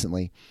times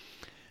recently.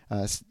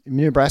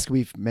 Nebraska,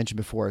 we've mentioned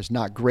before, is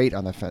not great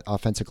on the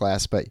offensive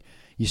glass, but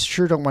you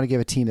sure don't want to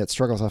give a team that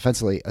struggles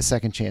offensively a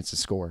second chance to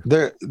score.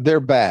 They're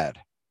bad.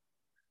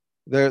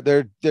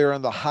 They're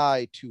in the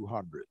high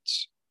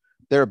 200s.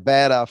 They're a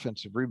bad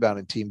offensive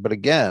rebounding team. But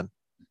again,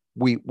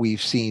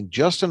 we've seen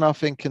just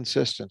enough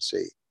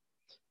inconsistency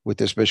with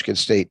this Michigan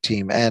State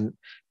team. And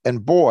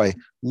boy,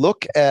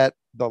 look at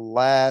the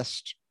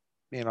last,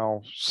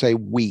 say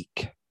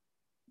week,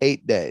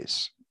 8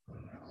 days.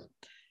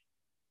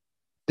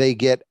 They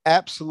get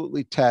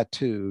absolutely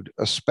tattooed,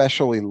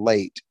 especially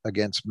late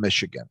against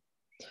Michigan.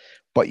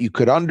 But you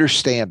could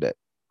understand it.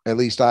 At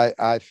least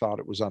I thought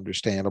it was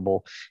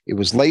understandable. It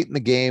was late in the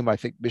game. I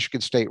think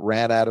Michigan State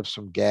ran out of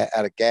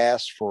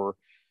gas for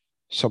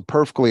some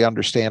perfectly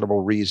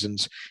understandable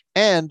reasons.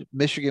 And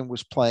Michigan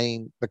was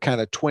playing the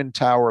kind of twin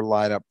tower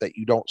lineup that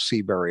you don't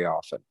see very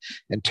often.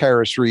 And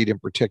Terrace Reed in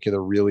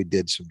particular really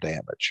did some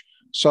damage.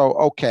 So,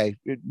 okay,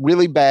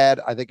 really bad.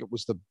 I think it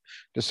was the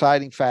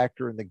deciding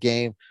factor in the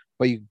game,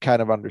 but you can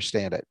kind of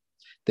understand it.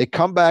 They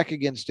come back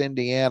against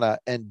Indiana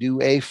and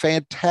do a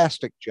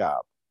fantastic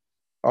job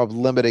of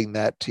limiting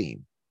that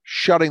team,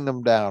 shutting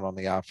them down on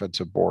the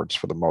offensive boards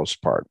for the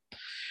most part.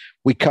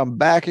 We come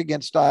back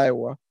against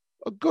Iowa,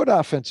 a good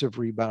offensive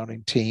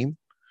rebounding team,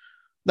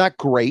 not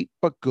great,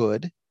 but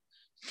good.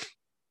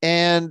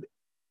 And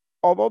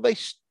although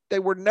they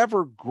were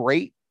never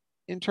great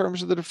in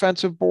terms of the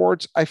defensive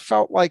boards, I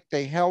felt like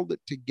they held it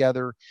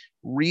together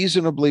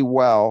reasonably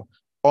well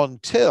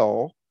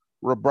until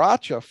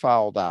Rabracha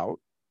fouled out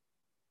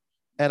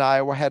and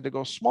Iowa had to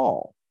go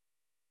small.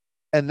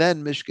 And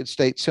then Michigan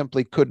State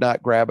simply could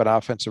not grab an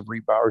offensive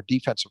rebound or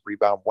defensive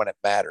rebound when it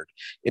mattered,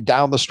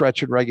 down the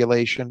stretch in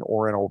regulation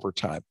or in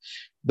overtime.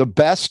 The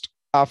best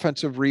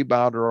offensive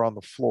rebounder on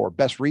the floor,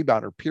 best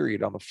rebounder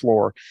period on the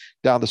floor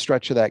down the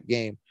stretch of that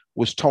game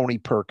was Tony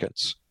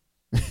Perkins,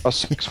 a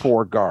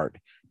 6'4" guard.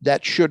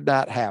 That should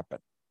not happen.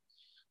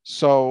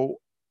 So,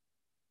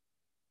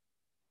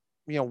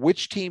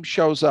 which team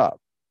shows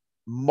up?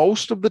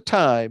 Most of the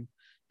time,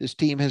 this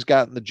team has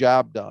gotten the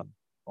job done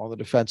on the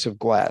defensive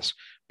glass,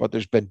 but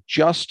there's been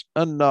just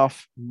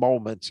enough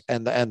moments.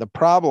 And the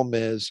problem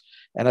is,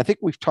 and I think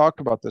we've talked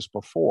about this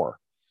before,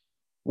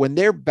 when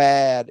they're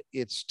bad,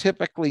 it's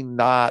typically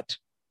not,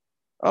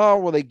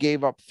 they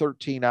gave up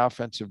 13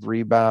 offensive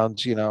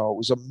rebounds. It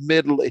was a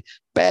middle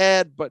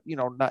bad, but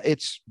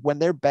it's when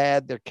they're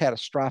bad, they're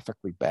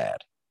catastrophically bad.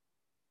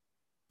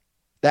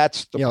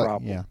 That's the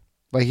problem. Yeah.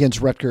 Like against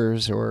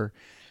Rutgers or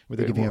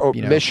they're giving up,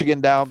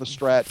 Michigan down the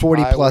stretch,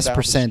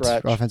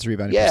 40+% offensive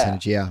rebounding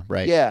percentage. Yeah.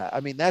 Right. Yeah.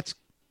 I mean, that's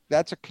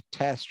a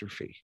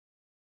catastrophe.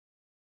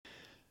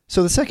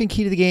 So the second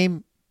key to the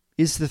game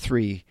is the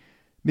three.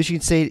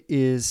 Michigan State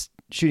is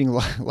shooting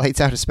lights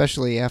out,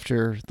 especially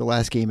after the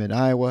last game in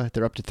Iowa.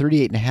 They're up to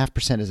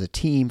 38.5% as a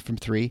team from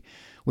three,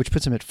 which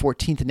puts them at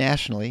 14th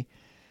nationally.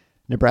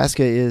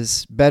 Nebraska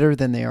is better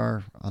than they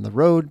are on the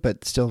road,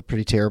 but still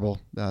pretty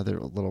terrible. They're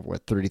a little,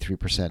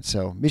 33%.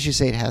 So Michigan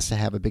State has to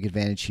have a big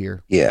advantage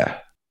here. Yeah,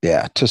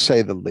 to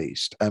say the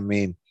least. I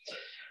mean,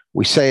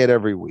 we say it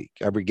every week,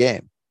 every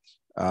game.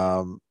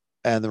 And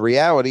the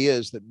reality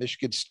is that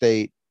Michigan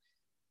State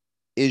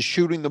is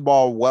shooting the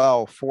ball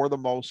well for the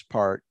most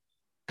part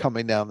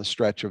coming down the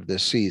stretch of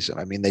this season.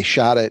 I mean, they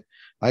shot it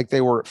like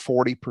they were at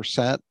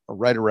 40% or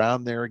right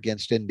around there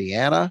against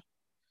Indiana.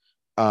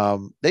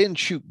 They didn't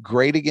shoot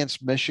great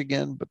against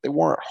Michigan, but they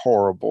weren't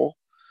horrible.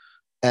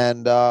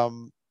 And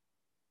then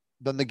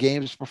the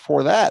games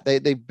before that,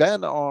 they've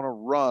been on a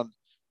run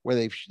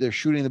where they're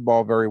shooting the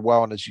ball very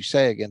well. And as you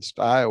say, against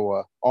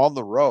Iowa on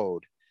the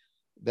road,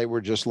 they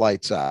were just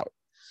lights out.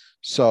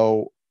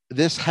 So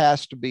this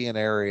has to be an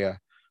area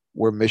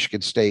where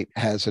Michigan State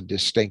has a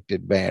distinct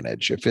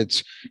advantage. If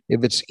it's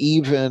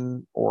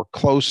even or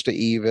close to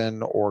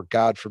even, or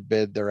God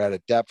forbid they're at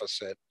a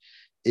deficit,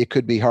 it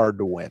could be hard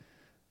to win.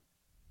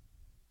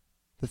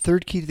 The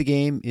third key to the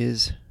game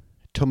is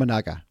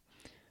Tominaga.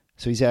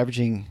 So he's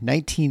averaging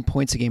 19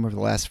 points a game over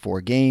the last 4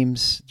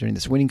 games during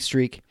this winning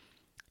streak.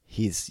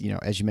 He's,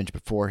 as you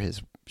mentioned before,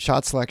 his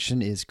shot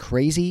selection is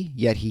crazy,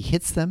 yet he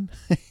hits them.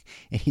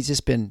 And he's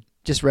just been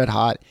red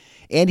hot.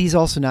 And he's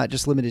also not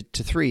just limited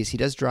to threes. He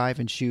does drive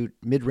and shoot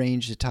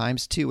mid-range at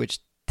times too, which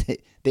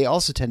they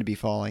also tend to be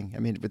falling. I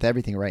mean, with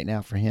everything right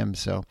now for him.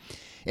 So,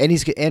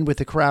 and with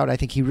the crowd, I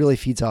think he really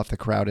feeds off the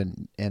crowd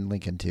and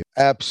Lincoln too.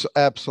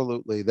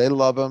 Absolutely. They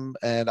love him.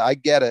 And I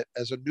get it.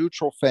 As a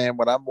neutral fan,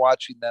 when I'm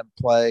watching them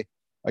play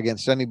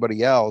against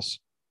anybody else,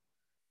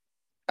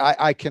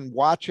 I can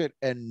watch it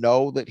and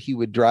know that he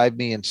would drive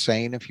me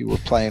insane if he were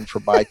playing for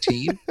my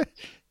team.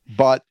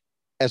 But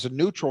as a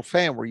neutral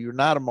fan where you're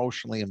not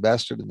emotionally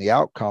invested in the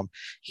outcome,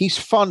 he's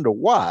fun to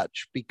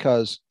watch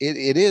because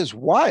it is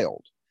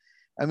wild.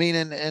 I mean,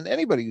 and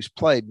anybody who's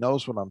played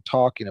knows what I'm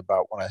talking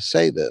about when I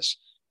say this.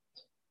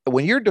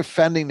 When you're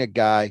defending a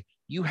guy,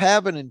 you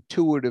have an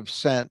intuitive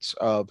sense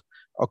of,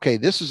 okay,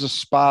 this is a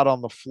spot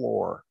on the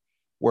floor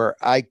where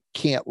I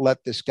can't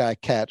let this guy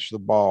catch the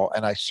ball,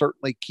 and I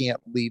certainly can't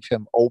leave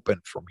him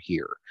open from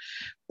here.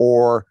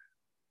 Or,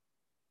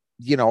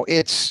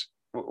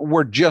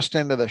 we're just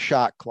into the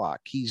shot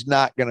clock. He's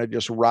not going to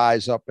just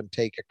rise up and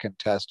take a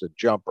contested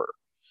jumper.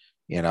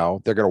 They're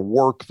going to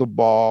work the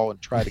ball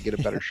and try to get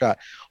a better shot.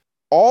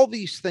 All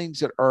these things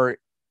that are,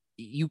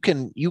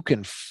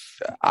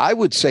 I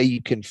would say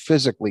you can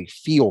physically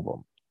feel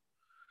them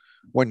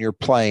when you're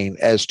playing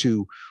as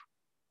to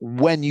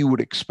when you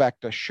would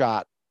expect a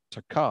shot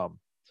to come.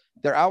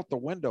 They're out the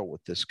window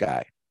with this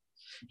guy.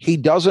 He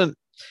doesn't,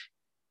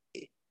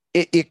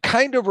 it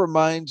kind of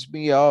reminds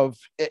me of,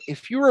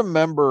 if you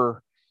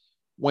remember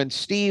when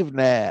Steve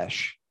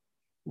Nash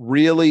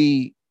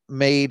really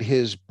made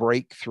his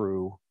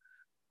breakthrough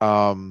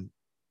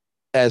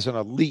as an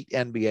elite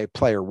NBA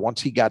player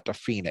once he got to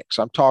Phoenix.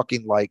 I'm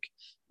talking like,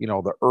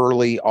 the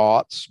early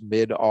aughts,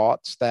 mid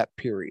aughts, that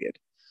period.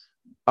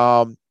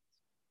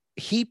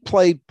 He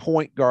played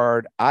point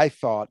guard, I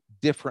thought,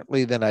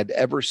 differently than I'd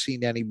ever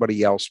seen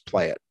anybody else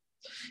play it.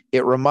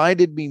 It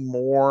reminded me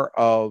more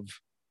of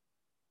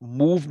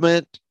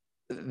movement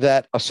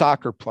that a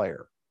soccer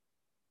player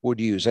would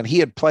use. And he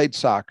had played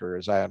soccer,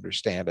 as I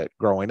understand it,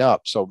 growing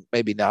up. So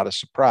maybe not a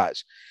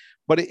surprise.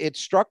 But it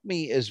struck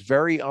me as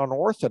very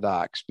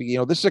unorthodox.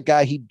 This is a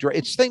guy,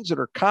 it's things that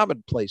are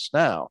commonplace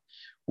now,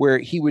 where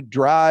he would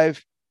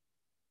drive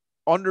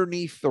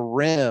underneath the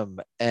rim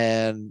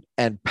and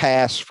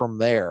pass from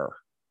there.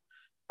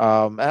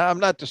 I'm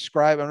not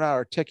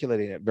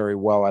articulating it very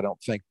well, I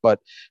don't think, but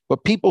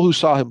people who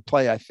saw him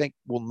play, I think,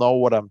 will know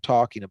what I'm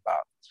talking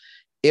about.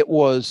 It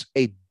was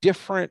a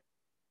different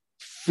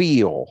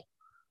feel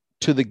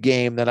to the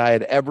game than I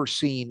had ever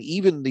seen.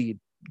 Even the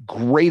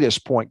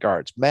greatest point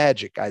guards,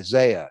 Magic,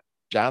 Isaiah,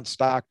 John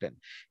Stockton,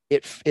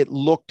 it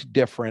looked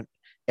different,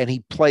 and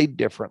he played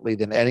differently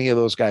than any of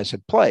those guys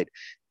had played.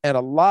 And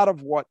a lot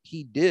of what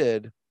he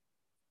did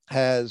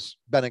has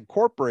been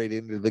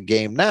incorporated into the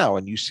game now,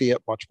 and you see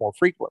it much more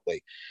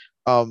frequently.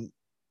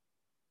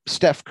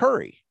 Steph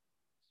Curry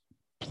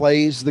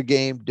plays the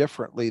game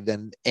differently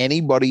than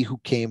anybody who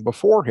came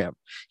before him.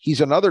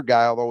 He's another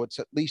guy, although it's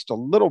at least a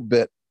little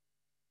bit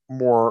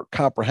more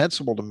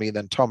comprehensible to me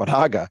than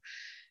Tominaga.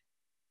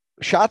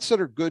 Shots that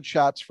are good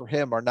shots for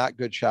him are not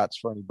good shots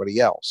for anybody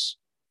else.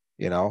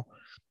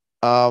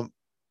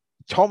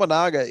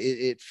 Tominaga,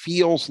 it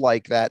feels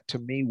like that to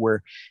me,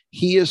 where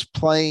he is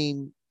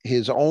playing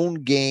his own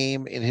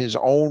game in his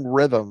own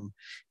rhythm,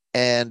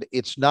 and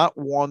it's not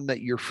one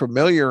that you're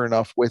familiar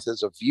enough with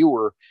as a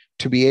viewer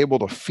to be able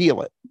to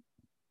feel it.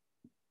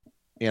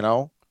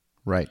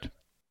 Right.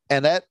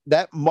 And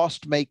that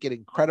must make it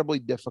incredibly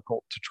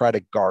difficult to try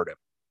to guard him.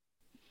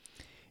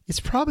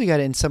 It's probably got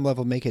to, in some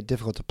level, make it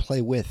difficult to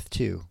play with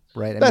too,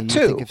 right? You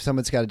think if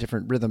someone's got a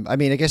different rhythm, I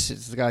guess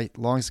it's the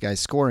longest guy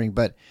scoring,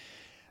 but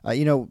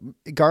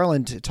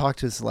Garland talked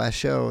to us last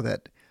show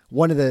that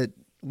one of the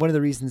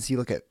reasons you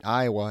look at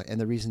Iowa and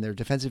the reason their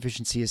defensive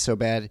efficiency is so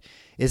bad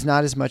is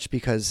not as much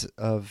because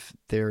of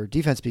their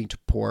defense being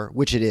poor,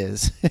 which it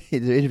is,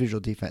 their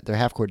individual defense, their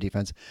half-court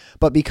defense,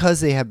 but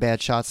because they have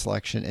bad shot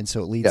selection, and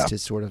so it leads to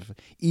sort of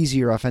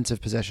easier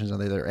offensive possessions on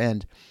the other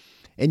end.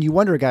 And you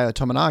wonder, a guy like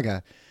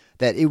Tominaga,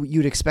 that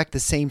you'd expect the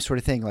same sort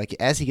of thing. Like,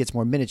 as he gets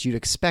more minutes, you'd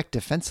expect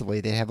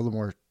defensively they have a little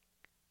more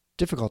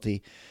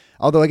difficulty.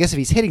 Although I guess if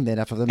he's hitting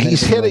enough of them, then it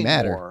doesn't really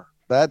matter. More.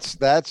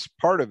 That's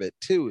part of it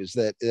too, is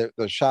that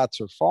the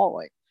shots are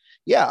falling.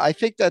 Yeah, I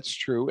think that's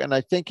true, and I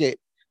think it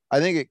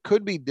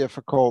could be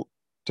difficult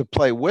to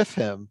play with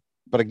him.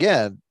 But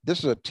again, this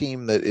is a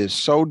team that is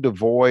so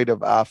devoid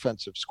of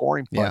offensive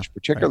scoring punch,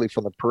 particularly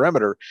from the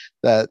perimeter,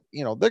 that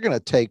they're going to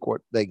take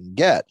what they can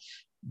get.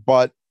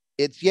 But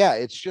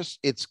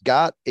it's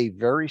got a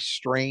very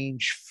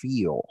strange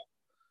feel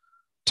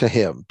to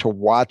him, to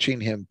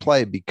watching him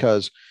play,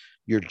 because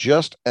you're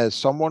just, as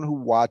someone who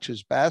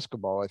watches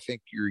basketball, I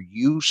think you're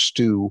used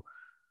to,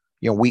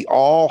 we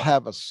all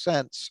have a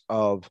sense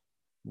of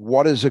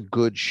what is a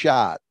good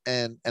shot.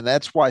 And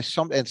that's why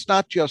it's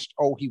not just,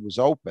 he was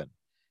open.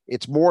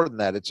 It's more than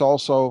that. It's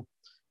also,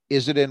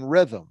 is it in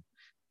rhythm?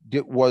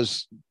 Did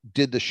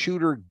the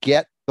shooter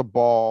get the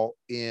ball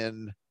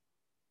in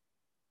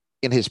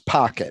his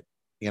pocket,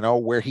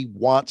 where he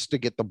wants to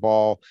get the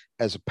ball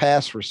as a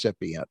pass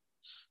recipient,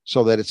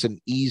 so that it's an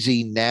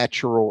easy,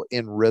 natural,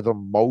 in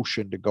rhythm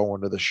motion to go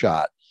into the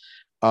shot.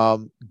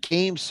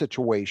 Game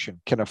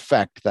situation can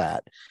affect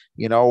that.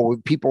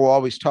 People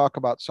always talk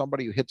about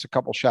somebody who hits a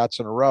couple shots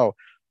in a row,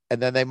 and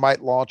then they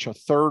might launch a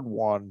third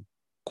one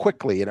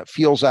quickly, and it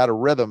feels out of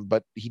rhythm,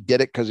 but he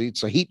did it because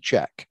it's a heat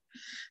check.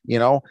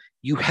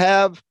 You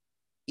have,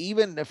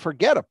 even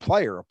forget a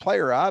player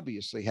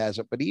obviously has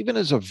it, but even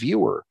as a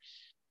viewer,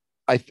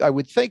 I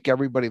would think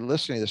everybody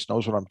listening to this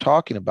knows what I'm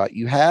talking about.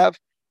 You have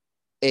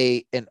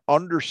an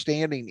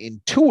understanding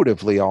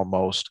intuitively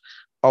almost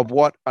of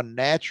what a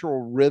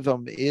natural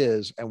rhythm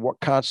is and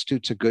what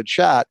constitutes a good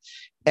shot.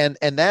 And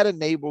that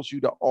enables you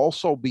to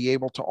also be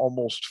able to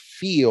almost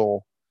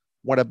feel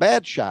when a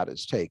bad shot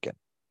is taken,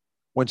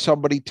 when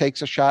somebody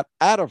takes a shot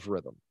out of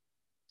rhythm,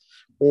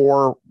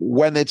 or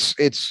when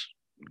it's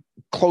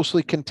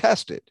closely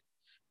contested,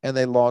 and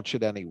they launch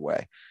it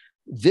anyway.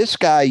 This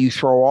guy, you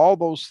throw all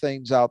those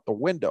things out the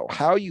window.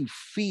 How you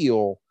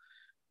feel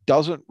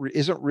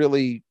isn't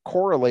really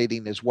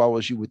correlating as well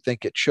as you would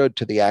think it should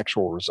to the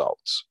actual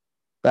results.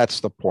 That's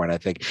the point, I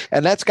think.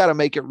 And that's got to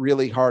make it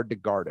really hard to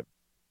guard him.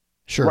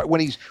 Sure. Right, when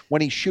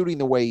he's shooting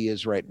the way he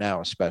is right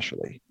now,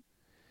 especially.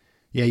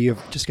 Yeah,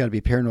 you've just got to be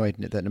paranoid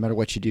that no matter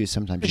what you do,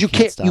 sometimes you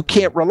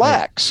can't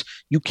relax. Right.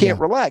 You can't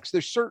relax.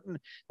 There's certain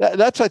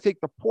that's I think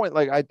the point.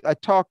 Like I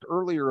talked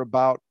earlier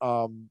about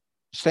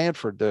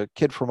Stanford, the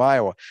kid from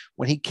Iowa,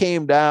 when he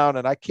came down,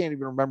 and I can't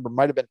even remember,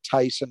 might have been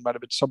Tyson, might have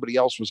been somebody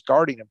else was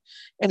guarding him,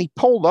 and he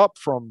pulled up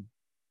from,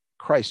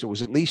 Christ, it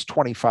was at least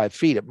 25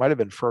 feet. It might have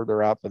been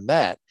further out than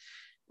that,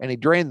 and he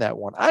drained that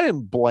one. I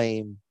didn't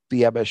blame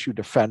the MSU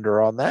defender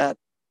on that.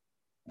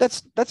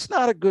 That's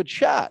not a good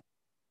shot.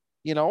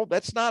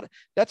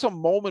 That's a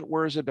moment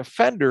where as a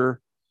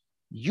defender,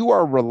 you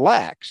are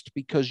relaxed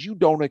because you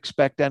don't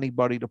expect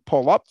anybody to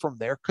pull up from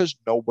there because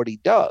nobody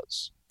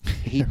does.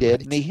 He did,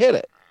 right. And he hit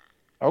it.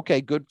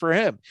 Okay, good for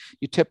him.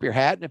 You tip your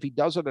hat, and if he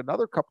does it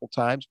another couple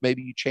times,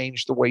 maybe you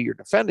change the way you're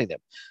defending him.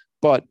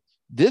 But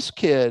this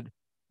kid,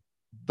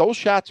 those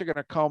shots are going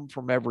to come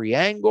from every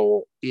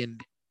angle, in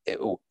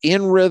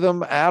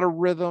rhythm, out of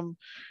rhythm.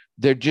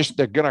 They're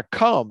going to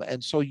come,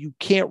 and so you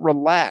can't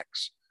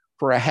relax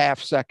for a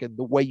half second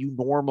the way you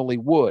normally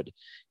would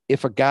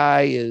if a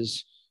guy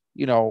is,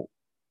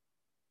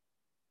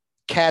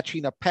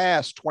 catching a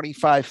pass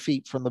 25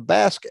 feet from the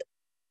basket.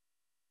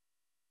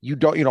 You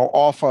don't,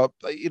 off up,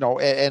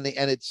 and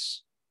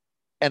it's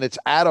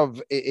out of,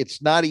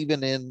 it's not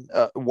even in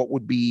what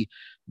would be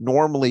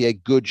normally a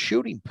good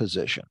shooting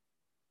position.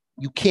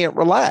 You can't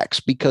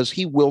relax because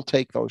he will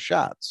take those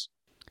shots.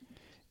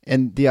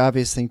 And the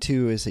obvious thing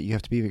too is that you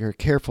have to be very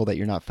careful that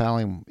you're not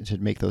fouling to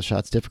make those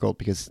shots difficult,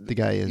 because the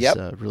guy is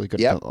really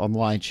good on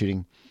line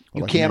shooting.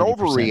 You can't 90%.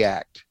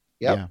 Overreact.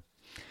 Yep.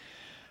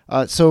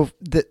 Yeah. So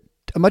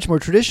a much more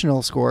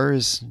traditional scorer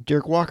is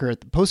Derek Walker at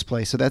the post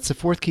play. So that's the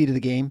fourth key to the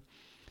game.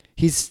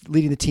 He's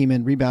leading the team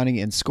in rebounding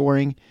and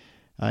scoring.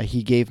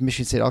 He gave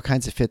Michigan State all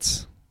kinds of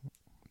fits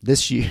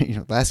this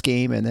year, last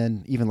game, and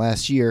then even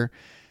last year.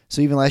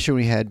 So even last year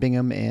when we had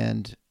Bingham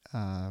and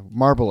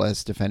Marble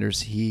as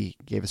defenders, he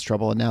gave us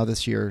trouble. And now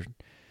this year,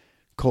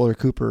 Kohler,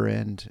 Cooper,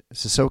 and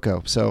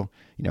Sissoko. So,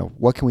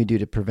 what can we do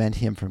to prevent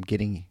him from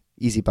getting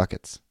easy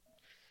buckets?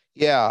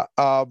 Yeah.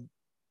 I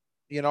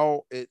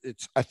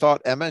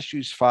thought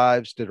MSU's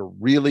fives did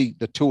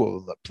the two of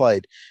them that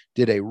played,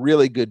 did a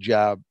really good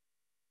job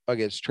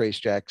against Trace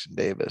Jackson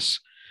Davis.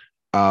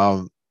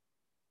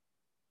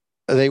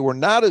 They were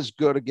not as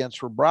good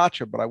against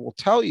Rebraca, but I will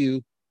tell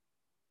you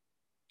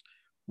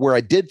where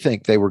I did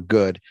think they were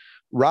good.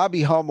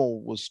 Robbie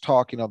Hummel was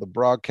talking on the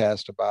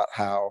broadcast about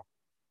how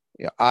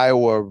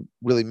Iowa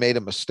really made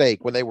a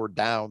mistake when they were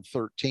down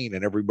 13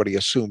 and everybody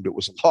assumed it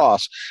was a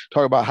loss.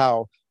 Talking about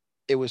how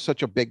it was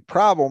such a big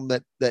problem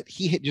that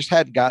he just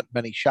hadn't got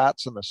many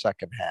shots in the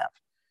second half.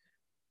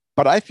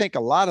 But I think a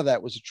lot of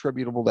that was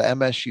attributable to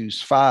MSU's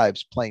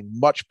fives playing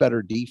much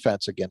better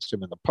defense against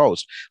him in the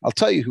post. I'll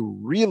tell you who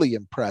really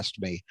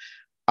impressed me.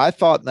 I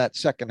thought in that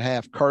second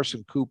half,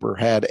 Carson Cooper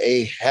had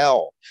a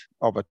hell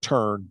of a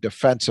turn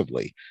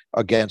defensively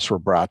against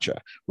Rebraca.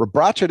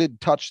 Rebraca didn't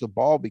touch the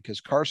ball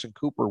because Carson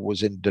Cooper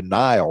was in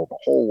denial the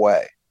whole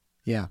way.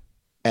 Yeah.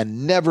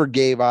 And never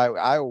gave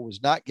Iowa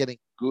was not getting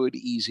good,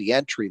 easy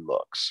entry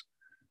looks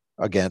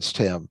against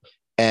him.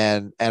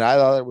 And I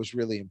thought it was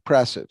really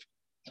impressive.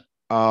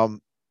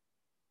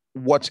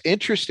 What's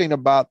interesting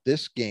about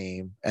this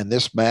game and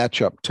this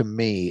matchup to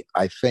me,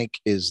 I think,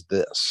 is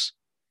this.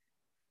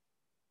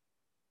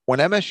 When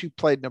MSU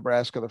played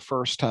Nebraska the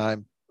first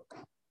time,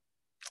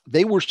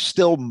 they were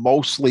still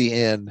mostly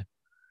in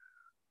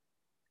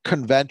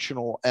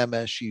conventional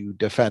MSU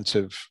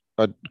defensive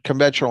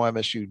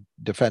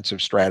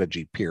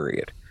strategy,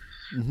 period.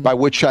 Mm-hmm. By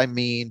which I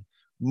mean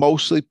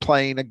mostly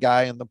playing a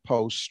guy in the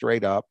post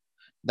straight up,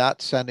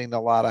 not sending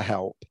a lot of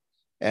help,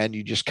 and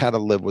you just kind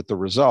of live with the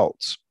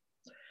results.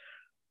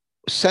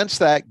 Since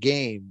that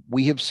game,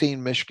 we have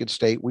seen Michigan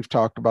State, we've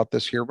talked about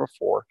this here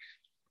before,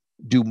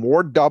 do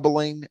more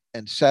doubling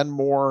and send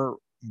more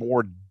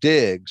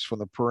digs from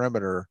the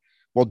perimeter.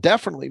 Well,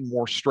 definitely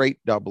more straight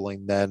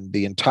doubling than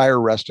the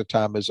entire rest of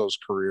Tom Izzo's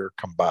career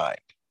combined.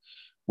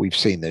 We've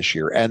seen this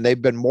year. And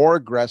they've been more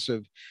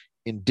aggressive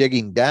in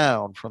digging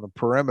down from the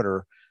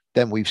perimeter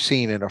than we've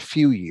seen in a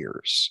few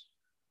years.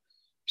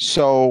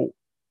 So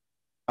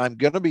I'm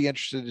going to be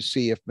interested to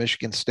see if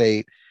Michigan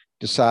State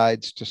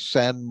decides to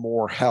send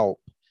more help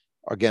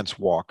against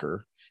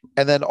Walker,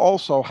 and then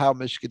also how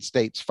Michigan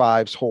State's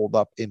fives hold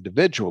up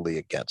individually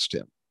against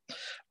him.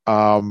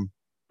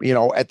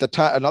 At the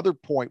time, another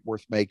point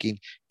worth making,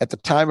 at the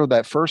time of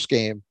that first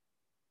game,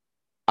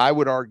 I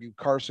would argue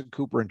Carson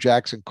Cooper and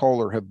Jackson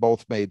Kohler have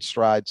both made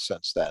strides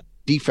since then,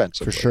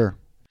 defensively. For sure.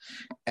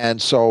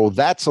 And so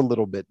that's a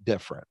little bit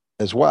different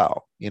as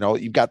well.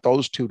 You've got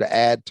those two to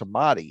add to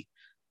Madi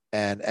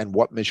and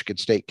what Michigan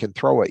State can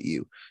throw at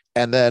you.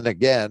 And then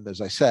again,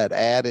 as I said,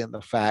 add in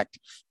the fact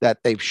that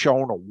they've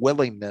shown a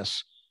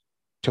willingness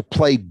to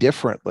play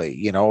differently.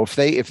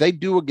 If they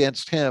do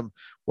against him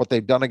what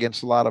they've done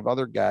against a lot of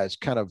other guys,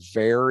 kind of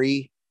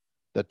vary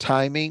the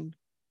timing,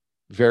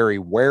 vary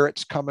where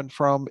it's coming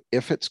from,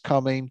 if it's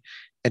coming,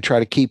 and try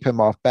to keep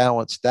him off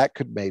balance, that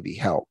could maybe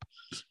help.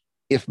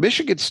 If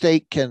Michigan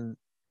State can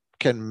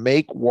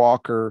make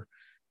Walker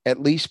at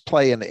least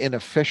play an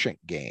inefficient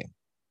game,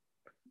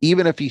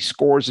 even if he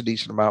scores a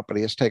decent amount, but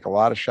he has to take a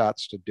lot of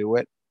shots to do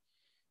it,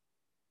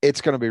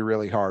 it's going to be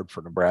really hard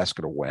for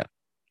Nebraska to win.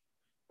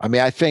 I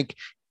mean, I think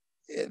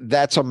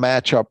that's a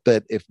matchup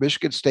that if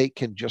Michigan State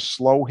can just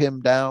slow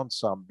him down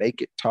some,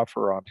 make it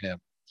tougher on him,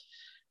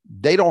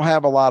 they don't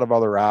have a lot of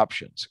other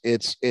options.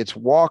 It's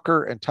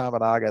Walker and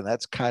Tominaga, and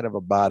that's kind of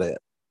about it.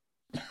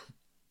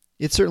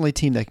 It's certainly a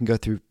team that can go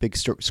through big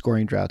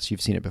scoring droughts.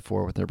 You've seen it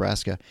before with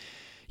Nebraska.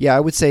 Yeah, I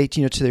would say,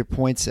 to their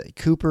points,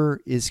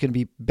 Cooper is going to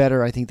be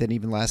better, I think, than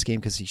even last game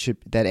because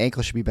that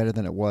ankle should be better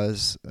than it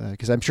was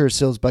because I'm sure it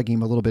still is bugging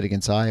him a little bit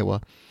against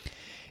Iowa.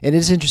 And it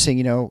is interesting,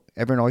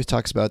 everyone always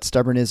talks about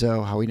stubborn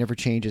Izzo, how he never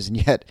changes, and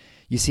yet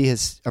you see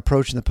his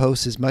approach in the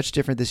post is much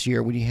different this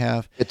year when you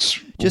have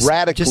it's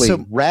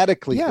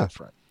radically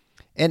different.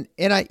 And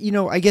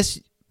I guess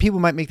people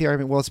might make the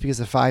argument, well, it's because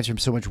the fives are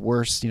so much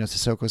worse.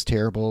 Sissoko's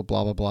terrible,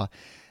 blah blah blah.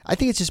 I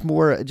think it's just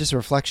more a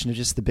reflection of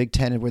just the Big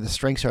Ten and where the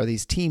strengths are of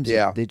these teams.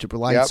 Yeah. They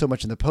rely so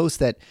much on the post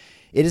that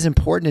it is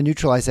important to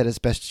neutralize that as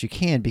best as you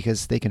can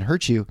because they can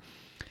hurt you.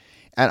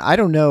 And I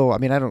don't know. I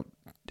mean,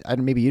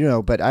 maybe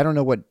but I don't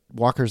know what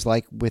Walker's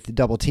like with the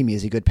double teaming.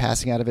 Is he good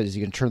passing out of it? Is he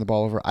going to turn the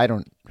ball over? I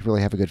don't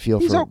really have a good feel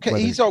for okay.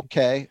 He's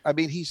okay. I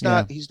mean, he's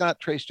not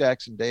Trace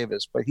Jackson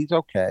Davis, but he's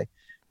okay.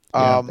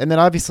 Yeah. And then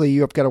obviously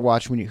you've got to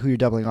watch who you're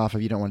doubling off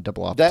of. You don't want to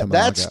double off.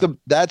 That's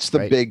the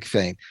right? big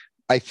thing.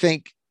 I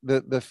think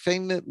the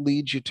thing that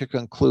leads you to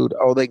conclude,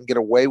 they can get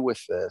away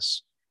with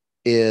this,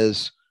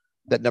 is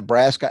that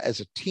Nebraska as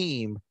a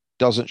team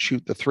doesn't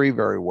shoot the three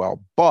very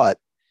well, but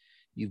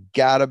you've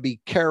got to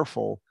be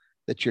careful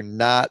that you're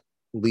not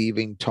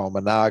leaving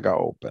Tominaga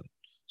open.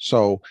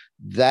 So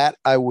that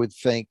I would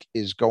think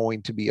is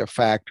going to be a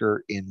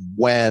factor in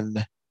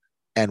when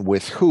and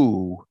with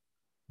who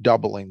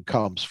doubling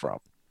comes from.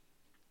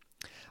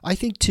 I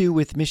think too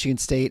with Michigan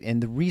State,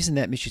 and the reason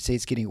that Michigan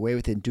State's getting away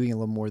with it and doing a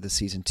little more this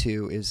season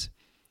too is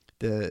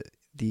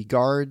the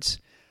guards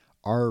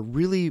are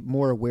really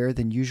more aware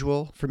than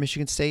usual for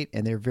Michigan State,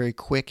 and they're very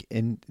quick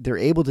and they're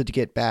able to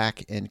get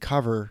back and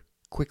cover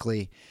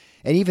quickly.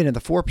 And even in the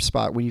 4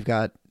 spot, when you've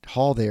got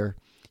Hall there,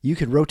 you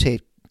can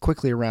rotate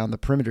quickly around the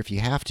perimeter if you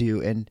have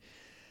to. And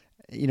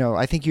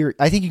I think you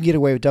can get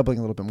away with doubling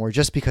a little bit more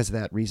just because of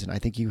that reason. I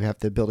think you have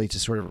the ability to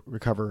sort of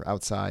recover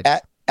outside.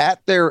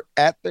 At their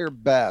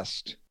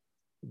best,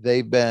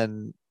 they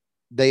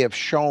have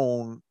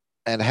shown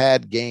and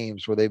had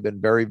games where they've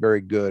been very,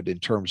 very good in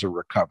terms of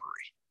recovery,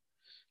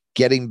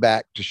 getting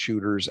back to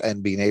shooters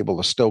and being able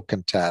to still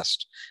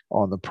contest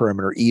on the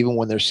perimeter, even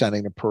when they're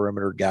sending a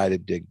perimeter guy to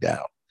dig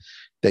down.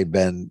 They've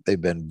been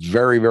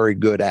very, very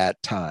good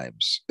at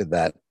times in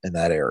that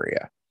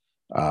area.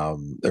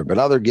 There have been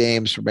other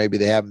games where maybe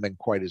they haven't been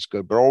quite as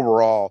good, but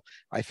overall,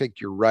 I think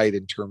you're right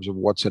in terms of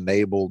what's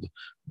enabled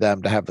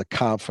them to have the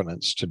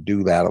confidence to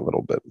do that a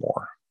little bit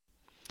more.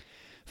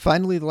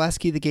 Finally, the last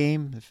key of the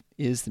game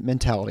is the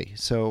mentality.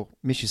 So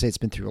Michigan State's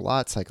been through a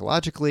lot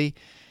psychologically,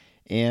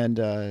 and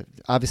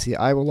obviously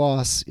the Iowa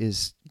loss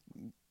is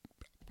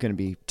going to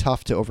be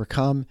tough to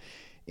overcome.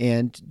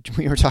 And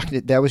we were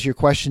talking, that was your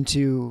question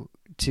to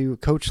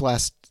Coach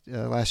last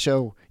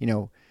show,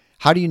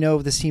 how do you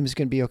know this team is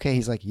going to be okay?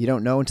 He's like, you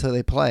don't know until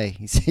they play.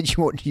 He said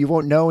you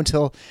won't know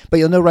but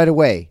you'll know right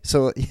away.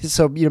 So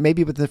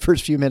maybe within the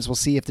first few minutes we'll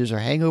see if there's a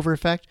hangover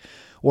effect,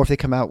 or if they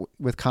come out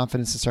with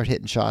confidence and start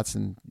hitting shots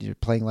and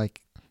playing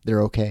like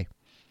they're okay.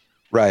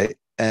 Right,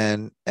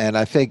 and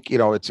I think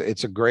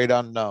it's a great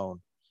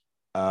unknown.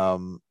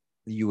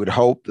 You would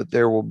hope that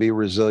there will be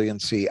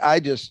resiliency.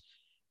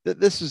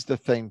 This is the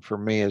thing for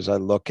me as I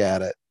look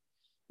at it.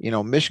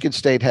 Michigan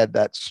State had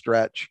that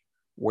stretch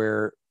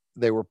where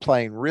they were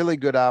playing really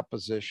good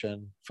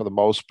opposition for the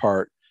most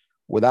part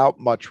without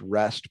much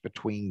rest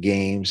between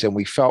games. And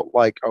we felt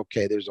like,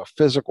 okay, there's a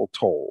physical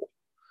toll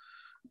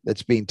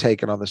that's being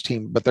taken on this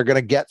team, but they're going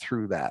to get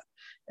through that.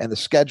 And the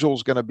schedule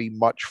is going to be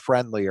much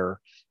friendlier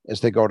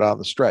as they go down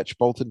the stretch,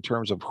 both in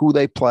terms of who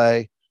they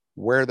play,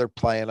 where they're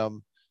playing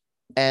them,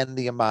 and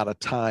the amount of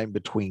time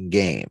between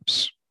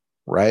games,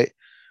 right?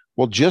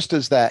 Well, just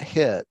as that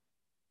hit,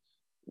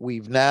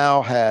 we've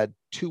now had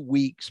 2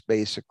 weeks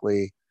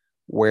basically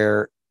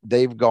where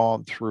they've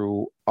gone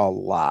through a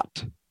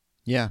lot.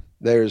 Yeah.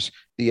 There's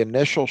the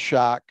initial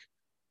shock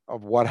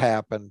of what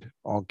happened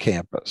on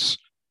campus.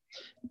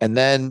 And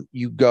then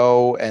you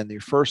go and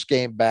your first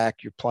game back,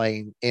 you're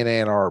playing in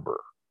Ann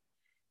Arbor.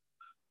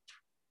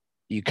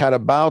 You kind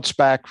of bounce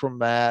back from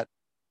that.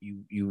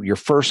 Your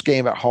first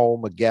game at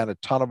home, again, a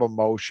ton of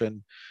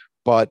emotion,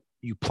 but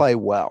you play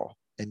well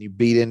and you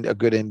beat a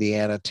good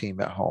Indiana team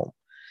at home.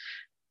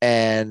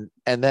 And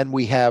then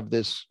we have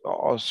this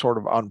sort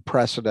of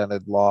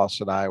unprecedented loss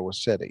in Iowa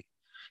City.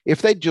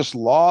 If they just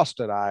lost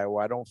at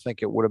Iowa, I don't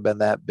think it would have been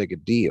that big a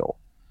deal.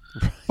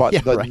 but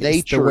Yeah, the right.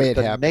 nature, The way it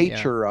the happened,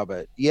 nature of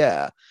it.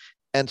 Yeah.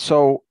 And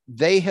so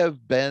they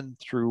have been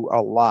through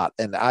a lot.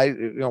 And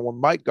when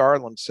Mike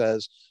Garland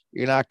says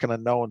you're not going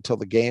to know until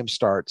the game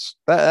starts,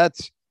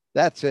 that's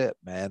it,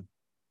 man.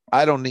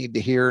 I don't need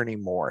to hear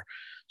anymore.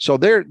 So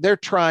they're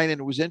trying. And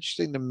it was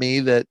interesting to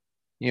me that,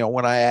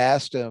 when I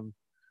asked him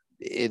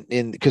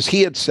because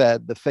he had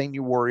said the thing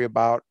you worry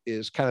about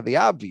is kind of the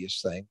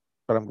obvious thing,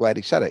 but I'm glad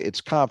he said it.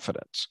 It's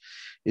confidence.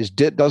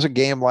 Does a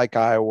game like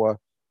Iowa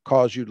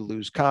cause you to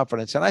lose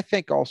confidence? And I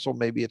think also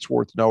maybe it's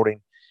worth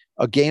noting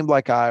a game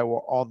like Iowa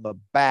on the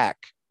back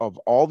of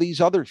all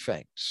these other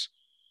things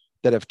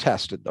that have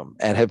tested them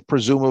and have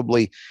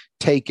presumably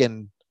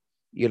taken,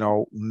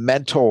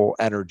 mental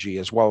energy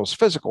as well as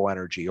physical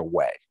energy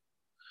away.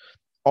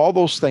 All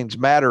those things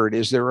matter.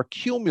 Is there a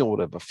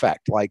cumulative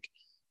effect? Like,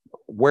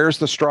 where's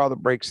the straw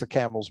that breaks the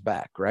camel's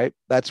back, right?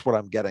 That's what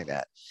I'm getting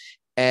at.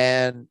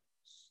 And,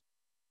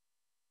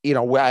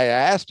 I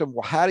asked him,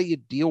 well, how do you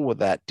deal with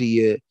that? Do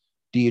you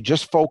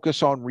just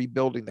focus on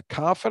rebuilding the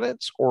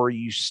confidence, or are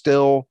you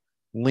still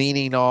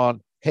leaning on,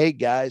 hey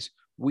guys,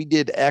 we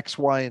did X,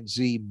 Y, and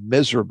Z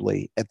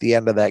miserably at the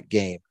end of that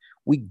game.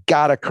 We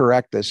got to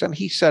correct this. And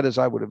he said, as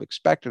I would have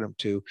expected him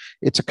to,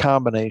 it's a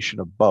combination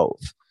of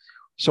both.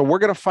 So we're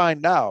going to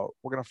find out.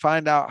 We're going to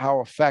find out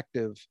how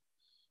effective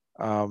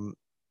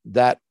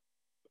that,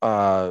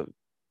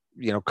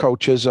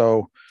 Coach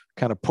Izzo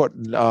kind of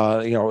putting,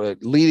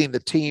 leading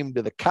the team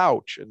to the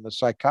couch in the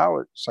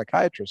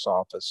psychiatrist's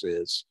office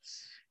is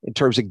in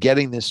terms of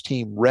getting this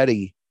team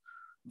ready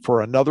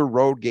for another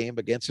road game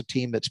against a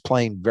team that's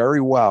playing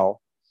very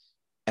well,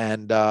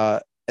 and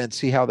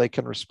see how they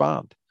can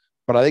respond.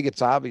 But I think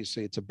it's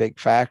a big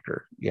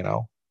factor,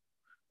 and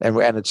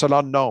it's an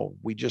unknown.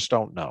 We just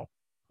don't know.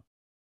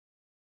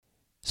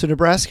 So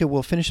Nebraska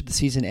will finish up the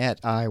season at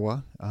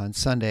Iowa on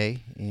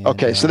Sunday. And,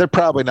 okay, so they're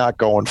probably not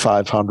going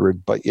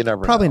 500, but you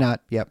never probably know.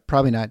 Not. Yeah,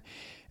 probably not.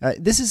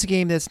 This is a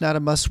game that's not a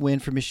must-win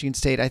for Michigan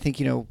State. I think,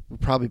 we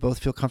probably both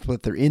feel comfortable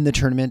that they're in the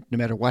tournament no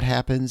matter what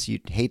happens.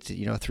 You'd hate to,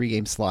 a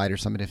 3-game slide or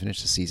something to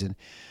finish the season.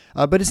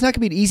 But it's not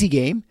going to be an easy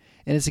game,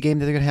 and it's a game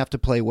that they're going to have to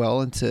play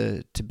well and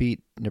to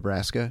beat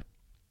Nebraska.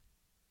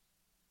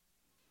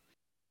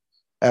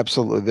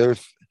 Absolutely.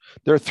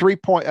 They're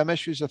 3-point,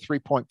 MSU's a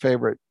 3-point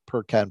favorite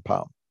per Ken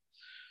Palm.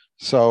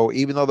 So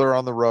even though they're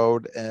on the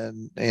road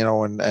and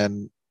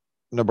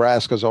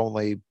Nebraska's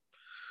only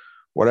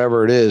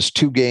whatever it is,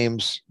 2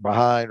 games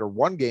behind or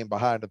 1 game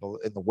behind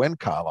in the win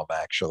column,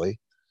 actually,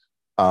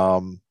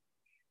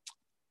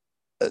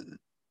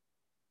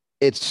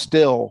 it's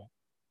still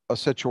a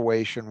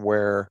situation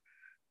where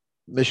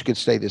Michigan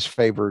State is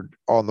favored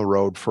on the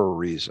road for a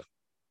reason.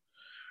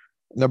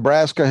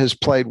 Nebraska has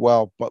played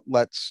well, but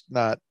let's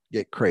not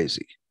get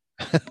crazy.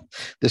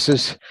 This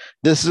is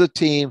a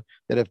team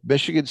that if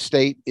Michigan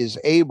State is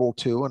able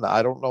to, and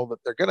I don't know that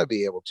they're going to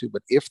be able to,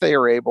 but if they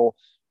are able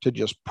to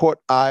just put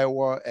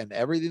Iowa and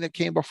everything that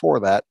came before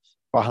that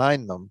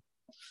behind them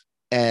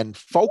and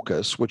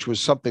focus, which was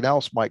something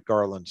else Mike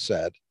Garland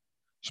said,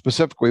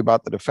 specifically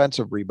about the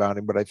defensive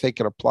rebounding, but I think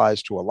it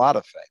applies to a lot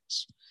of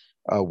things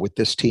with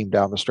this team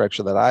down the stretch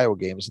of that Iowa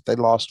game, is that they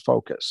lost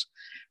focus.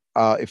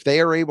 If they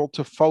are able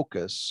to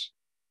focus,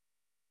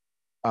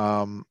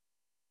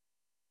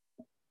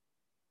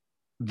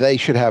 they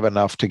should have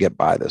enough to get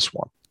by this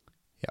one.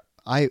 Yeah,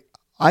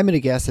 I'm going to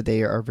guess that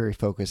they are very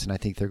focused, and I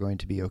think they're going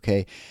to be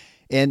okay.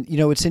 And,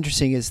 what's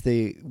interesting is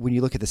when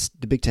you look at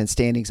the Big Ten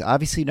standings,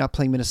 obviously not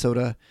playing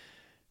Minnesota,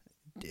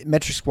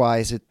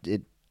 metrics-wise,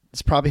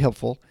 it's probably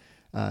helpful.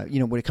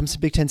 When it comes to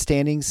Big Ten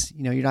standings,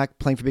 you're not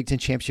playing for Big Ten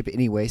championship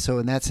anyway, so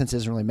in that sense, it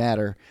doesn't really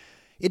matter.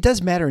 It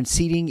does matter in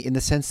seeding in the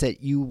sense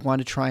that you want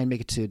to try and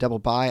make it to a double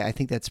bye. I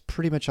think that's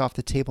pretty much off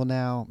the table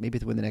now. Maybe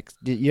to win the next.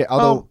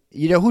 Although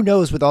who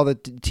knows with all the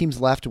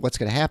teams left what's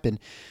going to happen.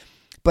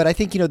 But I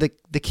think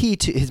the key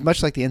to is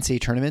much like the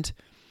NCAA tournament.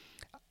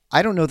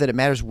 I don't know that it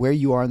matters where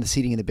you are in the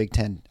seeding in the Big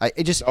Ten.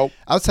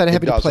 Outside of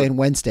having to play on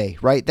Wednesday,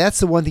 right? That's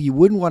the one thing you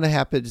wouldn't want to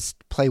happen is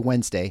play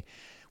Wednesday,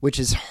 which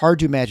is hard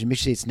to imagine.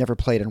 Michigan State's never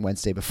played on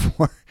Wednesday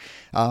before.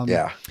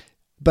 Yeah.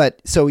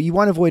 But so you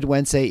want to avoid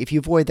Wednesday. If you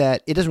avoid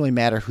that, it doesn't really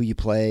matter who you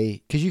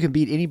play because you can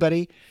beat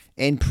anybody,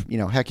 and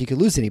heck, you can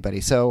lose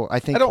anybody. So I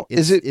think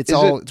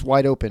it's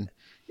wide open.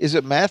 Is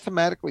it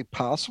mathematically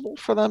possible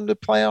for them to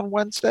play on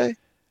Wednesday?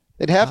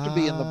 They'd have to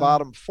be in the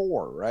bottom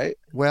 4, right?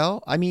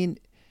 Well, I mean,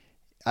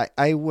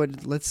 I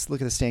would. Let's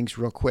look at the standings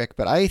real quick.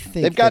 But I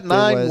think they've got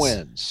 9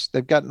 wins.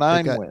 They've got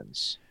 9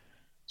 wins.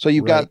 So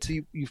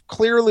you've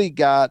clearly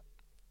got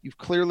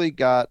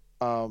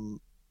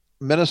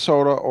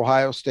Minnesota,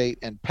 Ohio State,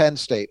 and Penn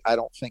State, I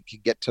don't think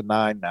can get to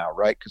 9 now,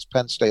 right? Because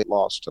Penn State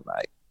lost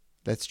tonight.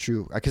 That's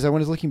true. Because I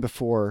was looking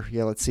before.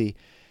 Yeah, let's see.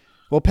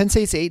 Well, Penn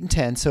State's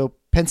 8-10, so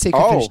Penn State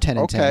could finish 10-10.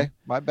 Okay,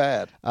 my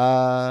bad.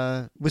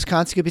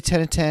 Wisconsin could be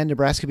 10-10.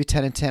 Nebraska could be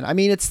 10-10. I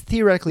mean, it's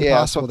theoretically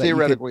possible that you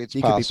could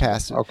be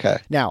past it. Okay.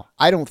 Now,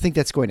 I don't think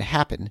that's going to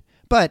happen.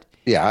 But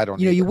I don't.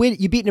 You win.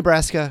 You beat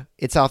Nebraska.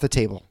 It's off the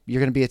table. You're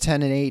going to be at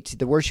 10-8.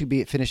 The worst you be,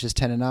 it finishes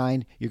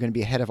 10-9. You're going to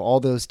be ahead of all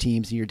those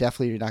teams, and you're not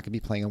going to be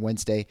playing on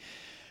Wednesday.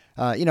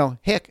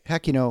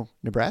 Heck,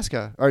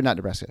 Nebraska, or not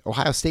Nebraska,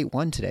 Ohio State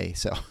won today.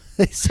 So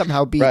they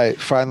somehow beat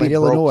finally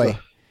Illinois.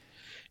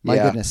 My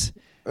goodness.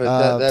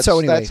 So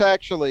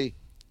anyway,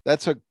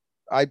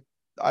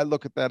 I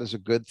look at that as a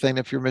good thing.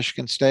 If you're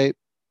Michigan State,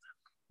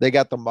 they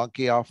got the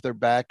monkey off their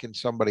back in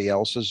somebody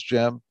else's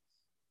gym.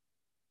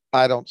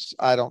 I don't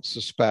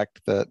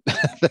suspect that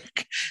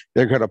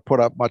they're going to put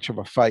up much of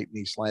a fight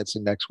in East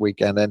Lansing next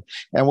weekend.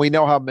 And we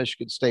know how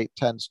Michigan State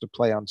tends to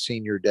play on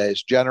senior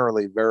days,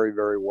 generally very,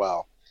 very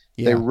well.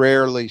 Yeah. They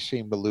rarely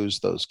seem to lose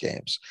those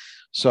games.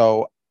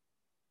 So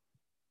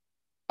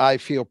I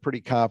feel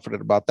pretty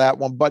confident about that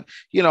one. But,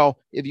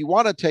 if you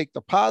want to take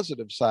the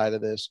positive side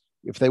of this,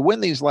 if they win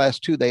these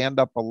last two, they end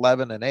up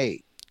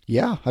 11-8.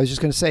 Yeah, I was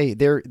just going to say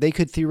they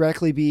could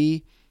theoretically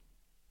be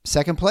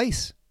second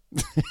place.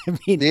 I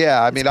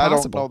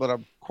don't know that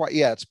I'm quite.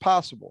 Yeah, it's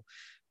possible,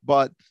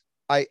 but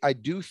I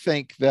do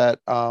think that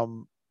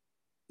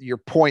your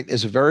point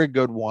is a very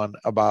good one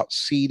about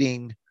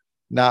seeding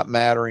not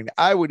mattering.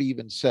 I would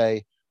even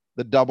say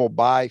the double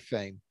bye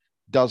thing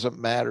doesn't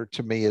matter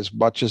to me as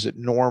much as it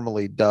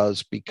normally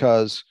does,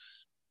 because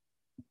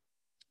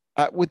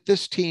with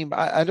this team,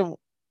 I don't.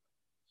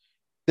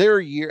 They're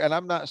a year, and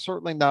I'm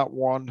certainly not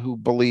one who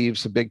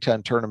believes the Big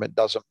Ten tournament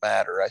doesn't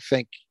matter. I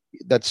think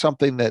that's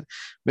something that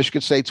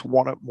Michigan State's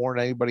won it more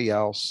than anybody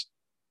else.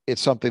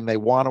 It's something they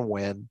want to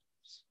win.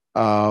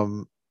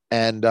 And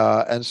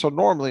so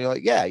normally,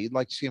 you'd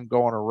like to see them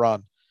go on a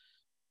run.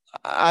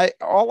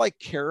 All I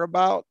care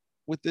about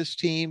with this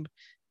team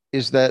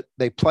is that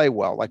they play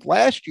well. Like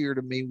last year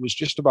to me was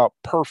just about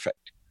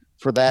perfect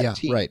for that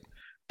team. Right.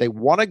 They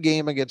won a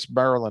game against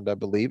Maryland, I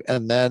believe,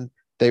 and then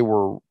they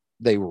were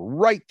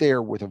right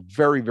there with a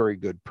very, very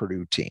good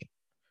Purdue team.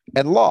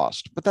 And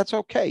lost, but that's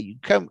okay.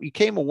 You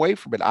came away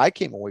from it. I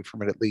came away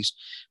from it at least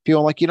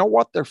feeling like,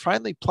 they're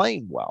finally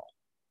playing well.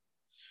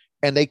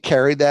 And they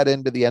carried that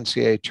into the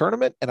NCAA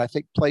tournament, and I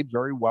think played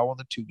very well in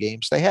the two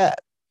games they had.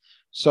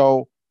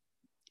 So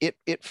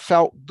it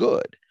felt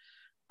good.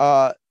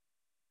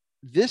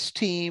 This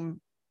team,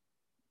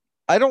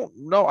 I don't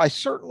know. I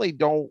certainly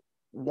don't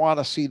want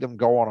to see them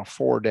go on a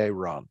 4-day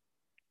run.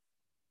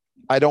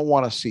 I don't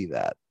want to see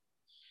that,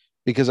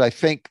 because I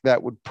think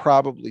that would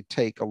probably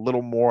take a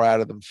little more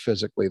out of them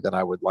physically than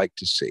I would like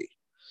to see.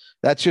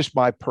 That's just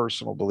my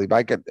personal belief.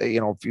 I could,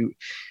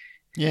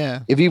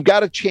 if you've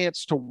got a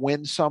chance to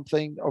win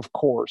something, of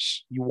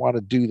course you want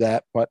to do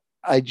that. But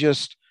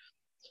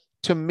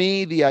to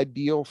me, the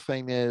ideal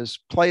thing is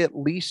play at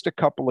least a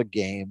couple of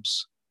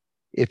games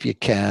if you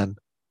can.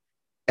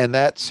 And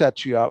that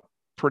sets you up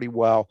pretty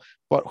well.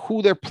 But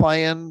who they're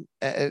playing,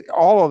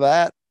 all of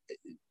that,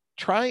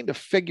 trying to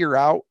figure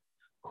out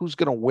who's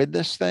going to win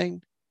this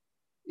thing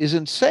is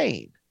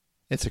insane.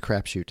 It's a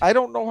crapshoot. I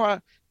don't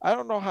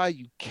know how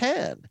you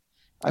can.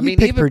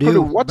 Even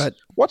Purdue.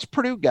 What's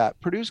Purdue got?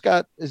 Purdue's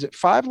got, is it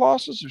 5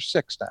 losses or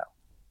 6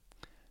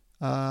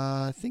 now?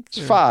 I think it's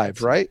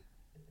 5, right?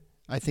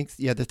 I think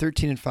they're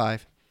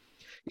 13-5.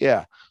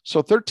 Yeah,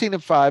 so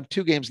 13-5,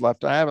 2 games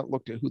left. I haven't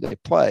looked at who they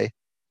play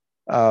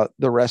the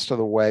rest of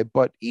the way,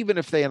 but even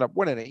if they end up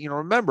winning it,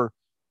 remember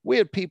we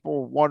had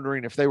people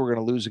wondering if they were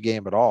going to lose a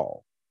game at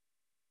all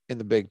in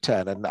the Big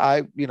Ten. And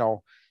I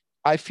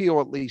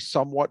feel at least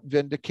somewhat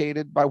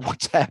vindicated by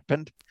what's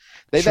happened.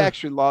 They've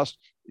actually lost.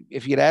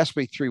 If you'd asked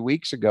me 3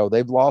 weeks ago,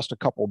 they've lost a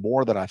couple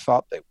more than I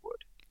thought they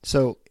would.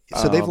 So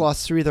they've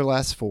lost 3 of their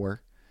last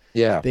 4.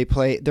 Yeah.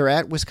 They're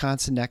at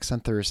Wisconsin next on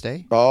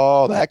Thursday.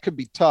 Oh, that could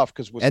be tough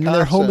because Wisconsin. And then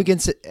they're home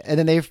and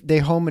then they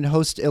home and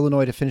host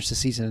Illinois to finish the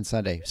season on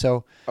Sunday.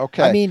 So,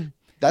 okay.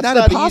 That's not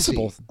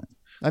impossible. Easy.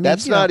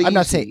 That's not easy. I'm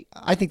not saying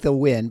I think they'll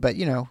win, but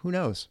who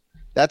knows?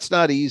 That's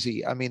not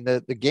easy.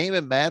 The game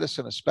in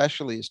Madison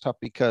especially is tough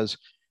because,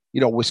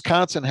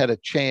 Wisconsin had a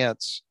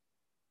chance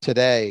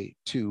today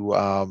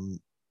to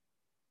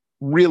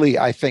really,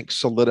 I think,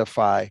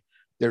 solidify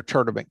their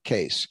tournament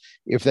case.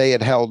 If they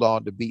had held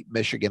on to beat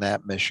Michigan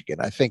at Michigan,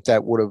 I think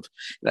that would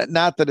have,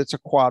 not that it's a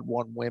quad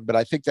 1 win, but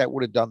I think that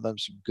would have done them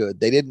some good.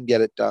 They didn't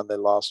get it done. They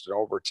lost in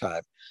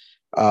overtime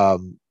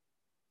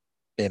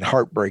in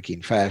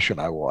heartbreaking fashion,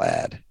 I will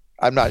add.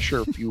 I'm not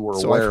sure if you were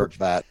aware of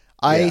that.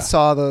 I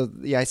saw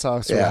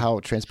how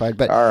it transpired,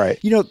 but all right.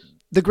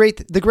 The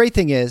great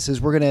thing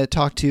is we're going to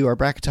talk to our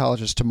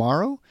bracketologist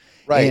tomorrow.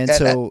 Right.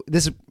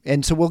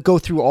 And so we'll go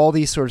through all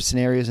these sort of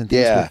scenarios and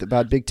things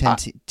about Big Ten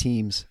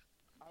teams.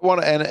 I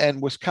want to,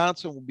 and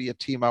Wisconsin will be a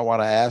team I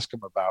want to ask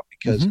him about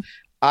because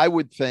I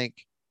would think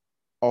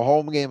a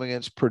home game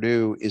against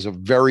Purdue is a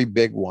very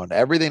big one.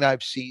 Everything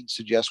I've seen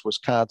suggests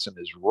Wisconsin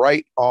is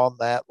right on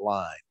that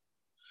line.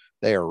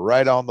 They are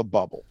right on the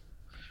bubble.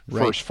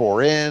 Right. First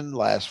 4 in,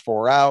 last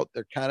 4 out.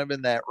 They're kind of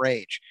in that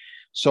range.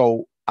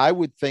 So I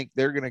would think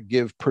they're going to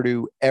give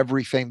Purdue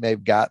everything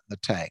they've got in the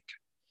tank.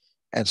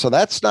 And so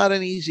that's not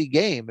an easy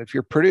game if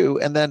you're Purdue.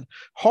 And then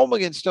home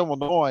against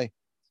Illinois.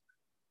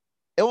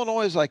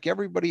 Illinois is like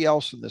everybody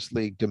else in this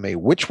league to me.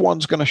 Which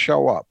one's going to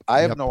show up?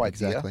 I have no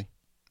idea. Exactly.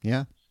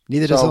 Yeah.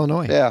 Neither does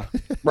Illinois. Yeah.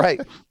 Right.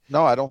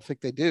 No, I don't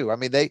think they do.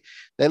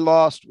 They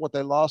lost what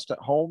they lost at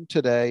home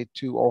today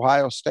to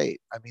Ohio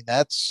State.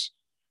 That's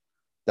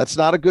That's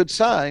not a good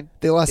sign.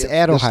 They lost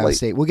at Ohio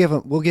State. We'll give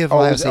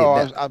Ohio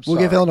State. We'll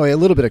give Illinois a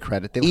little bit of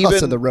credit. They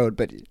lost on the road,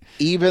 but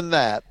even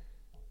that's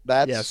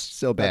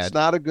still bad. That's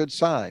not a good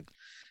sign.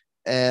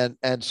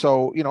 And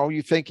so,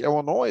 you think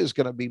Illinois is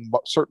going to be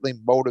certainly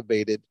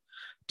motivated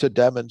to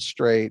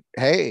demonstrate,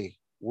 hey,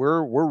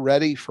 we're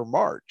ready for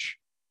March,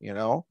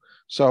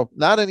 So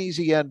not an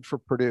easy end for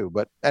Purdue,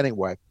 but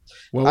anyway.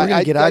 Well, we're going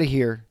to get out of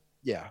here.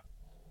 Yeah.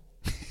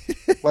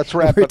 Let's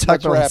wrap it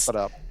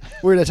up.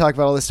 We're going to talk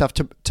about all this stuff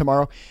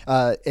tomorrow.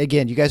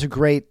 Again, you guys are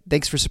great.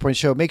 Thanks for supporting the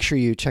show. Make sure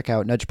you check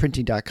out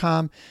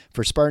nudgeprinting.com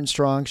for Spartan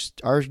Strong,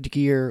 our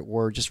gear,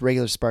 or just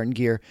regular Spartan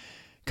gear.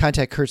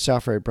 Contact Kurt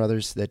Stauffer at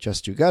Brothers That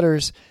Just Do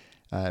Gutters,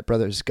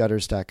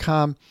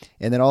 brothersgutters.com.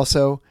 And then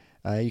also,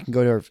 you can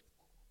go to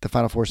the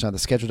Final Four on the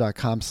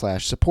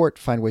schedule.com/support.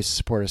 Find ways to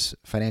support us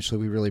financially.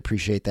 We really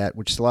appreciate that,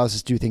 which allows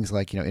us to do things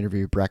like,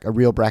 interview a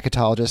real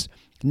bracketologist,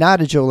 not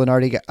a Joe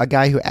Lenardi, a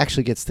guy who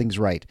actually gets things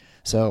right.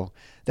 So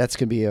that's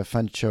going to be a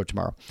fun show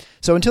tomorrow.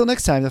 So until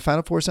next time, the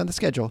Final Four on the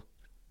schedule.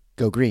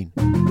 Go green.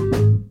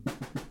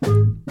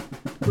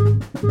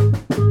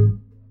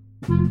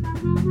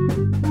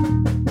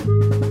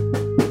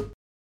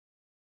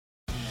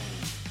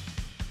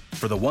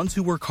 For the ones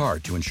who work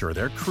hard to ensure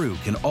their crew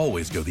can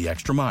always go the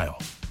extra mile,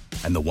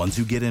 and the ones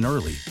who get in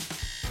early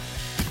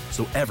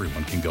so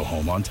everyone can go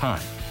home on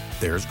time,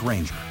 there's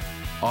Grainger,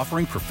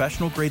 offering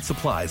professional-grade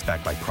supplies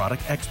backed by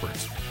product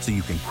experts so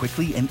you can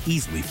quickly and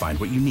easily find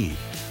what you need.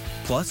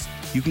 Plus,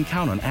 you can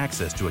count on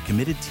access to a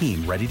committed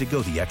team ready to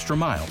go the extra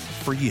mile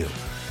for you.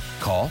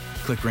 Call,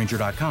 click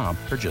Grainger.com,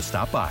 or just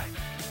stop by.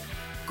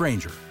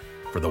 Grainger,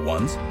 for the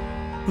ones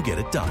who get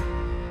it done.